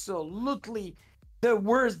 absolutely the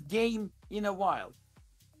worst game in a while.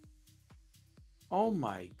 Oh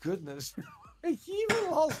my goodness. He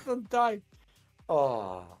even lost on time.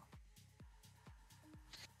 Oh.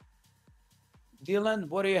 Dylan,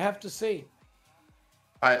 what do you have to say?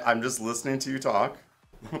 I'm just listening to you talk.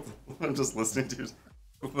 I'm just listening to you.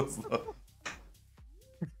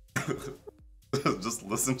 Just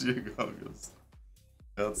listen to you go.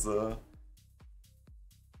 That's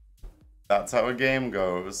how a game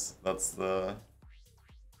goes.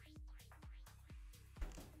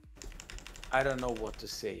 I don't know what to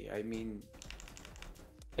say. I mean,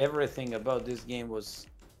 everything about this game was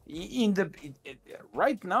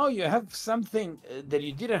right now you have something that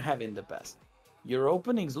you didn't have in the past. Your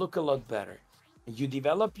openings look a lot better. You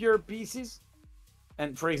develop your pieces,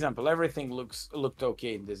 and for example, everything looked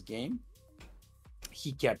okay in this game.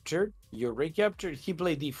 He captured, you recaptured, he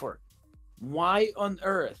played d4. Why on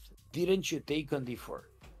earth didn't you take on d4?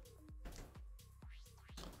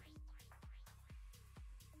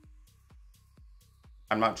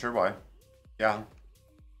 I'm not sure why. Yeah.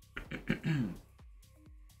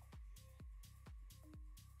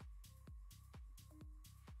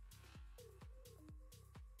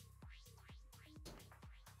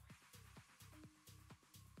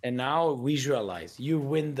 And now visualize, you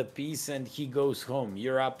win the piece and he goes home.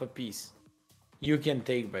 You're up a piece. You can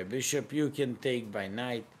take by bishop, you can take by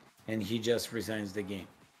knight, and he just resigns the game.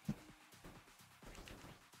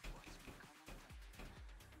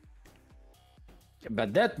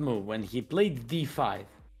 But that move, when he played d5,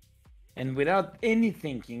 and without any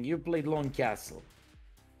thinking, you played long castle.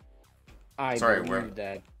 I believe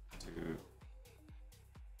that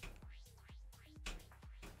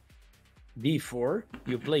d4,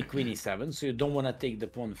 you play queen e7, so you don't want to take the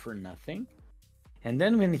pawn for nothing. And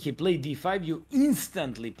then when he played d5, you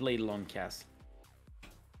instantly played long castle.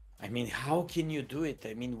 I mean, how can you do it?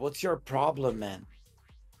 I mean, what's your problem, man?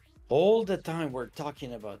 All the time we're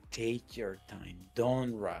talking about take your time,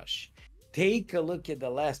 don't rush. Take a look at the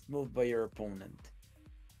last move by your opponent.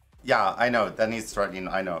 Yeah, I know. Then he's threatening.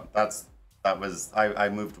 I know. I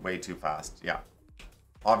moved way too fast. Yeah.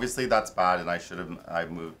 Obviously that's bad, and I should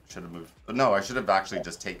have moved. No, I should have actually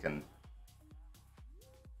just taken.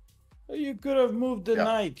 You could have moved the Yeah.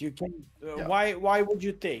 knight. You can. Yeah. Why would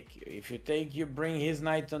you take? If you take, you bring his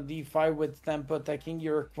knight on d5 with tempo attacking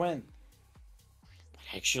your queen.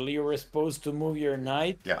 Actually, you were supposed to move your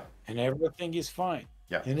knight. Yeah. And everything is fine.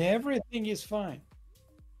 Yeah. And everything is fine.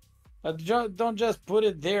 But don't just put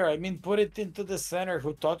it there. I mean, put it into the center.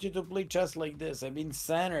 Who taught you to play chess like this? I mean,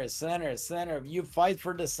 center. You fight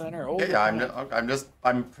for the center. Yeah. I'm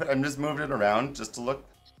just moving it around just to look.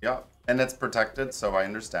 Yeah. And it's protected, so I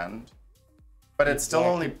understand. But it's still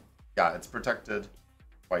only. Yeah, it's protected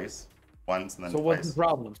twice, once and then twice. What's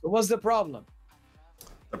the problem?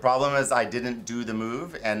 The problem is I didn't do the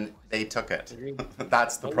move and they took it.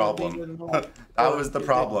 That's the problem. That was the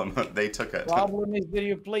problem. They took it. The problem is that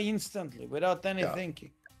you play instantly without any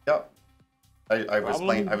thinking. Yep. I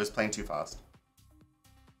was playing too fast.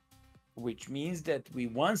 Which means that we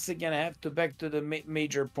once again have to back to the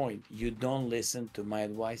major point. You don't listen to my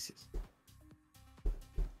advices.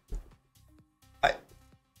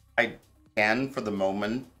 I can for the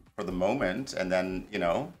moment, and then,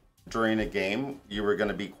 during a game, you were going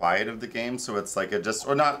to be quiet of the game, so it's like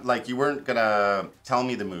or not like you weren't going to tell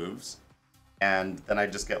me the moves, and then I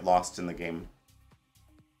just get lost in the game.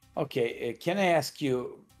 Okay, can I ask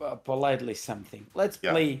you politely something? Let's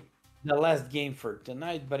play the last game for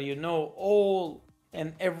tonight, but all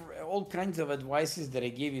kinds of advices that I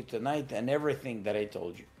gave you tonight and everything that I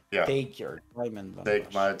told you. Yeah. Take your time and don't Take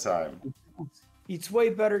rush. my time. It's way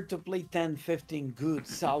better to play 10, 15 good,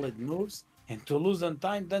 solid moves and to lose on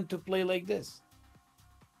time than to play like this.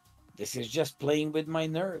 This is just playing with my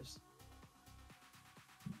nerves.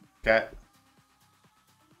 Okay.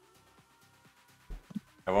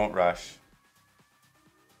 I won't rush.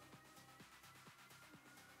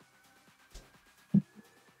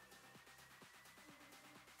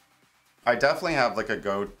 I definitely have like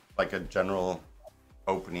a general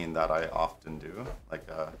opening that I often do, like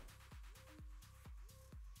a.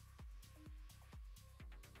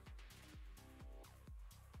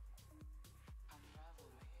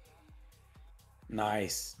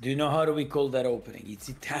 Nice. Do you know how do we call that opening? It's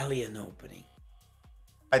Italian opening.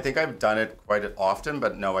 I think I've done it quite often,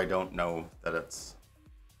 but no, I don't know that it's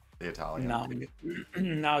the Italian.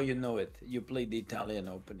 Now you know it. You played the Italian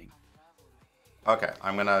opening. Okay,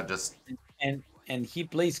 I'm gonna just. And he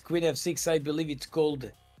plays Queen F6. I believe it's called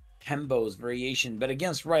Hembo's variation, but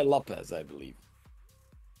against Ray Lopez, I believe.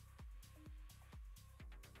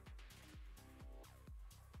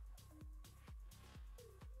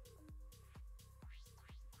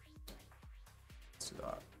 Let's do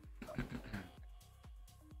that.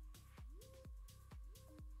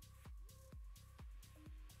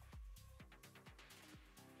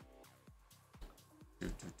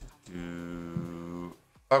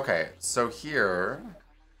 Okay, so here,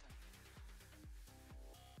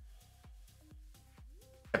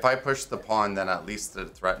 if I push the pawn, then at least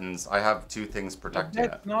it threatens. I have two things protecting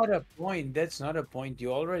it. That's not a point. That's not a point.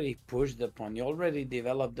 You already pushed the pawn. You already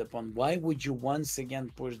developed the pawn. Why would you once again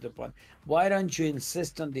push the pawn? Why don't you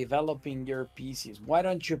insist on developing your pieces? Why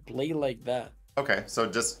don't you play like that? Okay, so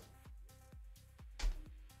just.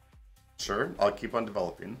 Sure, I'll keep on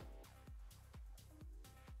developing.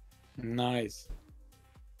 Nice.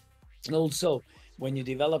 Also, when you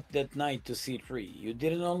developed that knight to c3, you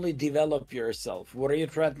didn't only develop yourself. What are you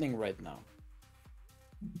threatening right now?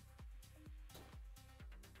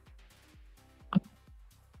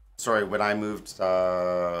 Sorry, when I moved,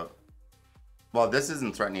 well, this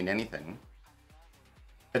isn't threatening anything.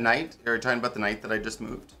 The knight? You're talking about the knight that I just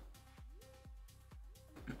moved?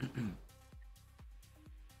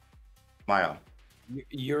 Maya.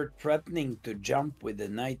 You're threatening to jump with the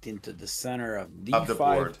knight into the center of d5. Of the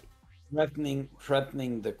board. Threatening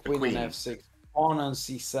the queen, queen. on f6, pawn on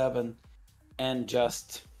c7, and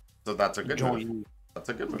just So that's a good join. move. That's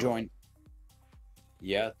a good move. Join.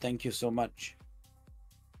 Yeah, thank you so much.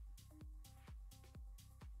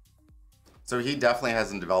 So he definitely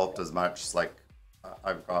hasn't developed as much. Like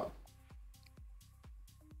I've got.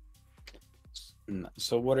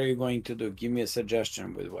 So what are you going to do? Give me a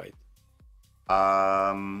suggestion with white.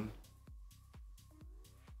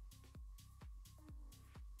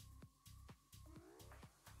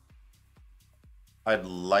 I'd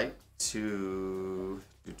like to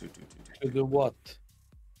To do what?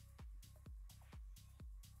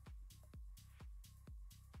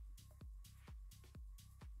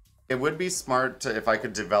 It would be smart to, if I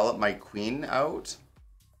could develop my queen out,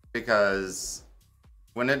 because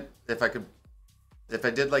if I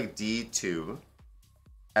did like d2,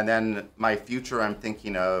 and then my future, I'm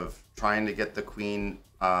thinking of trying to get the queen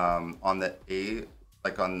on the A,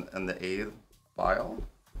 like on the A file.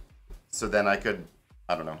 So then I could,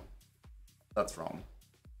 I don't know. That's wrong.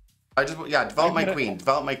 Develop my queen.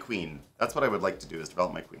 Develop my queen. That's what I would like to do, is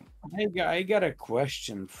develop my queen. I got a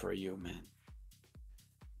question for you, man.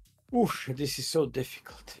 Oof, this is so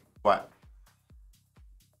difficult. What?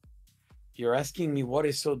 You're asking me what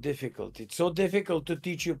is so difficult. It's so difficult to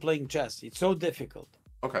teach you playing chess. It's so difficult.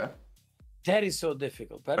 Okay. That is so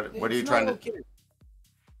difficult. But What are you it's trying not to... okay.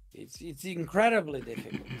 It's incredibly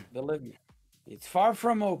difficult. Believe me. It's far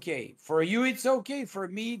from okay. For you, it's okay. For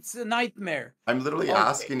me, it's a nightmare. I'm literally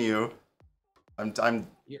asking you. I'm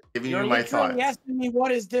giving you my thoughts. You're asking me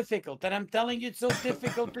what is difficult, and I'm telling you it's so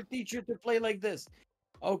difficult to teach you to play like this.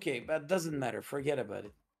 Okay, but it doesn't matter. Forget about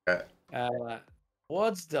it. Okay.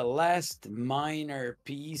 What's the last minor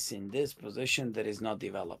piece in this position that is not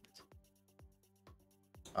developed?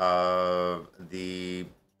 The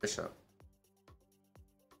bishop.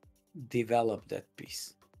 Develop that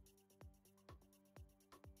piece.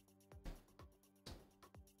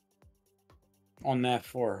 On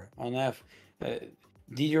f4. On f.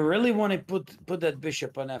 Do you really want to put that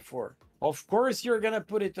bishop on f4? Of course you're gonna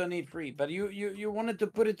put it on e3, but you wanted to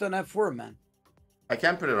put it on f4, man. I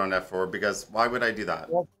can't put it on f4 because why would I do that?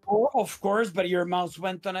 Of course, but your mouse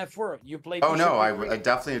went on f4. You played. Oh no, I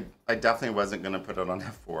definitely wasn't gonna put it on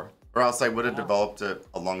f4, or else I would have developed it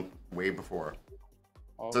a long way before.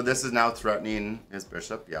 Okay. So this is now threatening his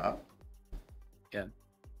bishop. Yeah. Yeah.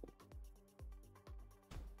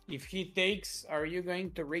 If he takes, are you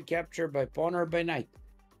going to recapture by pawn or by knight?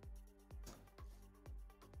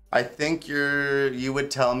 I think you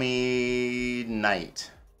would tell me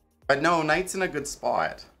knight. But no, knight's in a good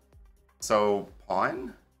spot. So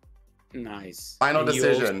pawn? Nice. Final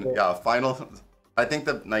decision. Yeah, final. I think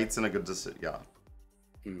the knight's in a good decision. Yeah.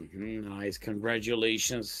 Nice,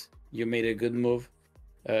 congratulations. You made a good move.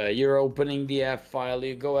 You're opening the F file.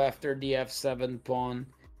 You go after the F7 pawn,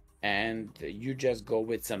 and you just go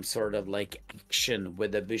with some sort of like action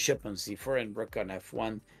with the bishop on C4 and rook on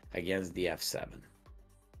F1 against the F7.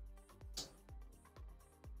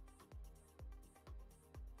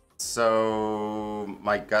 So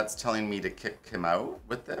my gut's telling me to kick him out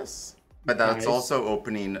with this, but that's Nice. also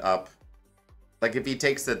opening up. Like if he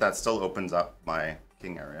takes it, that still opens up my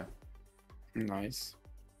king area. Nice.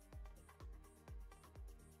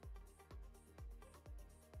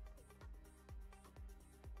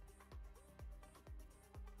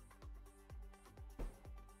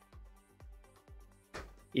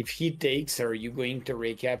 If he takes, are you going to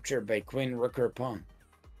recapture by queen, rook, or pawn?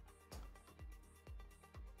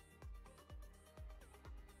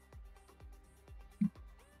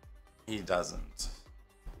 He doesn't.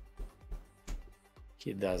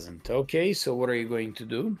 He doesn't. Okay, so what are you going to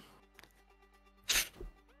do?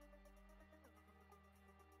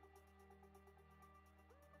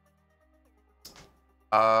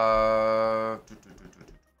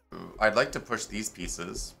 I'd like to push these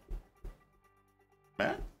pieces.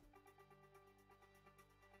 Eh?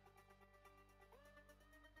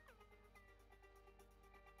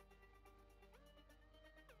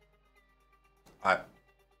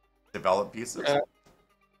 Develop pieces.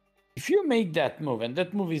 If you make that move, and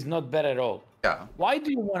that move is not bad at all, Yeah. why do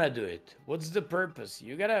you want to do it? What's the purpose?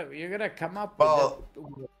 You gotta come up Well,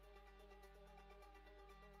 with that.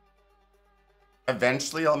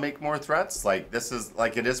 Eventually I'll make more threats. Like this is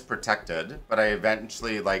like it is protected, but I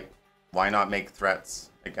eventually like why not make threats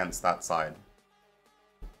against that side?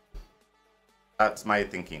 That's my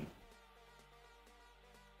thinking.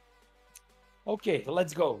 Okay,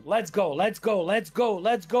 let's go. Let's go. Let's go. Let's go.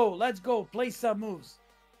 Let's go. Let's go. Play some moves.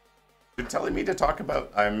 You're telling me to talk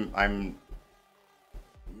about I'm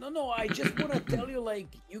No, I just want to tell you, like,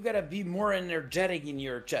 you gotta be more energetic in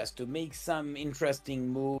your chess to make some interesting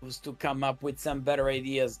moves, to come up with some better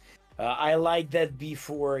ideas. I like that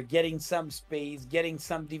before, getting some space, getting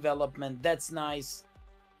some development. That's nice.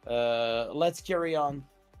 Let's carry on.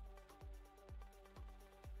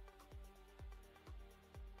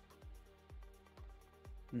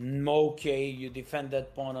 Okay, you defend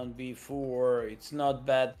that pawn on b4. It's not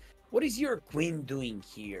bad. What is your queen doing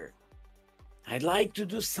here? I'd like to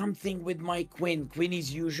do something with my queen. Queen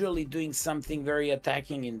is usually doing something very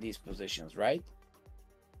attacking in these positions, right?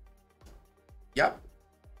 Yep.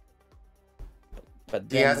 But He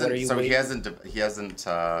then hasn't what are you so he waiting-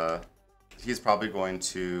 hasn't he's probably going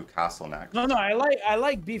to castle next. No, I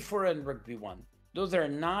like b4 and rook b1. Those are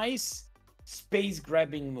nice space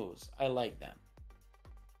grabbing moves. I like them.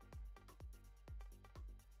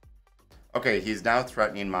 Okay, he's now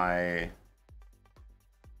threatening my.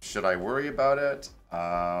 Should I worry about it?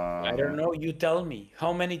 I don't know. You tell me.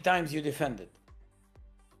 How many times you defended?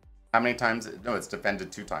 How many times? No, it's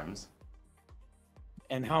defended 2 times.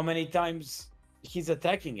 And how many times he's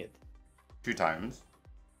attacking it? 2 times.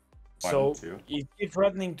 So, 1, 2. is he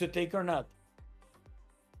threatening to take or not?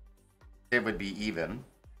 It would be even.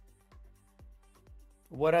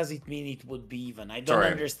 What does it mean it would be even? I don't Sorry.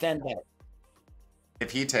 understand that. If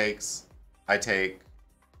he takes, I take.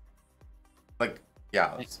 Like,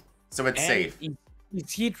 yeah. So it's And safe.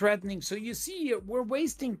 Is he threatening? So you see, we're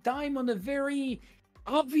wasting time on the very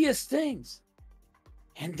obvious things.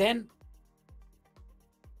 And then...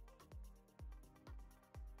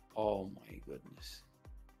 Oh my goodness.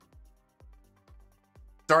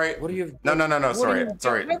 Sorry. What are you... No. what are Sorry. you-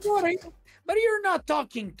 Sorry. But you're not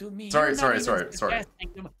talking to me. Sorry, You're not sorry, even sorry.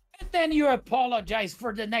 suggesting to me. And then you apologize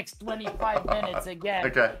for the next 25 minutes again.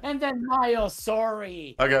 Okay. And then, Mayo,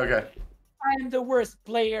 sorry. Okay. I'm the worst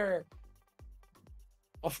player.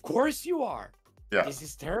 Of course you are. Yeah. This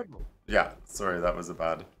is terrible. Yeah. Sorry, that was a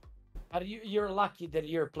bad. But you're lucky that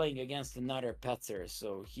you're playing against another Petzer,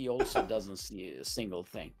 so he also doesn't see a single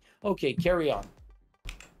thing. Okay, carry on.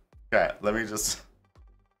 Okay, let me just.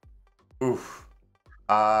 Oof.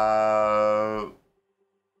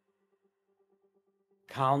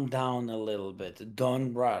 Calm down a little bit.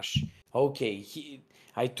 Don't rush. Okay,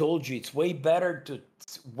 I told you it's way better to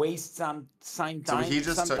waste some time. So he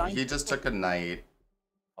just took a knight.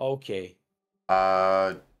 Okay.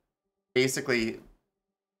 Basically,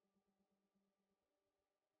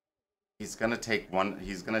 he's gonna take one.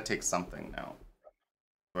 He's gonna take something now.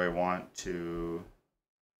 Do I want to?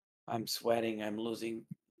 I'm sweating. I'm losing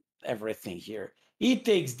everything here. He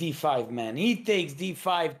takes d5, man. He takes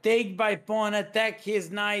d5. Take by pawn, attack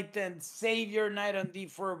his knight, and save your knight on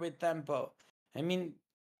d4 with tempo. I mean,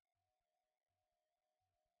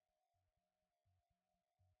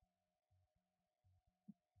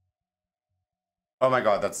 Oh my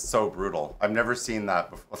god, that's so brutal. I've never seen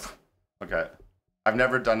that before. Okay. I've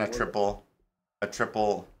never done a triple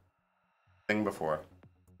thing before.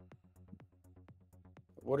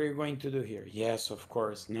 What are you going to do here? Yes, of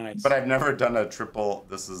course. Nice. But I've never done a triple.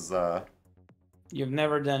 This is You've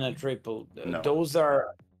never done a triple. No. Those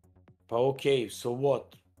are okay. So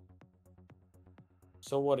what?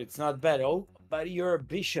 So what? It's not bad. Oh, but your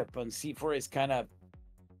bishop on c4 is kind of,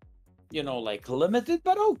 you know, like limited,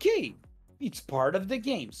 but okay. It's part of the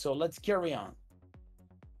game. So let's carry on.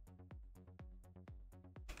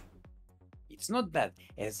 It's not bad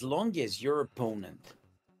as long as your opponent.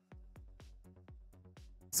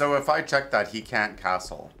 So if I check that, he can't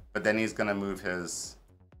castle, but then he's gonna move his.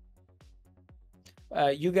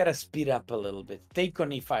 You gotta speed up a little bit. Take on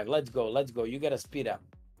e5. Let's go. Let's go. You gotta speed up.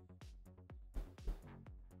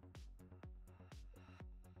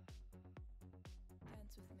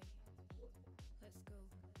 Dance with me. Let's go.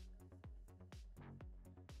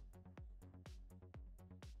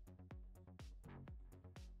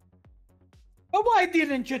 But why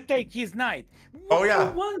didn't you take his knight? Oh,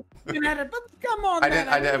 yeah. But come on, I man.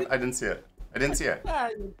 didn't see it. I didn't see it.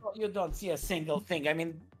 You don't see a single thing. I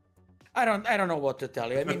mean, I don't know what to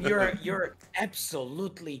tell you. I mean, you're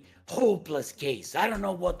absolutely hopeless case. I don't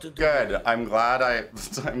know what to do. Good. I'm glad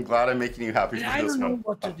I'm making you happy for I this don't know one.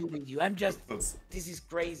 what to do with you. I'm just. This is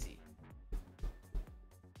crazy.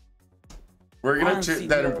 We're gonna Once in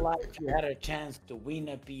then your life you had a chance to win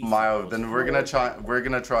a piece. Mio, then we're gonna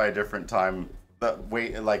try a different time.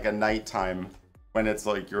 Wait, like a night time when it's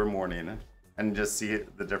like your morning, and just see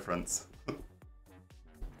the difference.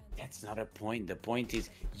 That's not a point. The point is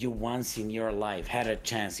you once in your life had a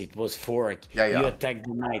chance. It was fork. Yeah. You attacked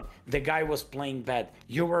the knight. The guy was playing bad.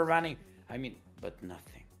 You were running. I mean, but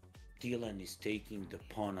nothing. Dylan is taking the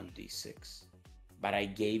pawn on d6. But I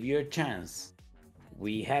gave you a chance.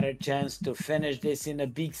 We had a chance to finish this in a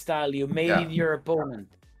big style. You made it your opponent.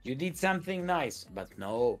 You did something nice, but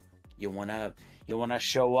no. You wanna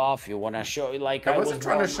show off. You wanna show like I wasn't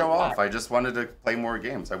trying to show off. I just wanted to play more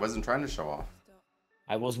games. I wasn't trying to show off.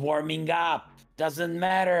 I was warming up. Doesn't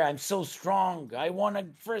matter. I'm so strong. I won a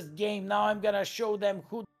first game. Now I'm gonna show them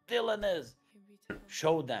who Dylan is.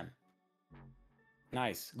 Show them.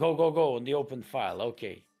 Nice. Go, go, go on the open file.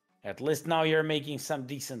 Okay. At least now you're making some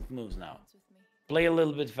decent moves now. Play a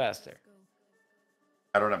little bit faster.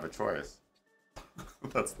 I don't have a choice.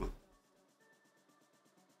 That's the...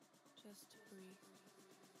 Just breathe.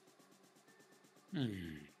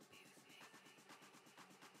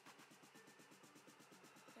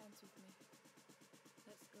 Dance with me.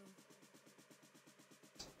 Let's go.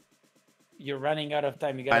 You're running out of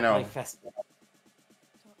time. You gotta play faster.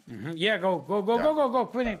 Yeah, go, go, go, go, go, go.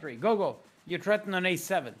 Queen a3. Go, go. You threaten on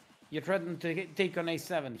a7. You threaten to take on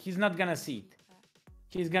a7. He's not gonna see it.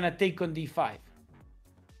 He's gonna take on d5.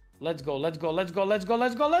 Let's go, let's go, let's go, let's go,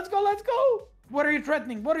 let's go, let's go, let's go. What are you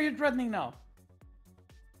threatening? What are you threatening now?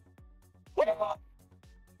 Made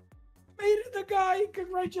it the guy.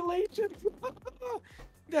 Congratulations.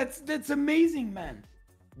 That's amazing, man.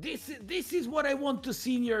 This is what I want to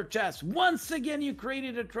see in your chess. Once again, you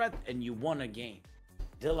created a threat and you won a game.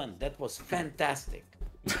 Dylan, that was fantastic.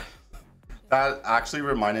 That actually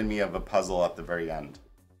reminded me of a puzzle at the very end,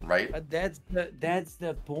 right? But that's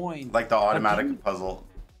the point. Like the automatic puzzle.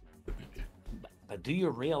 But do you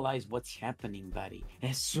realize what's happening, buddy?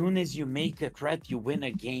 As soon as you make a threat, you win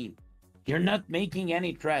a game. You're not making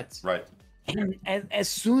any threats. Right. And as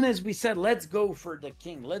soon as we said, let's go for the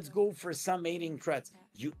king, let's go for some mating threats,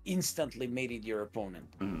 you instantly made it your opponent.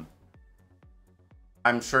 Mm-hmm.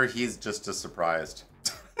 I'm sure he's just as surprised.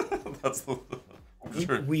 That's the...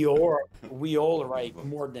 Sure. We all right,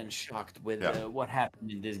 more than shocked with what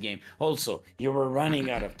happened in this game. Also, you were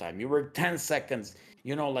running out of time. You were 10 seconds,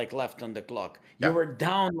 like left on the clock. You were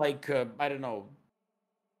down like, I don't know,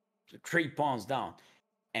 3 pawns down.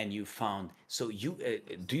 And you found, so you,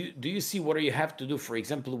 do you see what you have to do? For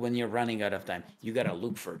example, when you're running out of time, you got to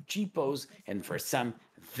look for cheapos and for some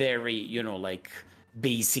very, like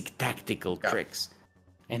basic tactical tricks.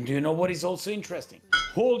 And do you know what is also interesting?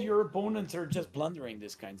 All your opponents are just blundering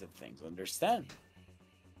these kinds of things. Understand?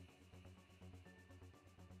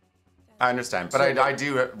 I understand, but I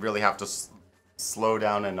do really have to slow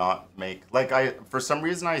down and not make for some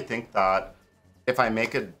reason I think that if I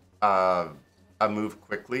make a move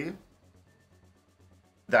quickly,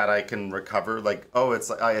 that I can recover.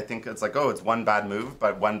 I think it's it's one bad move,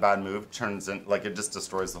 but one bad move turns in it just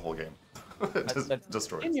destroys the whole game. It just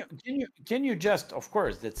destroys. Can you just, of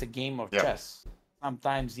course, that's a game of chess.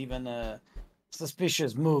 Sometimes even a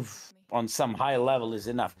suspicious move on some high level is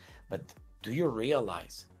enough. But do you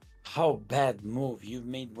realize How bad move you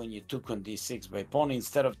made when you took on d6 by pawn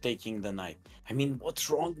instead of taking the knight. I mean, what's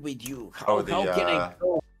wrong with you? Oh, How can I the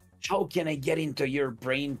go? How can I get into your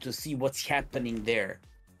brain to see what's happening there?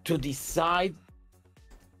 To decide.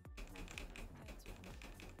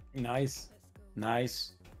 Nice,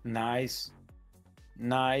 nice, nice,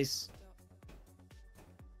 nice,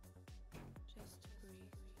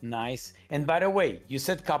 nice. And by the way, you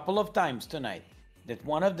said a couple of times tonight that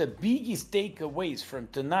one of the biggest takeaways from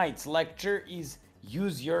tonight's lecture is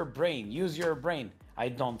use your brain. Use your brain. I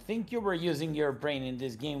don't think you were using your brain in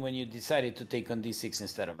this game when you decided to take on d6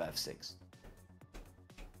 instead of f6.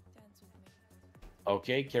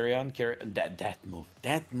 Okay, carry on. Carry that move.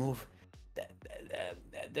 That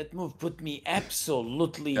move put me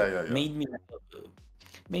absolutely Yeah. made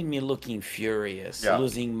me looking furious, Yeah.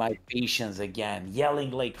 losing my patience again,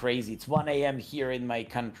 yelling like crazy. It's 1 a.m. here in my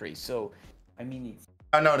country, so I mean it's.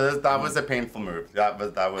 Oh no, that was a painful move. But my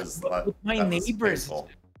that was neighbors,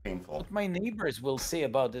 painful. what my neighbors will say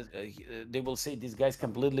about this, they will say this guy's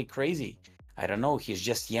completely crazy. I don't know. He's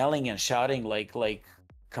just yelling and shouting like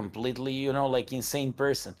completely, like insane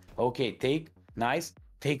person. Okay, take nice,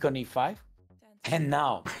 take on e5, and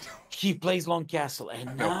now he plays long castle,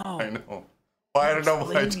 and now. I know. Well, I don't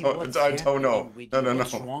know. I don't know. No.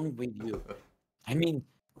 What's wrong with you? I mean,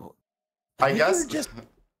 I we guess. were just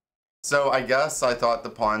So I guess I thought the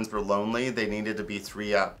pawns were lonely. They needed to be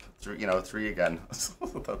 3 up, 3 again.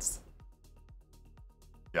 That's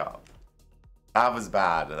yeah. That was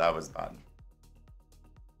bad. That was bad.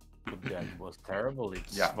 that was terrible.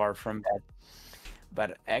 It's Yeah. far from bad.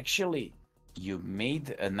 But actually, you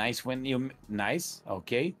made a nice win. Nice,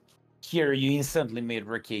 okay. Here you instantly made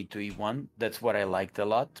rook a to e1. That's what I liked a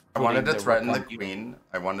lot. I wanted to Putting threaten rook the on e- queen.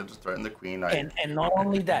 I wanted to threaten the queen. And not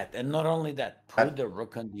only that, I- put the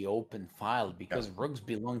rook on the open file because rooks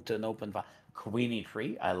belong to an open file. Queen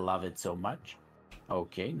e3, I love it so much.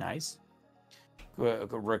 Okay, nice.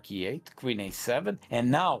 Rook e8, queen a7, and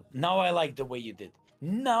now I like the way you did.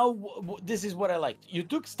 Now this is what I liked. You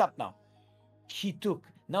took stop now. He took.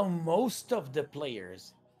 Now most of the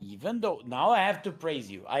players, even though now I have to praise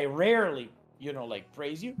you. I rarely,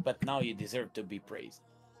 praise you, but now you deserve to be praised.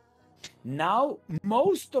 Now,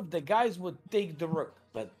 most of the guys would take the rook,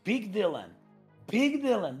 but Big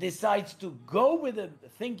Dylan decides to go with the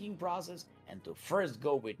thinking process and to first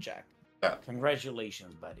go with check. Yeah.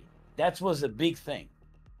 Congratulations, buddy. That was a big thing.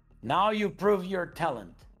 Now you prove your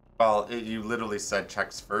talent. Well, you literally said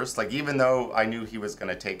checks first. Like even though I knew he was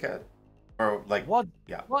gonna take it, or like What?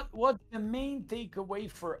 Yeah. What the main takeaway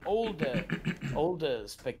for all the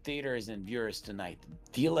spectators and viewers tonight?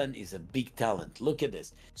 Dylan is a big talent. Look at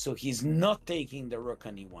this. So he's not taking the rook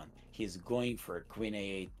on e1. He's going for a queen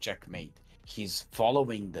a8 checkmate. He's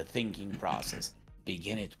following the thinking process.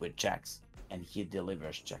 Begin it with checks, and he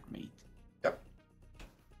delivers checkmate. Yep.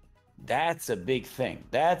 That's a big thing.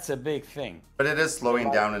 That's a big thing. But it is slowing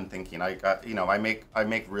down and thinking. I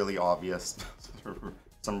make really obvious,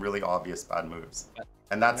 some really obvious bad moves,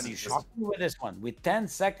 and that's But you just, shocked me with this one. With 10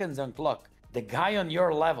 seconds on clock, the guy on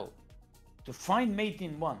your level to find mate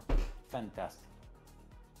in one. Fantastic.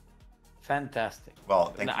 Fantastic.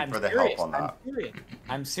 well. Thank No, you I'm for the serious. help on that.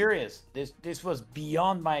 I'm serious. This was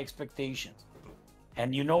beyond my expectations.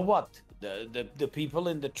 And you know what? The people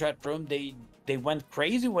in the chat room, they went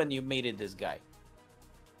crazy when you made it this guy.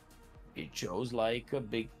 It shows like a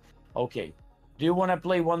big. Okay. Do you want to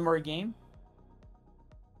play one more game?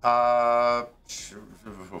 That's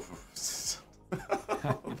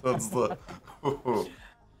the.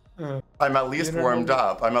 I'm at least warmed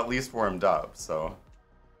up. So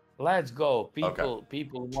Let's go. Okay.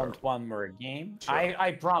 People want one more game. Sure.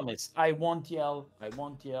 I promise. I won't yell. I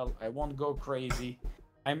won't go crazy.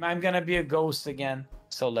 I'm gonna be a ghost again.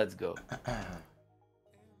 So let's go.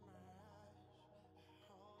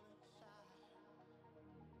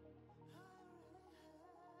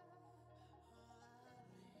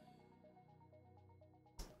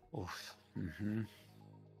 Oof.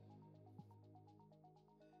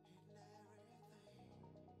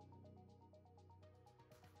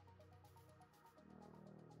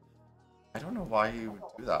 I don't know why you would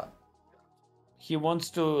do that. He wants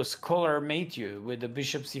to scholar mate you with the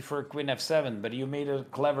bishop c4, queen f7, but you made a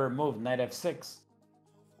clever move, knight f6.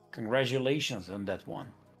 Congratulations on that one.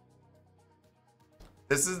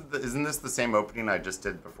 Isn't this the same opening I just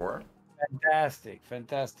did before? Fantastic,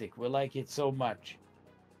 fantastic. We like it so much.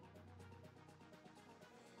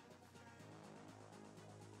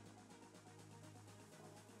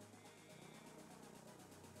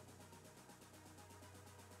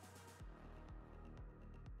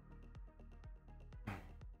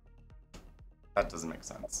 That doesn't make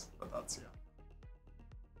sense, but that's yeah.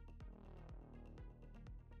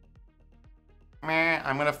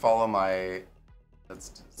 I'm gonna follow my. Let's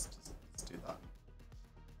do that.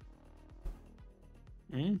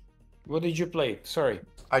 Hmm? What did you play? Sorry.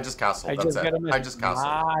 I just castled. I That's just it. got a I message. just castled.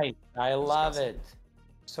 Nice. I love castled. it.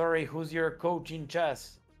 Sorry, who's your coach in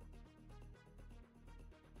chess?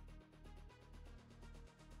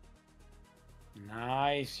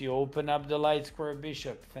 Nice. You open up the light square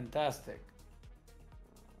bishop. Fantastic.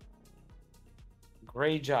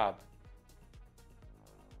 Great job.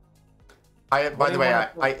 By What do the you way,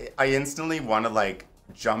 wanna I instantly want to like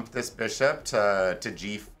jump this bishop to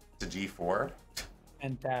g4.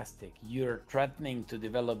 Fantastic. You're threatening to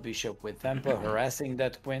develop bishop with tempo, harassing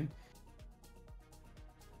that queen.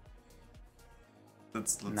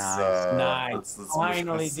 Nice.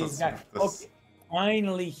 Finally, this guy. Okay.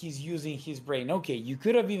 Finally, he's using his brain. Okay, you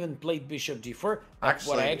could have even played bishop g4. But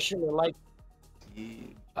what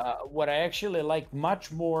I actually like,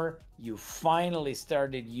 much more, you finally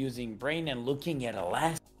started using brain and looking at a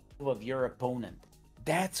last move of your opponent.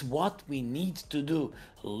 That's what we need to do.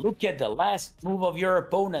 Look at the last move of your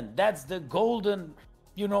opponent. That's the golden,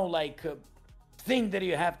 thing that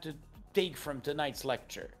you have to take from tonight's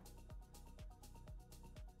lecture.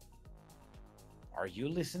 Are you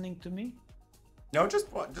listening to me? No, just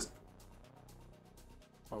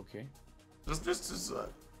Okay.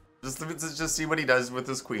 just see what he does with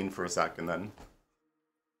his queen for a second, then.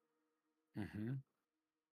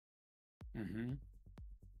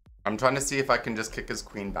 I'm trying to see if I can just kick his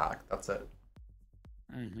queen back. That's it.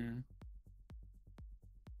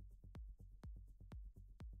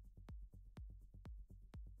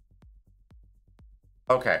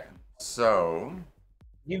 Okay, so.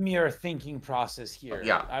 Give me your thinking process here.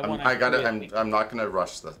 Yeah, I'm not gonna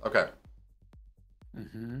rush this. Okay.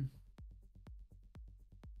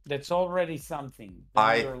 That's already something.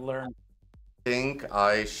 I learn. think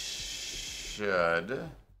I should.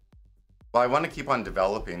 Well, I want to keep on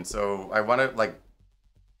developing, so I want to like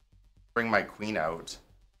bring my queen out.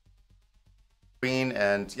 Queen,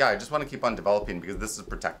 and yeah, I just want to keep on developing because this is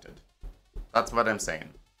protected. That's what I'm saying.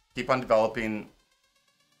 Keep on developing.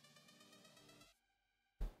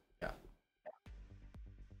 Yeah.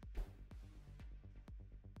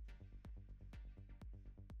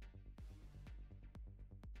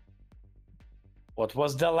 What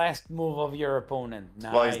was the last move of your opponent?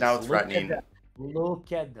 Nice. Well, he's now threatening.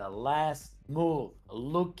 Look at the last move.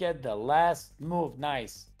 Look at the last move.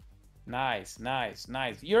 Nice. Nice.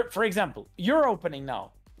 For example, your opening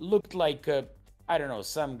now looked like, I don't know,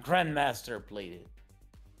 some grandmaster played it.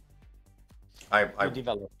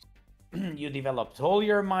 You developed all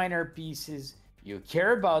your minor pieces. You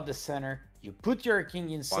care about the center. You put your king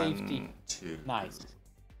in safety. 1, 2. Nice.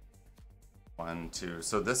 1, 2.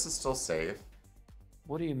 So this is still safe.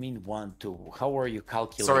 What do you mean 1, 2? How are you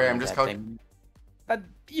calculating? Sorry, I'm just calculating. But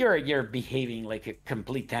you're behaving like a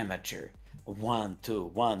complete amateur. 1, 2,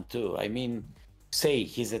 1, 2. I mean, say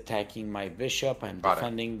he's attacking my bishop. I'm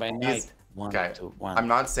defending my knight. 1, 2, 1. I'm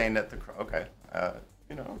not saying that okay.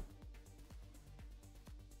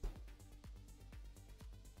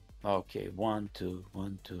 Okay, 1, 2,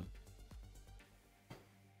 1, 2.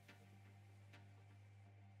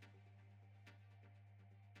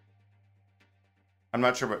 I'm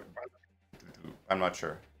not sure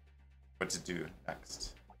what to do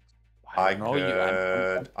next. I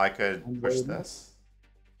could push this.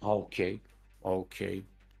 Okay.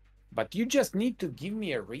 But you just need to give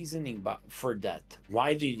me a reasoning for that.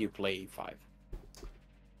 Why did you play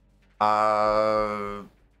e5?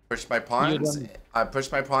 Push my pawns. I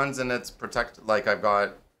push my pawns and it's protect. Like I've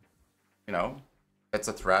got, it's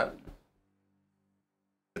a threat.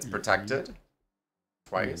 It's protected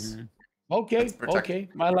twice. Okay.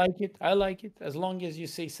 I like it. As long as you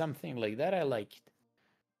say something like that, I like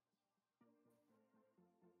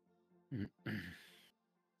it.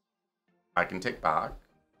 I can take back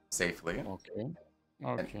safely.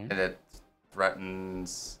 Okay. And it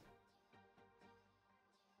threatens.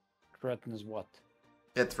 Threatens what?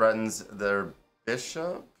 It threatens their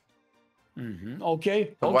bishop.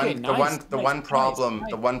 Okay. The one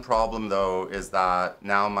problem though is that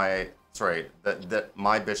now my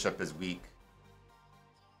bishop is weak.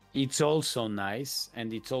 It's also nice,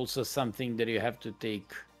 and it's also something that you have to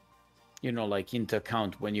take, into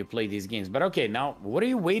account when you play these games. But okay, now what are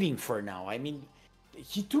you waiting for now? I mean,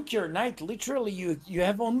 he took your knight. Literally, you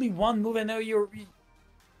have only one move, and now you're.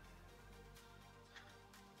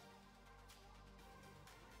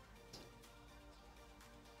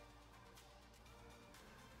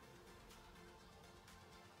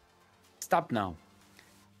 Stop now.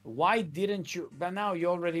 Why didn't you? But now you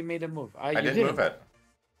already made a move. I didn't move it.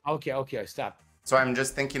 Okay, stop. So I'm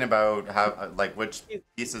just thinking about how, which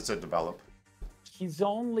pieces to develop. his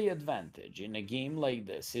only advantage in a game like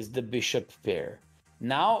this is the bishop pair.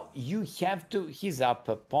 Now you have to, he's up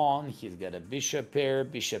a pawn, he's got a bishop pair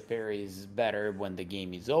is better when the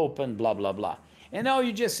game is open, blah, blah, blah. And now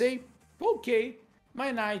you just say, okay,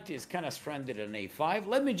 my knight is kind of stranded on a5,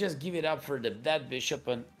 let me just give it up for that bishop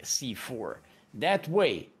on c4. That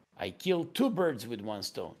way, I kill two birds with one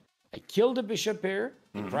stone. I kill the bishop pair,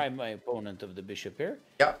 deprive my opponent of the bishop pair,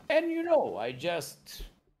 Yeah. and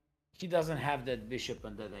he doesn't have that bishop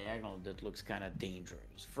on the diagonal that looks kind of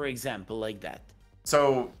dangerous. For example, like that.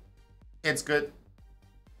 So it's good.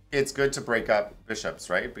 It's good to break up bishops,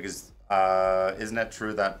 right? Because isn't it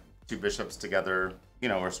true that two bishops together,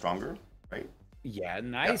 are stronger, right? Yeah,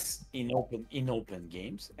 nice in open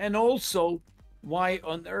games. And also, why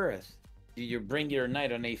on earth do you bring your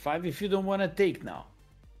knight on a5 if you don't want to take now?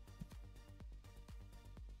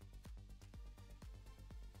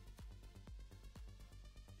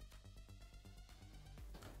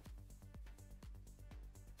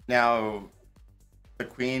 Now, the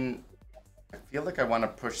queen, I feel like I want to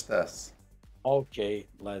push this. Okay,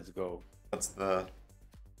 let's go. That's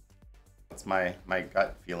my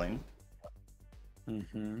gut feeling.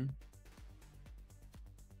 Mm-hmm.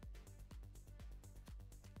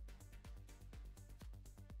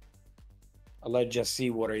 Let's just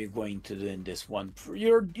see what are you going to do in this one.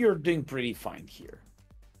 You're doing pretty fine here.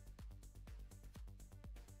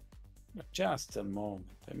 Just a moment.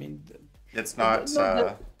 I mean, It's not.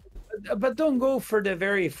 but don't go for the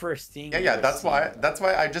very first thing. Yeah. That's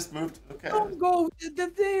why I just moved. Okay. Don't go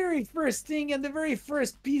the very first thing and the very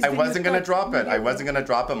first piece. I wasn't gonna drop it. I wasn't gonna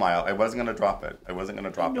drop it, Mile. I wasn't gonna drop it. I wasn't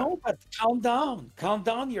gonna drop it. No, but calm down. Calm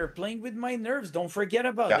down. You're playing with my nerves. Don't forget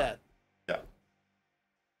about that. Yeah.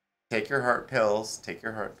 Take your heart pills. Take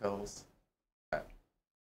your heart pills. Okay.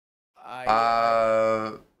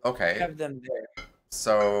 I Okay. have them there.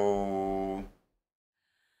 So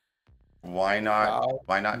why not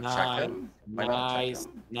check him? Why not check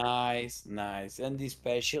Nice, him? nice. And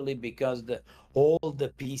especially because all the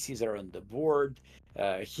pieces are on the board.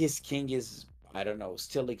 His king is, I don't know,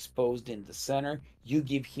 still exposed in the center. You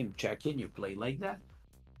give him check in, you play like that.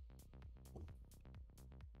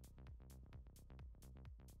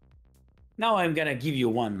 Now I'm gonna give you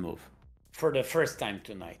one move for the first time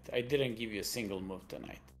tonight. I didn't give you a single move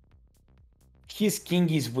tonight. His king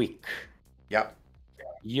is weak. Yep.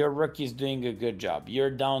 Your rook is doing a good job. You're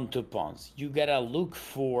down 2 pawns. You gotta look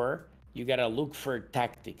for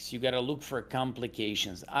tactics. You gotta look for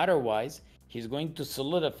complications. Otherwise, he's going to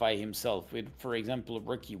solidify himself with, for example,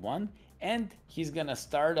 rook e1, and he's gonna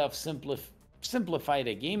start off simplify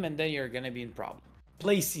the game, and then you're gonna be in problem.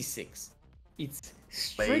 Play c6. It's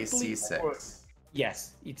Play strictly c6.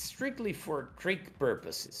 yes, it's strictly for trick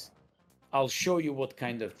purposes. I'll show you what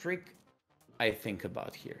kind of trick I think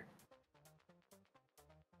about here.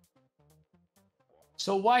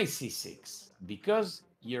 So why c6? Because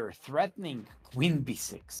you're threatening queen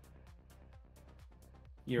b6.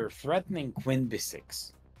 You're threatening queen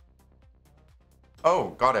b6. Oh,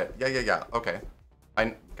 got it. Yeah. Okay.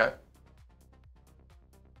 Okay.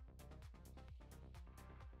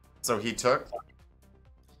 So he took.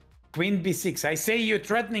 Queen b6. I say you're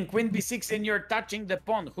threatening queen b6 and you're touching the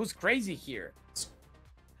pawn. Who's crazy here?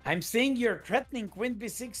 I'm saying you're threatening queen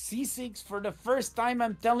b6, c6 for the first time.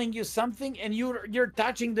 I'm telling you something, and you're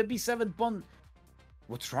touching the b7 pawn.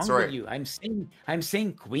 What's wrong with you? I'm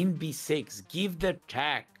saying queen b6. Give the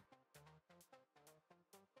check.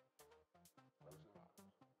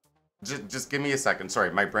 Just give me a second. Sorry,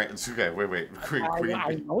 my brain. It's okay. Wait. Queen.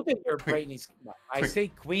 I know that your brain is. I say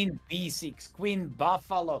queen b6, queen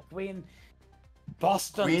buffalo, queen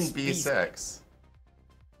Boston. Queen b6.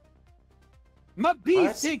 My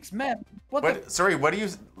b6, man. What? Sorry. What do you?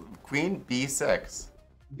 Queen b6.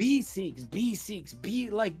 B6, B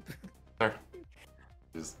like.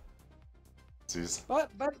 Jeez.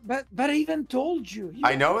 But I even told you.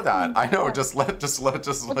 I know that. I know. Just like.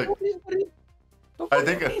 I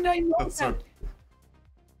think I know that's that. so.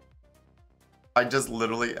 I just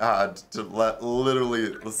literally had to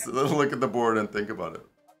literally look at the board and think about it.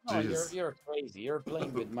 No, Jeez. you're crazy. You're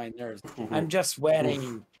playing with my nerves. I'm just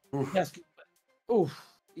sweating. Oof. Just,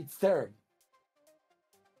 it's there.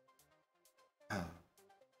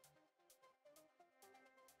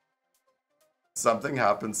 Something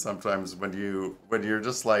happens sometimes when you're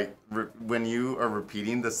just like when you are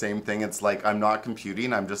repeating the same thing. It's like I'm not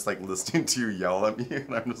computing. I'm just like listening to you yell at me,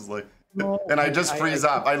 and I'm just like, No, and I just freeze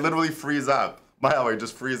up. I literally freeze up. I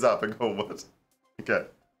just freeze up and go, what? Okay.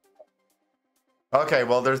 Okay.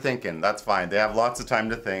 Well, they're thinking. That's fine. They have lots of time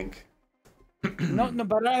to think. No,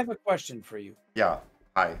 but I have a question for you. Yeah.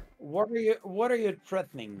 Hi. What are you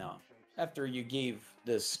threatening now? after you gave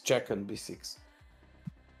this check on b6?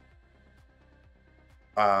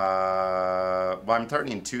 Well, I'm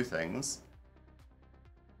threatening two things.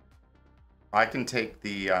 I can take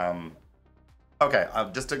the okay,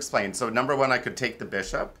 just to explain. So number one, I could take the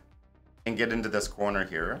bishop and get into this corner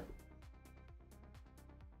here.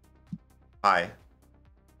 Hi.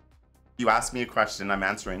 You asked me a question, I'm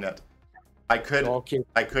answering it. I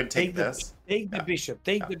could take this. Take the bishop.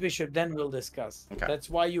 Take the bishop, then we'll discuss. Okay. That's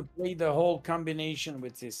why you play the whole combination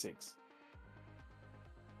with c6.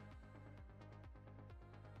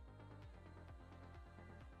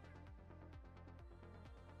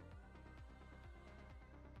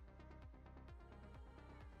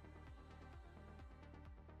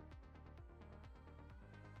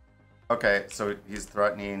 Okay, so he's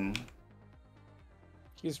threatening.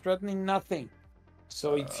 He's threatening nothing.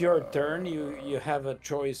 So it's your turn. You have a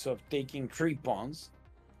choice of taking 3 pawns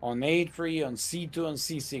on a3, on c2, and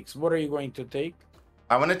c6. What are you going to take?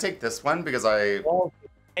 I want to take this one because I. Oh,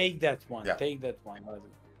 take that one. Yeah. Take that one.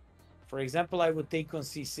 For example, I would take on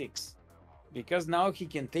c6 because now he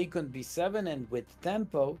can take on b7 and with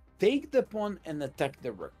tempo take the pawn and attack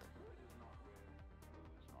the rook.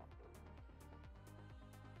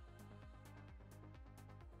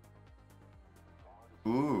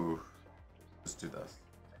 Ooh. Let's do this.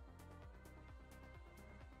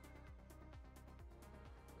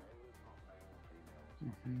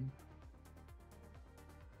 Mm-hmm.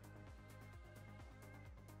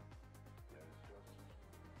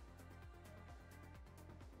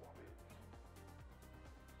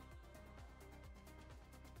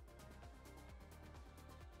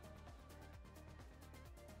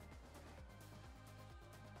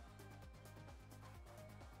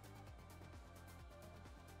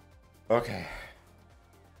 Okay.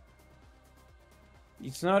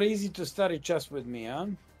 It's not easy to study chess with me, huh?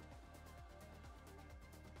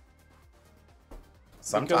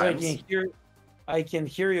 Sometimes. Because I can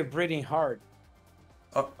hear you breathing hard.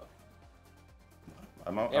 Oh.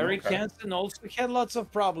 Eric okay. Hansen also had lots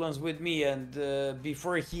of problems with me, and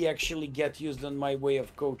before he actually get used on my way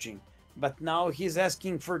of coaching. But now he's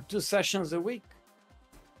asking for 2 sessions a week.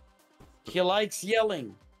 He likes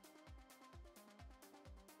yelling.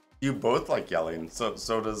 You both like yelling. So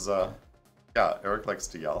does yeah, Eric likes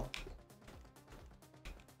to yell.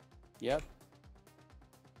 Yep.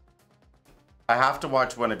 I have to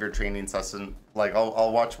watch one of your training sessions. Like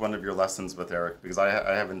I'll watch one of your lessons with Eric because I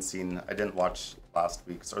haven't seen. I didn't watch last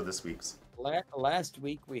week's or this week's. Last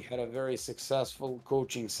week we had a very successful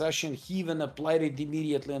coaching session. He even applied it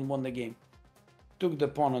immediately and won the game. Took the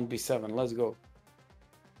pawn on b7. Let's go.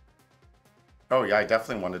 Oh yeah, I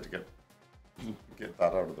definitely wanted to get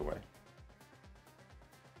that out of the way.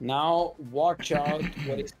 Now watch out.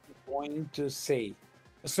 What is he going to say?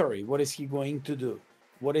 Sorry, what is he going to do?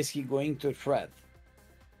 What is he going to threat?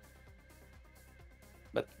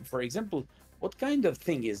 But for example, what kind of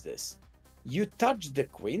thing is this? You touch the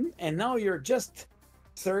queen and now you're just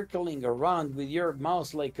circling around with your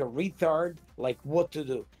mouse like a retard, like what to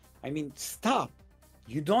do. I mean, stop.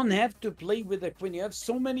 You don't have to play with the queen. You have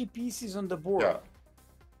so many pieces on the board. Yeah.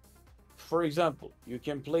 For example, you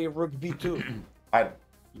can play rook b2. I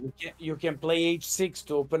You can play h6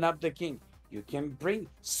 to open up the king. You can bring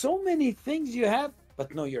so many things you have,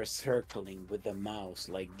 but no, you're circling with the mouse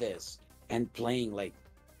like this and playing like.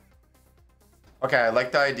 Okay, I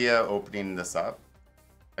like the idea of opening this up.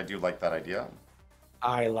 I do like that idea.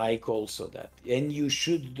 I like also that. And you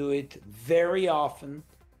should do it very often.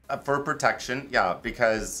 For protection, yeah,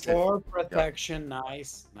 because For protection,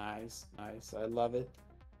 nice, nice, nice. I love it.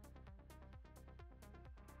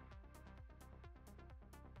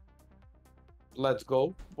 Let's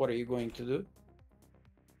go. What are you going to do?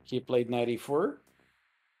 He played 94.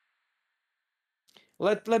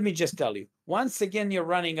 Let me just tell you. Once again, you're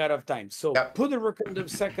running out of time. So Yep. put the rook on the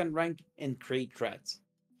second rank and create threats.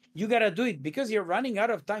 You gotta do it because you're running out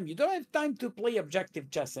of time. You don't have time to play objective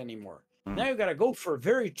chess anymore. Now you gotta go for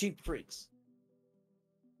very cheap tricks.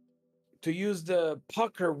 To use the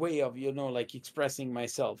poker way of, like expressing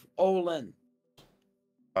myself. All in.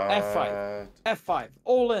 F5. F5.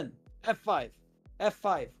 All in. F5.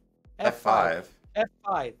 F5. F5. F5.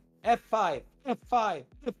 F5. F5. F5.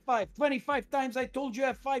 F5. 25 times I told you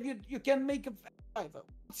F5. You can make a F5.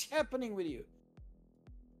 What's happening with you?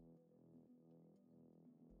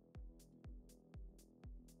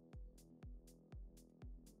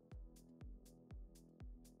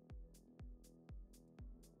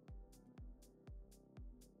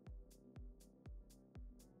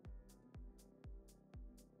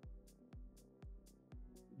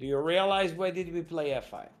 Do you realize why did we play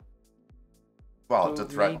F5? Well, to to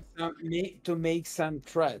threat. to make some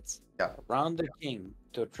threats Yeah. around the king,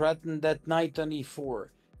 to threaten that knight on e4,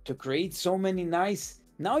 to create so many nice.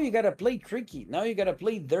 Now you gotta play tricky. Now you gotta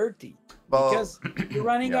play dirty Well, because you're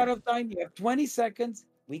running yeah. out of time. You have 20 seconds.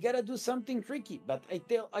 We gotta do something tricky. But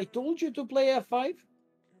I told you to play f5.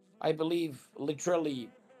 I believe literally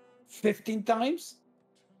 15 times,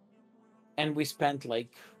 and we spent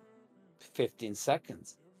like 15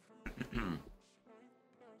 seconds.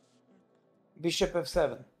 Bishop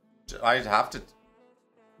f7. I'd have to.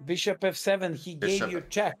 Bishop f7. He gave Bishop. you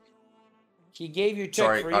check. He gave you check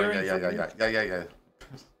Sorry. for Oh, your yeah, information.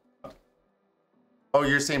 yeah. Oh,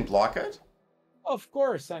 you're saying block it? Of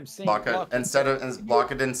course, I'm saying Block it block it. instead of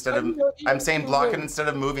block it instead of. I'm saying block it instead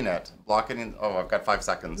of moving it. Block it in. Oh, I've got 5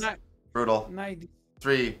 seconds. Brutal.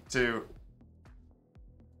 3, 2.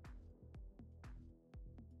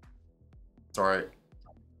 Sorry.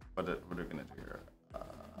 What are we gonna do here?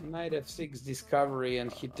 Knight f6 discovery,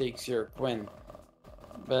 and he takes your queen.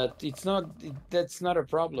 But it's not. That's not a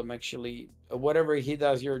problem actually. Whatever he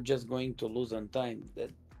does, you're just going to lose on time. That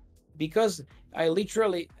because I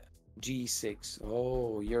literally g6.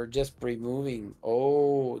 Oh, you're just pre-moving.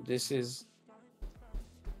 Oh, this is.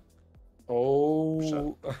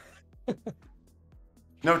 Oh.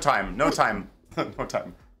 No time. No time. No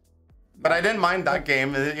time. But I didn't mind that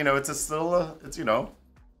game. You know, it's a still. It's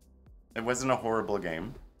it wasn't a horrible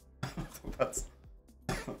game. That's.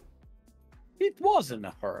 It wasn't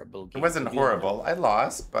a horrible game. It wasn't horrible. I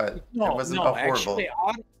lost, but it wasn't a horrible. Actually,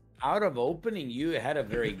 out of opening, you had a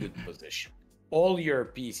very good position. All your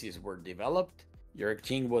pieces were developed. Your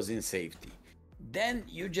king was in safety. Then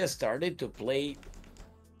you just started to play.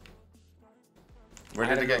 Where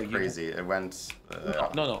did it get crazy? It went.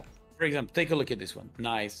 No. For example, take a look at this one.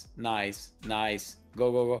 Nice.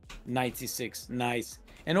 Go. Knight c6. Nice.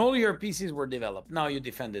 And all your pieces were developed. Now you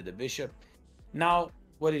defended the bishop. Now,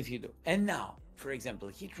 what did he do? And now, for example,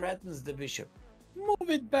 he threatens the bishop. Move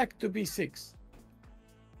it back to b6.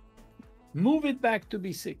 Move it back to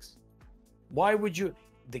b6. Why would you?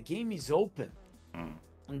 The game is open.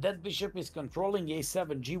 And that bishop is controlling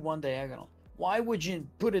a7, g1 diagonal. Why would you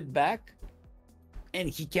put it back? And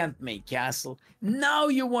he can't make castle. Now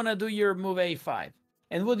you want to do your move a5.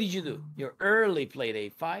 And what did you do? You early played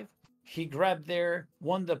a5. He grabbed there,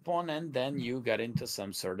 won the pawn, and then you got into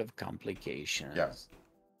some sort of complications. Yes.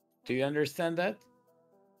 Do you understand that?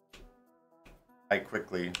 I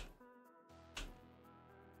quickly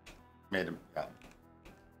made him.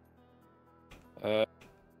 Yeah.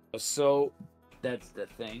 So that's the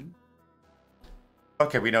thing.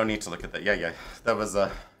 Okay, we don't need to look at that. Yeah. That was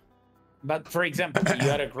a. But for example, you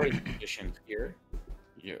had a great position here.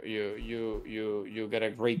 You got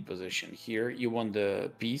a great position here. You won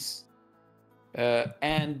the piece.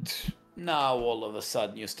 And now all of a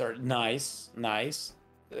sudden you start nice.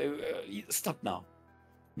 Stop now.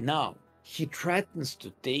 Now he threatens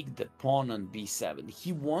to take the pawn on b7.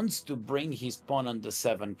 He wants to bring his pawn on the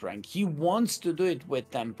 7th rank. He wants to do it with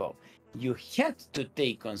tempo. You had to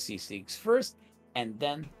take on c6 first, and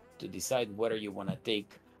then to decide whether you want to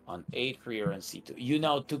take on a3 or on c2. You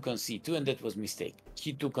now took on c2, and that was mistake.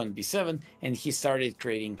 He took on b7, and he started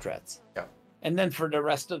creating threats. Yeah. And then for the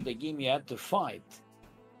rest of the game, you had to fight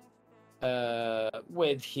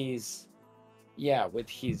with his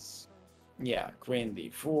queen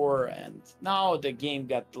d4, and now the game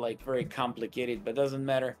got like very complicated, but doesn't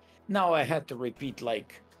matter. Now I had to repeat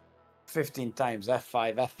like 15 times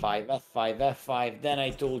f5, f5, f5, f5. Then I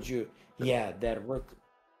told you, yeah, that work.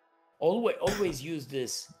 Always use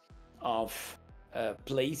this of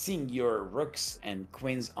placing your rooks and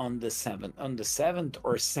queens on the 7th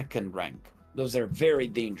or 2nd rank. Those are very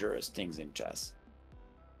dangerous things in chess.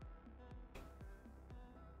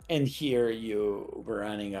 And here you were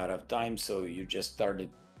running out of time, so you just started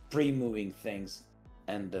pre-moving things,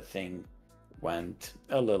 and the thing went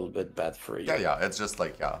a little bit bad for you. Yeah. It's just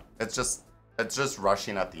like it's just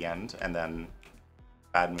rushing at the end, and then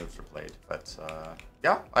bad moves are played. But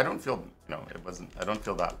yeah, I don't feel it wasn't. I don't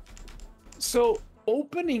feel that. So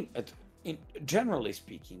opening, generally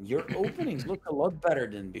speaking, your openings look a lot better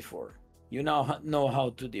than before. You now know how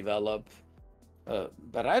to develop.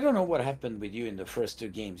 But I don't know what happened with you in the first 2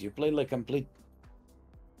 games. You played like complete.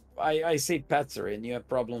 I say Patzer, and you have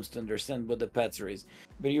problems to understand what the Patzer is.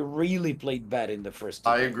 But you really played bad in the first 2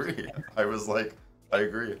 I games. agree. I was like, I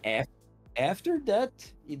agree. After that,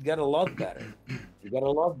 it got a lot better. It got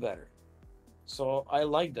a lot better. So I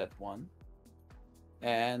like that one.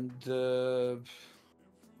 And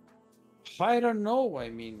I don't know. I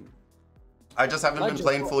mean, I just haven't been Legend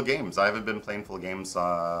playing Pro- full games. I haven't been playing full games.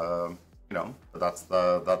 But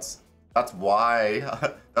that's That's why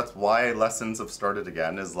that's why lessons have started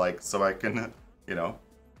again. Is like so I can, you know,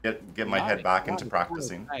 get my head back into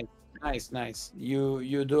practicing. Nice.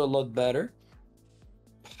 You do a lot better.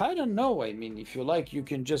 I don't know. I mean, if you like, you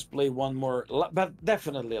can just play one more, but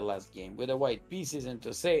definitely a last game with the white pieces, and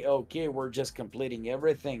to say, okay, we're just completing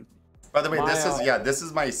everything. By the way, this My, is this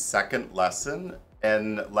is my second lesson,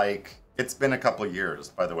 and like it's been a couple years,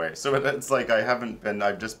 by the way. So it's like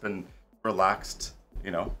I've just been relaxed,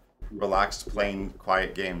 you know, relaxed playing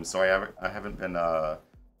quiet games. So I haven't been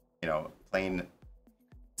you know, playing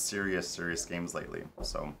serious games lately.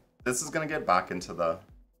 So this is gonna get back into the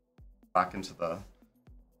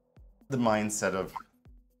mindset of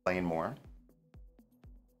playing more.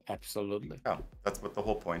 absolutely. Yeah, that's what the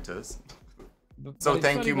whole point is. But So it's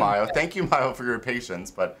thank not you, even Mio. that. Thank you, Mio, for your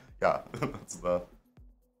patience. But yeah, that's the.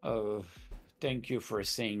 Uh, thank you for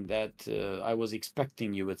saying that. I was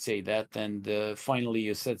expecting you would say that, and finally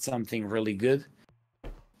you said something really good.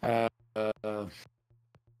 Uh, uh,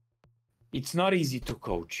 it's not easy to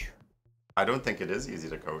coach. I don't think it is easy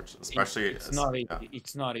to coach, especially. It's not easy. Yeah.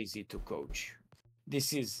 It's not easy to coach.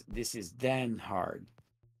 This is damn hard.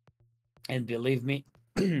 And believe me,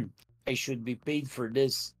 I should be paid for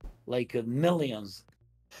this like millions,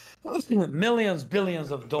 millions,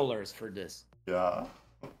 billions of dollars for this. Yeah.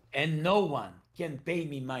 And no one can pay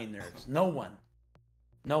me my nerves. No one.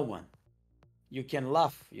 No one. You can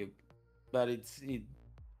laugh, but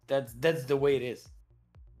that's the way it is.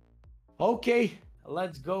 Okay,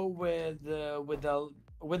 let's go with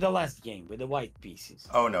the last game with the white pieces.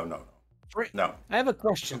 Oh no. No. I have a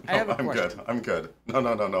question. I have a I'm question. good. I'm good.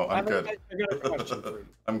 No. I'm good. I got a question for you.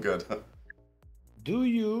 I'm good. Do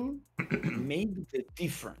you make the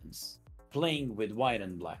difference playing with white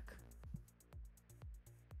and black?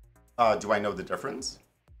 Do I know the difference?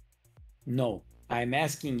 No, I'm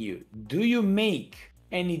asking you. Do you make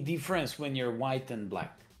any difference when you're white and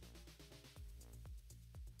black?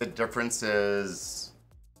 The difference is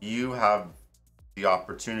you have the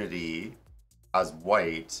opportunity as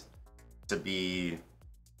white to be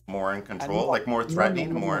more in control, like more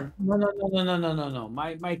threatening, more. No.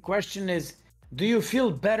 My question is, do you feel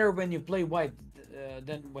better when you play white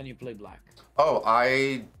than when you play black? Oh,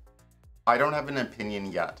 I don't have an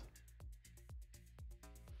opinion yet.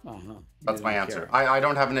 That's my answer. I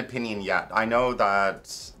don't have an opinion yet. I know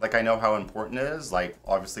that, like, I know how important it is. Like,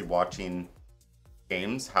 obviously, watching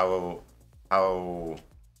games, how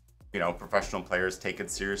you know, professional players take it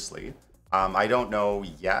seriously. I don't know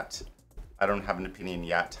yet. I don't have an opinion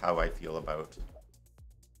yet how I feel about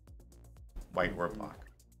white or black.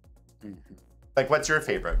 Like, what's your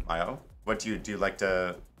favorite, Mio? What do you like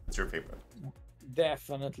to? What's your favorite?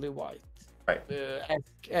 Definitely white. Right.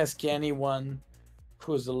 Ask anyone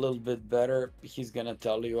who's a little bit better, he's gonna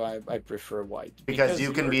tell you I prefer white. Because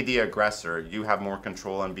you can be the aggressor. You have more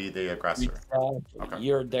control and be the aggressor. Exactly. Okay.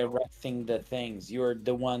 You're directing the things. You're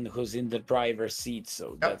the one who's in the driver's seat,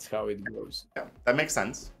 so that's how it goes. Yeah, that makes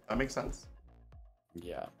sense. That makes sense.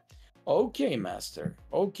 Yeah. Okay, master.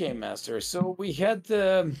 Okay, master. So we had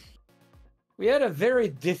a very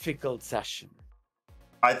difficult session.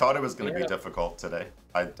 I thought it was going to be difficult today.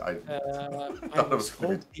 I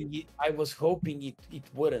was hoping it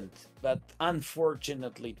wouldn't, but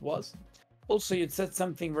unfortunately it was. Also, you said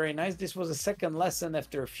something very nice. This was a second lesson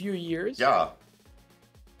after a few years. Yeah.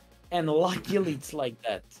 And luckily it's like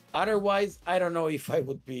that. Otherwise, I don't know if I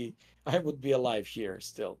would be alive here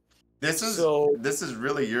still. This is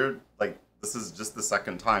really this is just the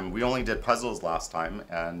second time. We only did puzzles last time,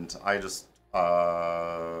 and I just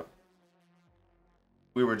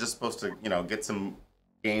we were just supposed to, you know, get some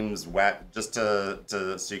games wet just to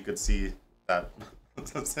so you could see that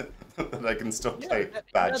that I can still play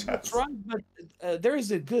bad chess. That's right, but there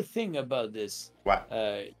is a good thing about this. What?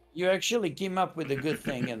 You actually came up with a good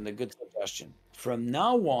thing and a good suggestion. From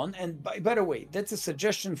now on, and by the way, that's a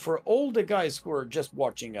suggestion for all the guys who are just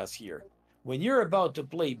watching us here. When you're about to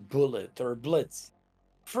play Bullet or Blitz,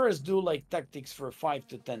 first do like tactics for 5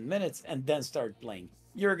 to 10 minutes and then start playing.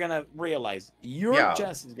 You're gonna realize your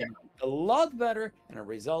chess is gonna be a lot better and the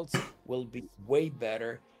results will be way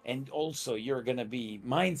better. And also your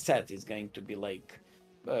mindset is going to be like,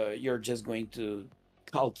 you're just going to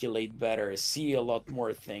calculate better, see a lot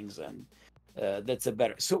more things, and that's a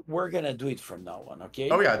better. So we're gonna do it from now on, okay?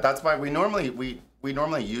 Oh yeah, that's why we normally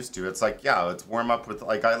used to. It's like, yeah, let's warm up with,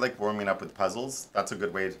 like, I like warming up with puzzles. That's a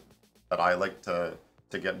good way that I like to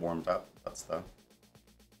get warmed up. That's the.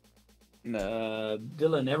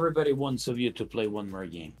 Dylan, everybody wants of you to play one more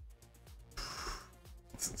game.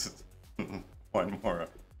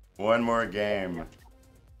 One more game.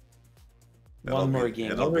 One more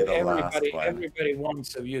game. It'll be the last Everybody, one. everybody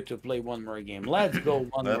wants of you to play one more game. Let's go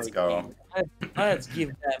one Let's more go.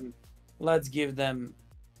 game. Let's give them.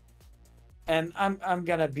 And I'm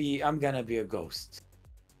gonna be a ghost.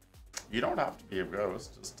 You don't have to be a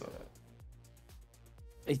ghost. Just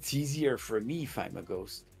It's easier for me if I'm a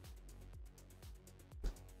ghost.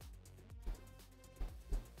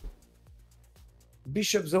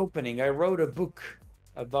 Bishop's Opening. I wrote a book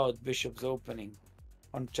about Bishop's Opening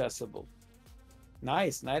on Chessable.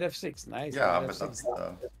 Nice, knight f6. Nice. yeah, knight but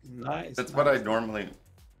f6. Nice. that's what I nice. normally.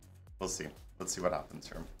 We'll see. Let's see what happens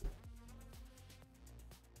here.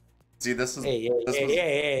 See, this is. Hey,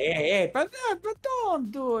 this was, but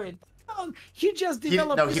don't do it. Don't. He just he,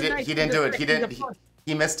 developed. no, his he didn't. knight He in didn't the do it. He second didn't. approach.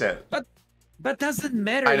 He missed it. But doesn't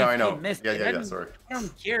matter. I know. If I know. He missed Yeah, it. yeah, yeah. Sorry. I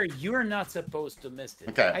don't care. You're not supposed to miss it.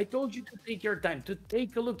 Okay. I told you to take your time to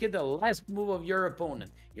take a look at the last move of your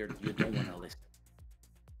opponent. You don't want to listen.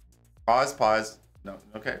 Pause. Pause. No.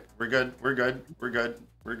 Okay. We're good. We're good. We're good.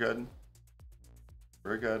 We're good.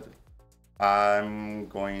 We're good. I'm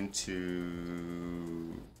going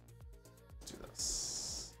to do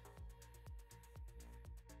this.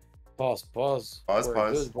 Pause. Pause, We're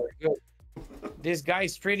pause. Good, we're good. This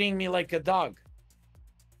guy's treating me like a dog.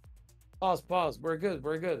 Pause. We're good.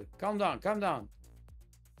 We're good. Calm down. Calm down.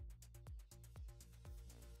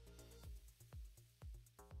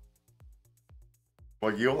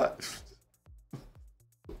 Well, you'll let.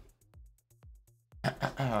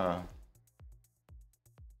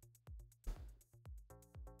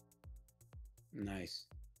 Nice.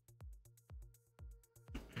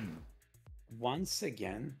 Once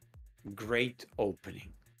again, great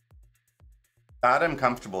opening. That I'm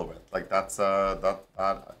comfortable with. Like that's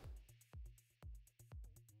that.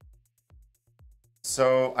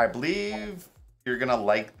 So I believe you're gonna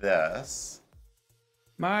like this.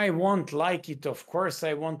 I won't like it. Of course,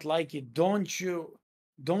 I won't like it. Don't you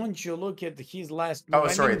look at his last move? Oh,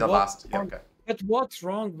 sorry, the last. Yeah, okay. But what's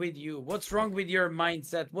wrong with you? What's wrong with your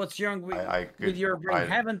mindset? What's wrong with, with your brain?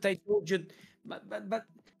 Haven't I told you? But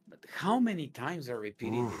how many times are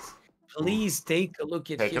repeating this? Please take a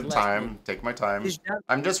look at Take his your last time. move. Take my time. Is that-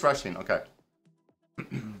 I'm just rushing. Okay.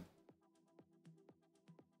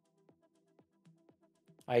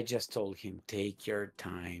 I just told him, take your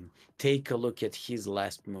time. Take a look at his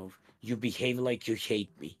last move. You behave like you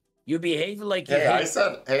hate me. You behave like you Hey, hate I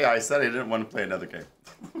me. said I didn't want to play another game.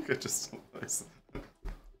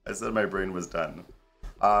 I said my brain was done.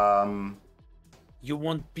 You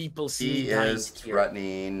want people seeing He dying is here.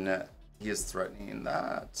 threatening. He is threatening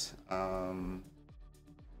that.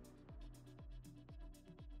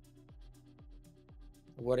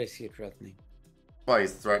 What is he threatening? Well,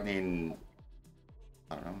 he's threatening.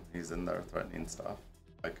 I don't know. He's in there threatening stuff.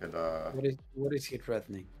 I could. What is he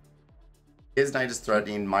threatening? His knight is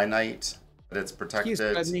threatening my knight, but it's protected. He's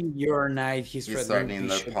threatening your knight. He's threatening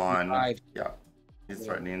the bishop pawn. d5. Yeah, he's Yeah.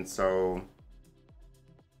 threatening. So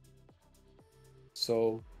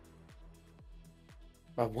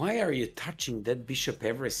But why are you touching that bishop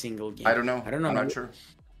every single game? I don't know. I don't know. I'm not sure.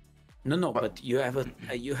 No, But- but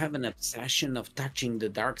you have an obsession of touching the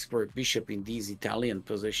dark square bishop in these Italian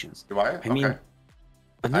positions. Do I? I mean, Okay.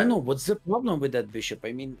 But no, what's the problem with that bishop?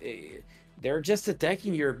 I mean, they're just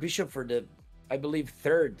attacking your bishop for the, I believe,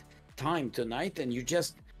 third time tonight, and you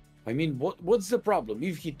just, I mean, what's the problem?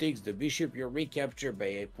 If he takes the bishop, you're recaptured by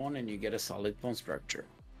a pawn, and you get a solid pawn structure.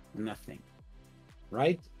 Nothing,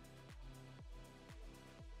 right?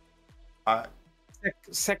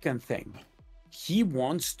 Second thing, he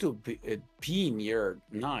wants to pin your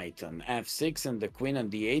knight on f6 and the queen on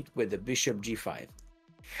d8 with the bishop g5.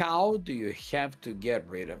 How do you have to get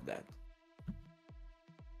rid of that?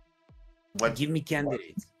 What? Give me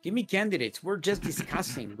candidates. Give me candidates. We're just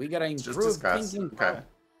discussing. We gotta Just improve discuss. things. Okay.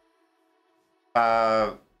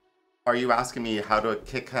 Are you asking me how to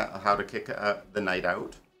kick the knight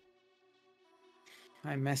out?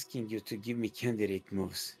 I'm asking you to give me candidate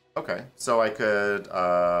moves. Okay, so I could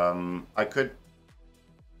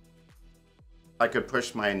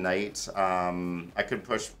push my knight. I could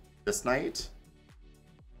push this knight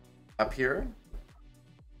up here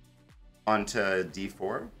onto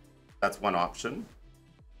d4. That's one option.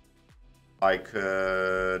 I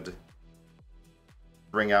could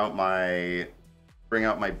bring out my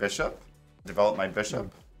bishop, develop my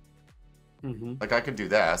bishop. Mm-hmm. Like I could do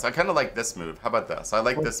this. I kind of like this move. How about this? I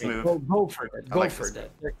like this move. Go for it. I Go like for this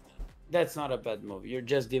that. That's not a bad move. You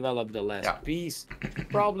just developed the last Yeah. piece.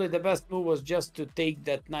 Probably the best move was just to take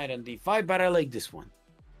that knight on d5, but I like this one.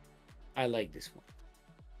 I like this one.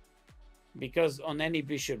 Because on any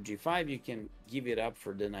bishop g5, you can give it up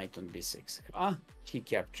for the knight on b6. Ah, he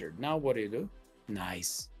captured. Now what do you do?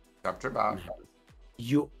 Nice. Capture back.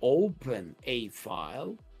 You open a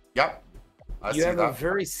file. Yep. I You see have a that.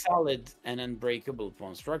 very solid and unbreakable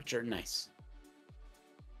pawn structure. Nice.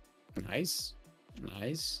 Nice.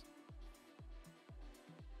 Nice.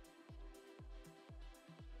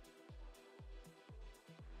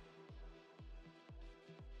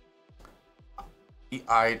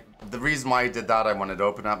 The reason why I did that, I wanted to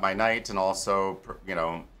open up my knight and also, you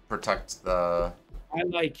know, protect the. I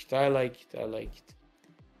like it. I like it. I like it.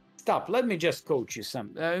 Stop. Let me just coach you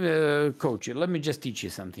some. Coach you. Let me just teach you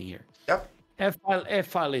something here. Yep. F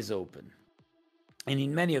file is open, and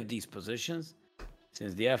in many of these positions,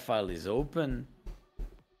 since the F file is open,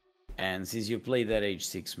 and since you play that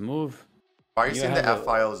H6 move, Why are you saying the have F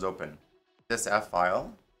file is open? This F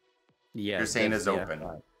file? yeah, You're saying that's is the F open.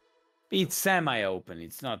 file. It's semi-open.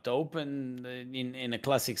 It's not open in a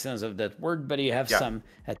classic sense of that word, but you have Yeah. some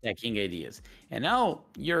attacking ideas. And now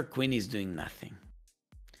your queen is doing nothing.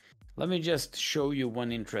 Let me just show you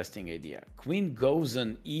one interesting idea. Queen goes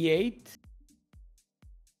on e8.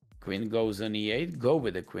 Queen goes on e8. Go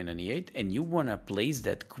with the queen on e8. And you want to place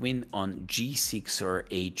that queen on g6 or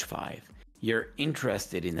h5. You're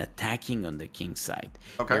interested in attacking on the king side.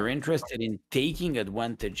 Okay. You're interested in taking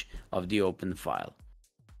advantage of the open file.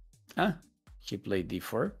 Huh? He played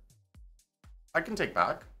d4. I can take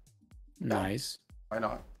back. Nice. Why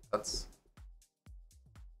not? That's.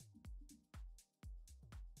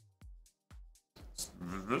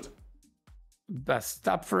 But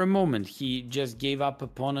stop for a moment. He just gave up a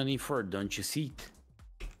pawn on e4. Don't you see it?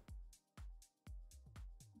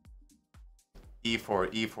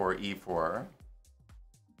 E4, E4, E4.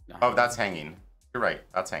 Oh, that's hanging. You're right.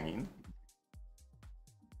 That's hanging.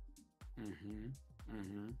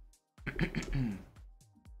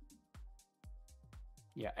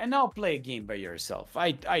 Yeah, and now play a game by yourself.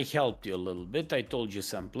 I helped you a little bit. I told you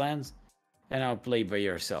some plans, and I'll play by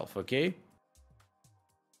yourself, okay?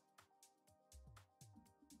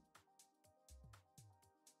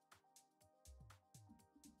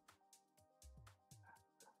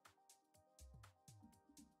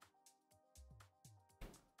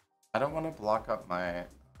 I don't want to block up my.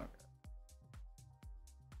 Okay.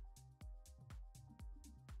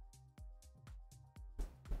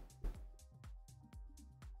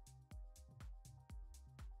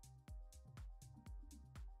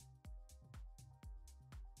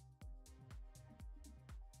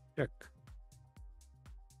 Check.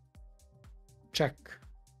 Check.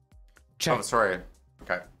 Check. Oh, sorry.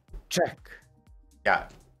 Okay. Check. Yeah.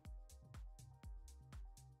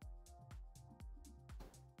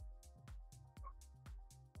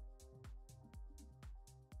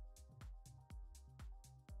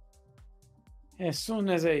 As soon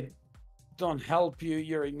as I don't help you,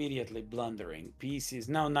 you're immediately blundering. Pieces.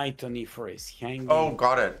 Now knight on e4 is hanging. Oh,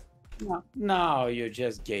 got it. No, you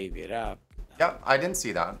just gave it up. Yeah, I didn't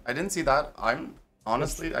see that. I didn't see that. I'm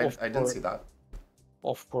honestly, I didn't see that.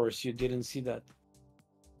 Of course, you didn't see that.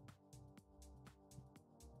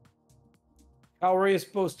 How are you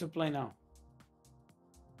supposed to play now?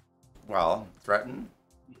 Well, threaten.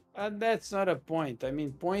 That's not a point. I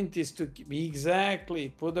mean, point is to exactly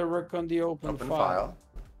put the rook on the open file.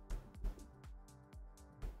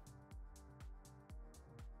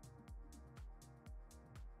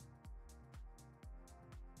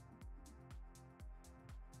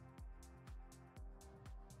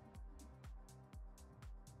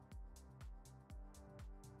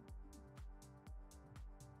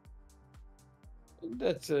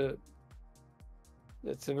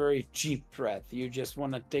 That's a very cheap threat. You just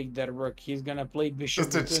want to take that rook. He's gonna play bishop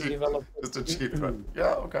Just a cheap threat.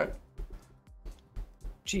 Yeah, okay.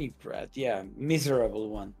 Cheap threat, yeah, miserable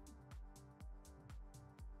one.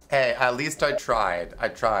 Hey, at least I tried. I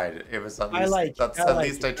tried. It was at least. I like. That's I at like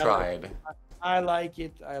least it. I tried. I like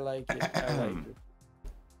it. I like it. I like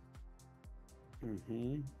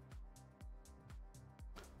it.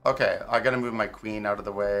 Okay, I gotta move my queen out of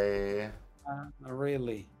the way.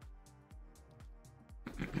 Really.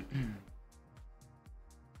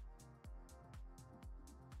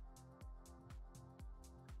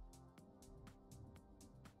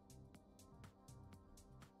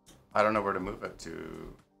 I don't know where to move it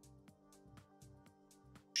to.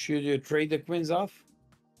 Should you trade the queens off?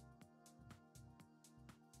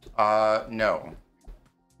 No.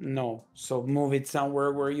 No. So move it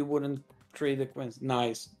somewhere where you wouldn't trade the queens.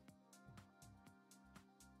 Nice.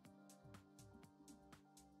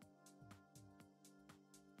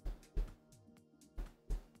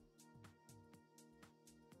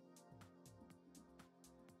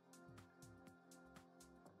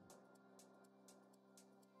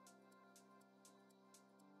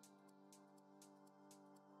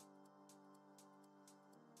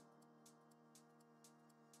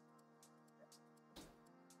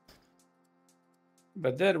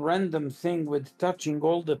 But that random thing with touching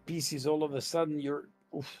all the pieces, all of a sudden you're.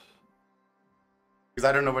 Oof. Because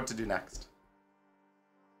I don't know what to do next.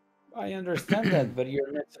 I understand that, but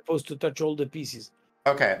you're not supposed to touch all the pieces.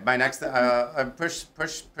 Okay, my next push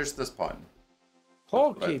this pawn. That's what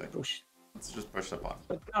I Okay, think. push. Let's just push the pawn.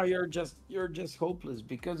 But now you're just hopeless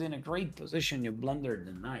because in a great position you blundered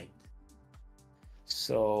the knight.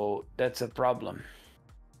 So that's a problem.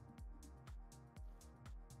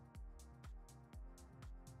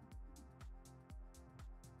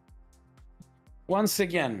 Once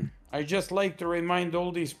again, I just like to remind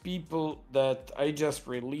all these people that I just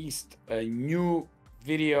released a new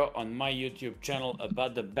video on my YouTube channel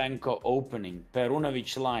about the Banco opening,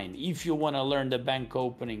 Perunovic line. If you want to learn the Banco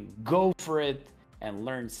opening, go for it and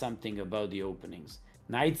learn something about the openings.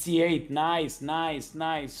 Knight c8, nice, nice,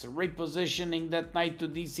 nice. Repositioning that knight to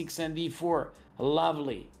d6 and d4,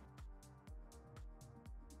 lovely.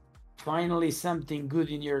 Finally something good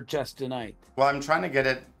in your chest tonight. Well, I'm trying to get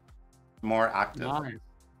it more active. Nice,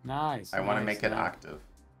 nice. I want to nice, make it nice. active.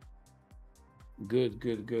 Good,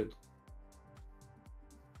 good, good.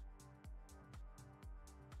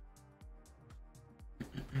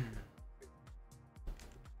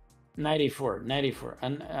 '94,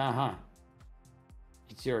 and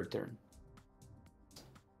it's your turn.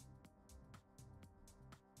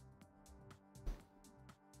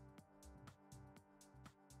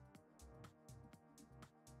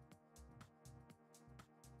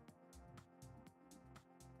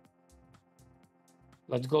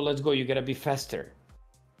 Let's go, let's go. You gotta be faster.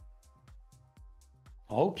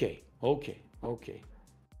 Okay, okay, okay.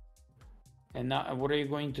 And now what are you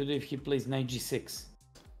going to do if he plays knight g6?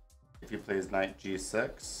 If he plays knight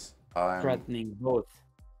g6, Threatening both.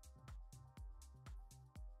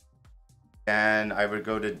 then I would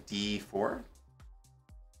go to d4.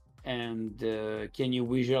 And can you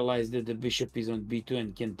visualize that the bishop is on b2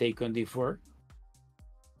 and can take on d4?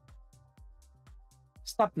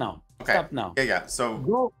 Stop now. Okay. Stop now. Yeah. So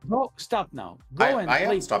Go. Stop now. Go and I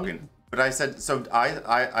play. am stopping. But I said so.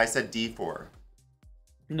 I said d4.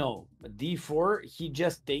 No, d4. He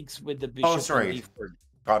just takes with the bishop. Oh, sorry. On d4.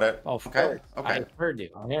 Got it. Of Okay. course. Okay. I heard you.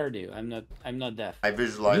 I heard you. I'm not deaf. I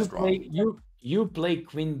visualized wrong. You play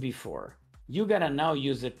queen b4. You gotta now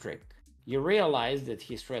use a trick. You realize that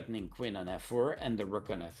he's threatening queen on f4 and the rook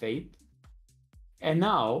on f8. And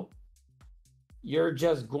now you're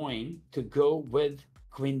just going to go with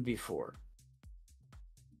queen b4.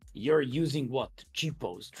 You're using what?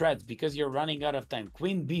 Cheapos, threats, because you're running out of time.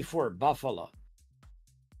 Queen b4, buffalo.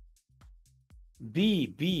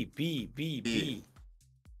 B.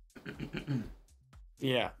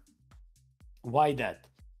 Yeah. Why that?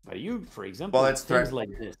 But you, for example, Well, it's things threat.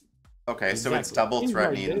 like this. Okay, so it's Exactly. double Things like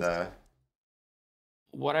threatening this. the.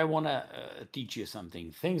 What I want to teach you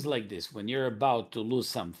something. Things like this, when you're about to lose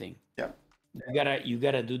something, Yeah. you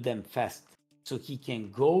gotta do them fast, so he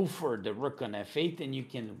can go for the rook on f8, and you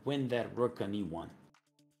can win that rook on e1.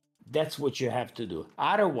 That's what you have to do.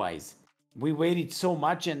 Otherwise, we waited so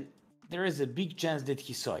much, and there is a big chance that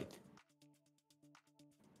he saw it.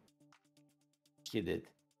 He did.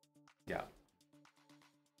 Yeah.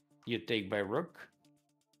 You take by rook.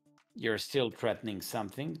 You're still threatening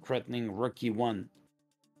something, threatening rook e1,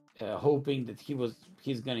 hoping that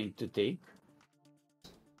he's going to take.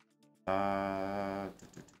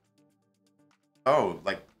 Oh,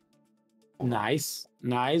 like. Nice,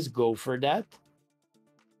 go for that.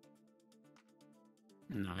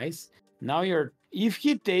 Nice. Now if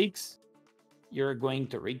he takes, you're going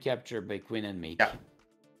to recapture by queen and mate.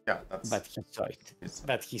 Yeah, that's. But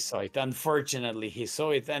he saw it. Unfortunately, he saw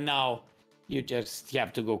it, and now you just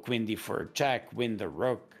have to go queen d4 check, win the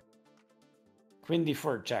rook. Queen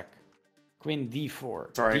d4 check, queen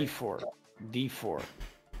d4, Sorry. d4,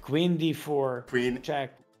 queen d4, Queen.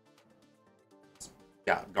 check.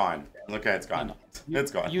 Yeah, gone. Look at it's gone.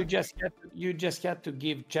 It's gone. You just had to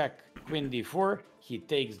give check, queen d4. He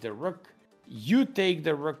takes the rook. You take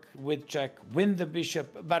the rook with check, win the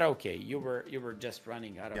bishop. But okay, you were just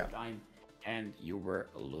running out of time, and you were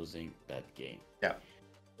losing that game. Yeah.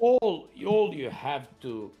 All you have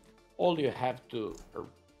to,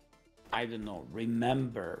 I don't know,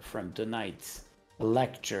 remember from tonight's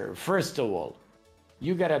lecture. First of all,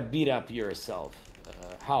 you gotta beat up yourself.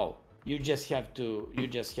 How? You just have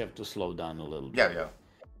to slow down a little bit. Yeah.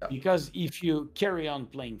 Because if you carry on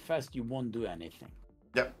playing fast, you won't do anything.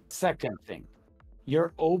 Yep. Second thing,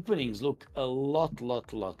 your openings look a lot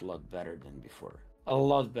better than before. A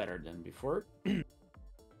lot better than before.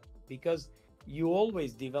 Because you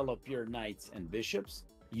always develop your knights and bishops.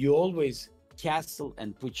 You always castle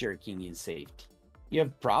and put your king in safety. You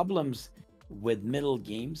have problems with middle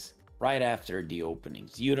games right after the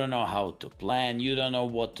openings. You don't know how to plan, you don't know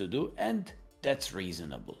what to do, and that's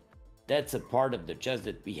reasonable. That's a part of the chess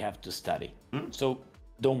that we have to study. So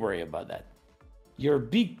don't worry about that. Your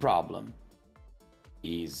big problem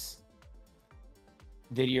is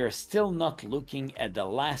that you're still not looking at the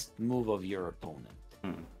last move of your opponent.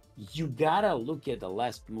 You gotta look at the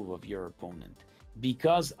last move of your opponent,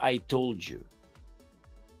 because I told you,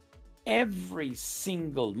 every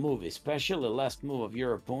single move, especially the last move of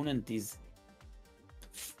your opponent, is,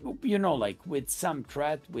 you know, like with some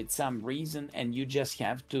threat, with some reason, and you just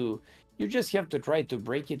have to try to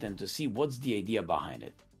break it and to see what's the idea behind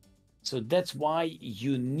it. So that's why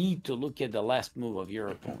you need to look at the last move of your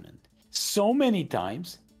opponent. So many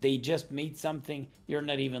times they just made something you're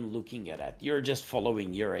not even looking at it. You're just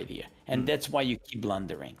following your idea. And that's why you keep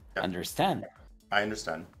blundering. Yeah. Understand? I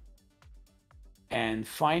understand. And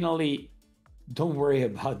finally, don't worry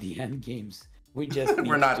about the end games. We just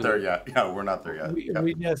We're not there yet. Yeah, we're not there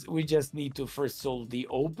yet. we just need to first solve the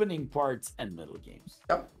opening parts and middle games.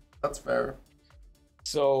 Yep, that's fair.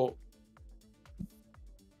 So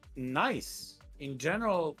nice. In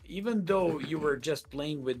general, even though you were just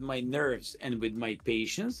playing with my nerves and with my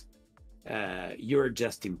patience, you're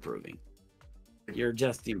just improving. You're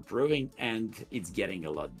just improving, and it's getting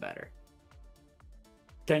a lot better.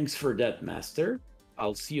 Thanks for that, Master.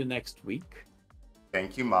 I'll see you next week.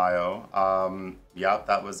 Thank you, Mayo. Yeah,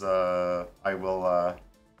 that was I will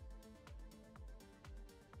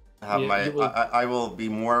have I will be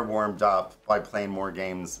more warmed up by playing more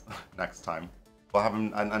games next time. We'll have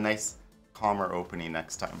a nice, calmer opening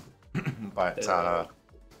next time. But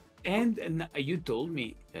and you told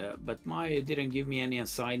me, but Maya didn't give me any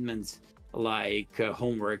assignments like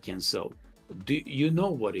homework, and so do you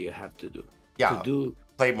know what you have to do? Yeah, to do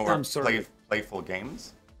play more of playful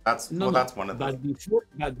games. That's no, that's one of the.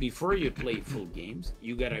 But before you play full games,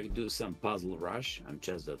 you gotta do some puzzle rush on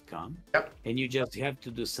chess.com. Yep. And you just have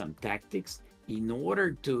to do some tactics in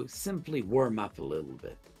order to simply warm up a little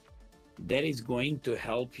bit. That is going to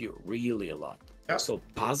help you really a lot. Yep. So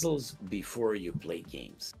puzzles before you play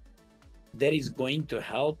games. That is going to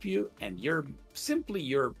help you, and your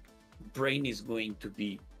brain is going to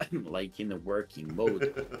be like in a working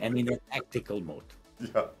mode and in a tactical mode.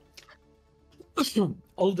 Yeah.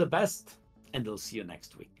 All the best, and I'll see you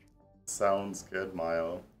next week. Sounds good,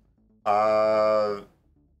 Mayo.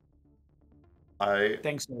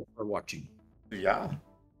 Thanks for watching. Yeah.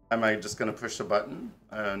 Am I just gonna push a button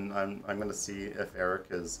and I'm gonna see if Eric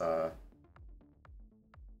is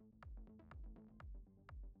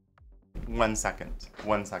 1 second.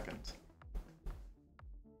 1 second.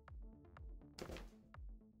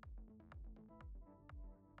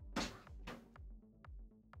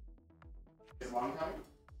 Is one coming?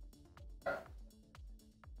 Okay.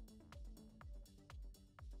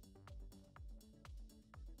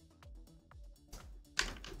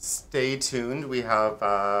 Stay tuned. We have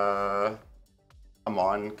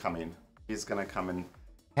Amon coming. He's gonna come and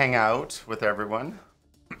hang out with everyone.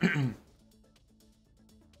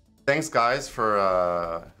 Thanks, guys,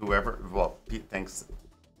 for whoever. Well, Pete, thanks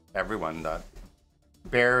everyone that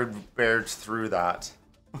bared through that.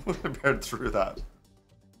 Bared through that.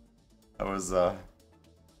 That was. But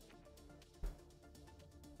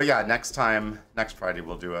yeah, next Friday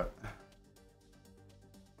we'll do it.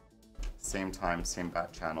 Same time, same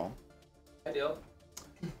bat channel. Ideal.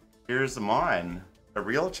 Here's Amon, a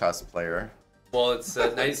real chess player. Well, it's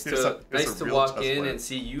nice Here's to a real walk chess in player. and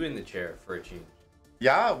see you in the chair for a change.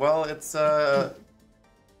 Yeah, well, it's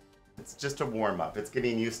just a warm up. It's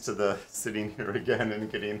getting used to the sitting here again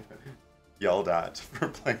and getting yelled at for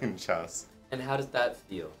playing chess. And how does that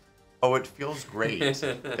feel? Oh, it feels great.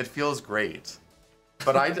 It feels great.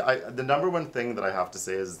 But the number one thing that I have to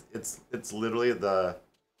say is it's literally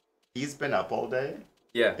he's been up all day.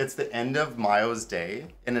 Yeah. It's the end of Mayo's day,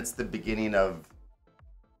 and it's the beginning of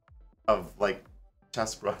like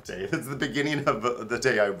chessbrah day. It's the beginning of the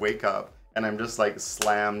day I wake up and I'm just like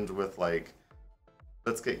slammed with like,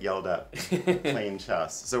 let's get yelled at playing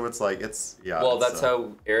chess. So it's like yeah. Well, that's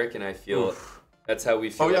how Eric and I feel. Oof. That's how we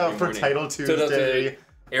feel. Oh yeah, every for morning. Title Tuesday.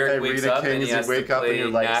 Eric wakes up and he has to play you're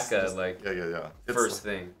like, Naka like yeah. first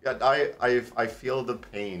thing. Yeah, I feel the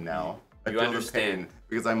pain now. I You feel understand. the pain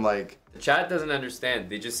because I'm like, The chat doesn't understand.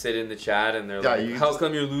 They just sit in the chat and they're Yeah, like, you "How just-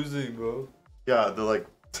 come you're losing, bro?" yeah, they're like,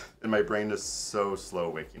 and my brain is so slow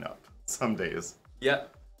waking up some days. Yeah.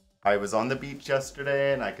 I was on the beach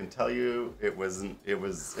yesterday, and I can tell you,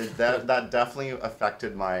 that definitely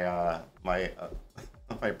affected my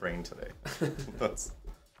my brain today.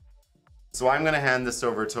 So I'm gonna hand this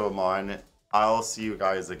over to Amon. I'll see you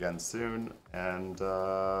guys again soon, and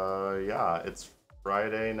yeah, it's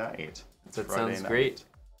Friday night. It's That Friday sounds night. great.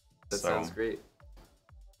 That So, sounds great.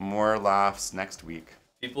 More laughs next week.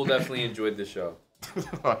 People definitely enjoyed the show.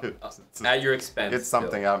 It's- At your expense. it's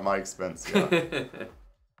something at my expense. Yeah.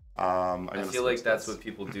 I gotta feel like switch that's this. what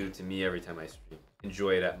people do to me every time I stream.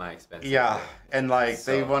 Enjoy it at my expense. Yeah, and like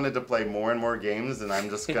they So- wanted to play more and more games, and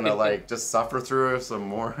I'm just gonna like just suffer through some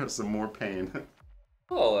more pain.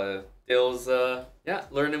 Well, Dale's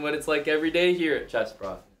learning what it's like every day here at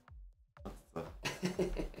chessbrah.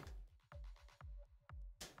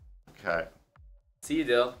 Okay. See you,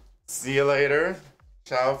 Dale. See you later.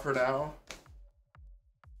 Ciao for now.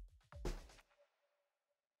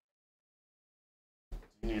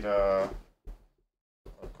 Do you need a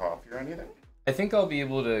coffee or anything? I think I'll be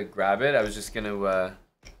able to grab it. I was just gonna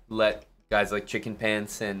let guys like Chicken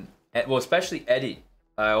Pants and especially Eddie.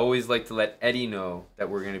 I always like to let Eddie know that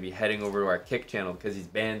we're gonna be heading over to our Kick channel because he's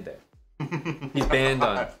banned there. He's banned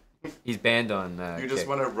on. He's banned on. You just Kick.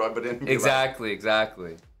 want to rub it in. and be Exactly.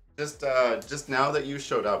 like, just now that you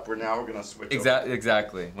showed up, we're gonna switch.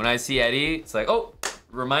 Exactly. When I see Eddie, it's like, oh,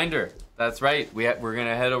 reminder. That's right. We're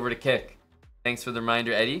gonna head over to Kick. Thanks for the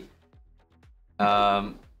reminder, Eddie.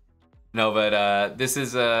 No, but this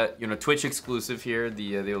is a Twitch exclusive here,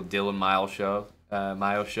 the old Dylan Mayo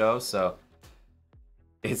show. So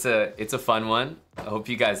it's a fun one. I hope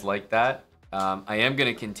you guys like that. I am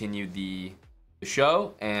gonna continue the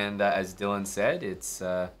show, and as Dylan said, it's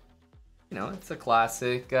it's a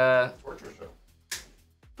classic Torture show.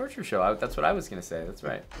 torture show. That's what I was gonna say. That's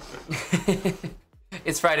right.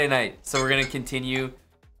 It's Friday night, so we're gonna continue.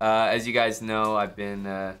 As you guys know, I've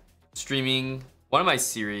been streaming one of my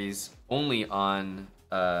series only on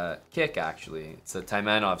Kick. Actually, it's a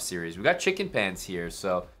Taimanov series. We got Chicken Pants here,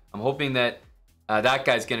 so I'm hoping that that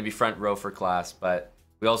guy's gonna be front row for class. But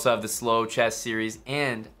we also have the slow chess series,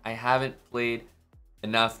 and I haven't played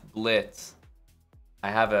enough Blitz. I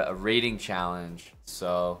have a rating challenge,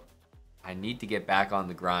 so I need to get back on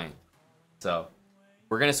the grind. So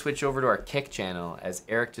we're gonna switch over to our Kick channel, as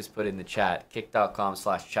Eric just put in the chat.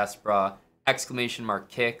 Kick.com/chessbrah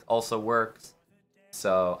 !Kick also works.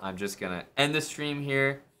 So I'm just gonna end the stream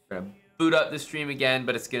here. We're gonna boot up the stream again,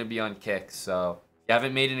 but it's gonna be on Kick. So if you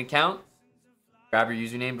haven't made an account, grab your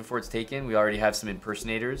username before it's taken. We already have some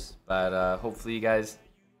impersonators, but hopefully you guys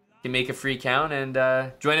can make a free account and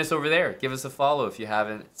join us over there. Give us a follow if you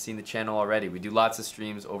haven't seen the channel already. We do lots of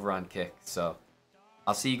streams over on Kick. So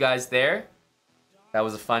I'll see you guys there. That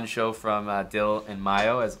was a fun show from Dill and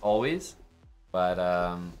Mayo, as always. But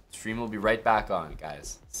stream will be right back on,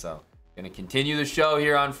 guys. So gonna continue the show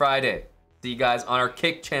here on Friday. See you guys on our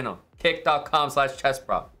Kick channel,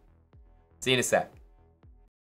 kick.com/chessbrah. See you in a sec.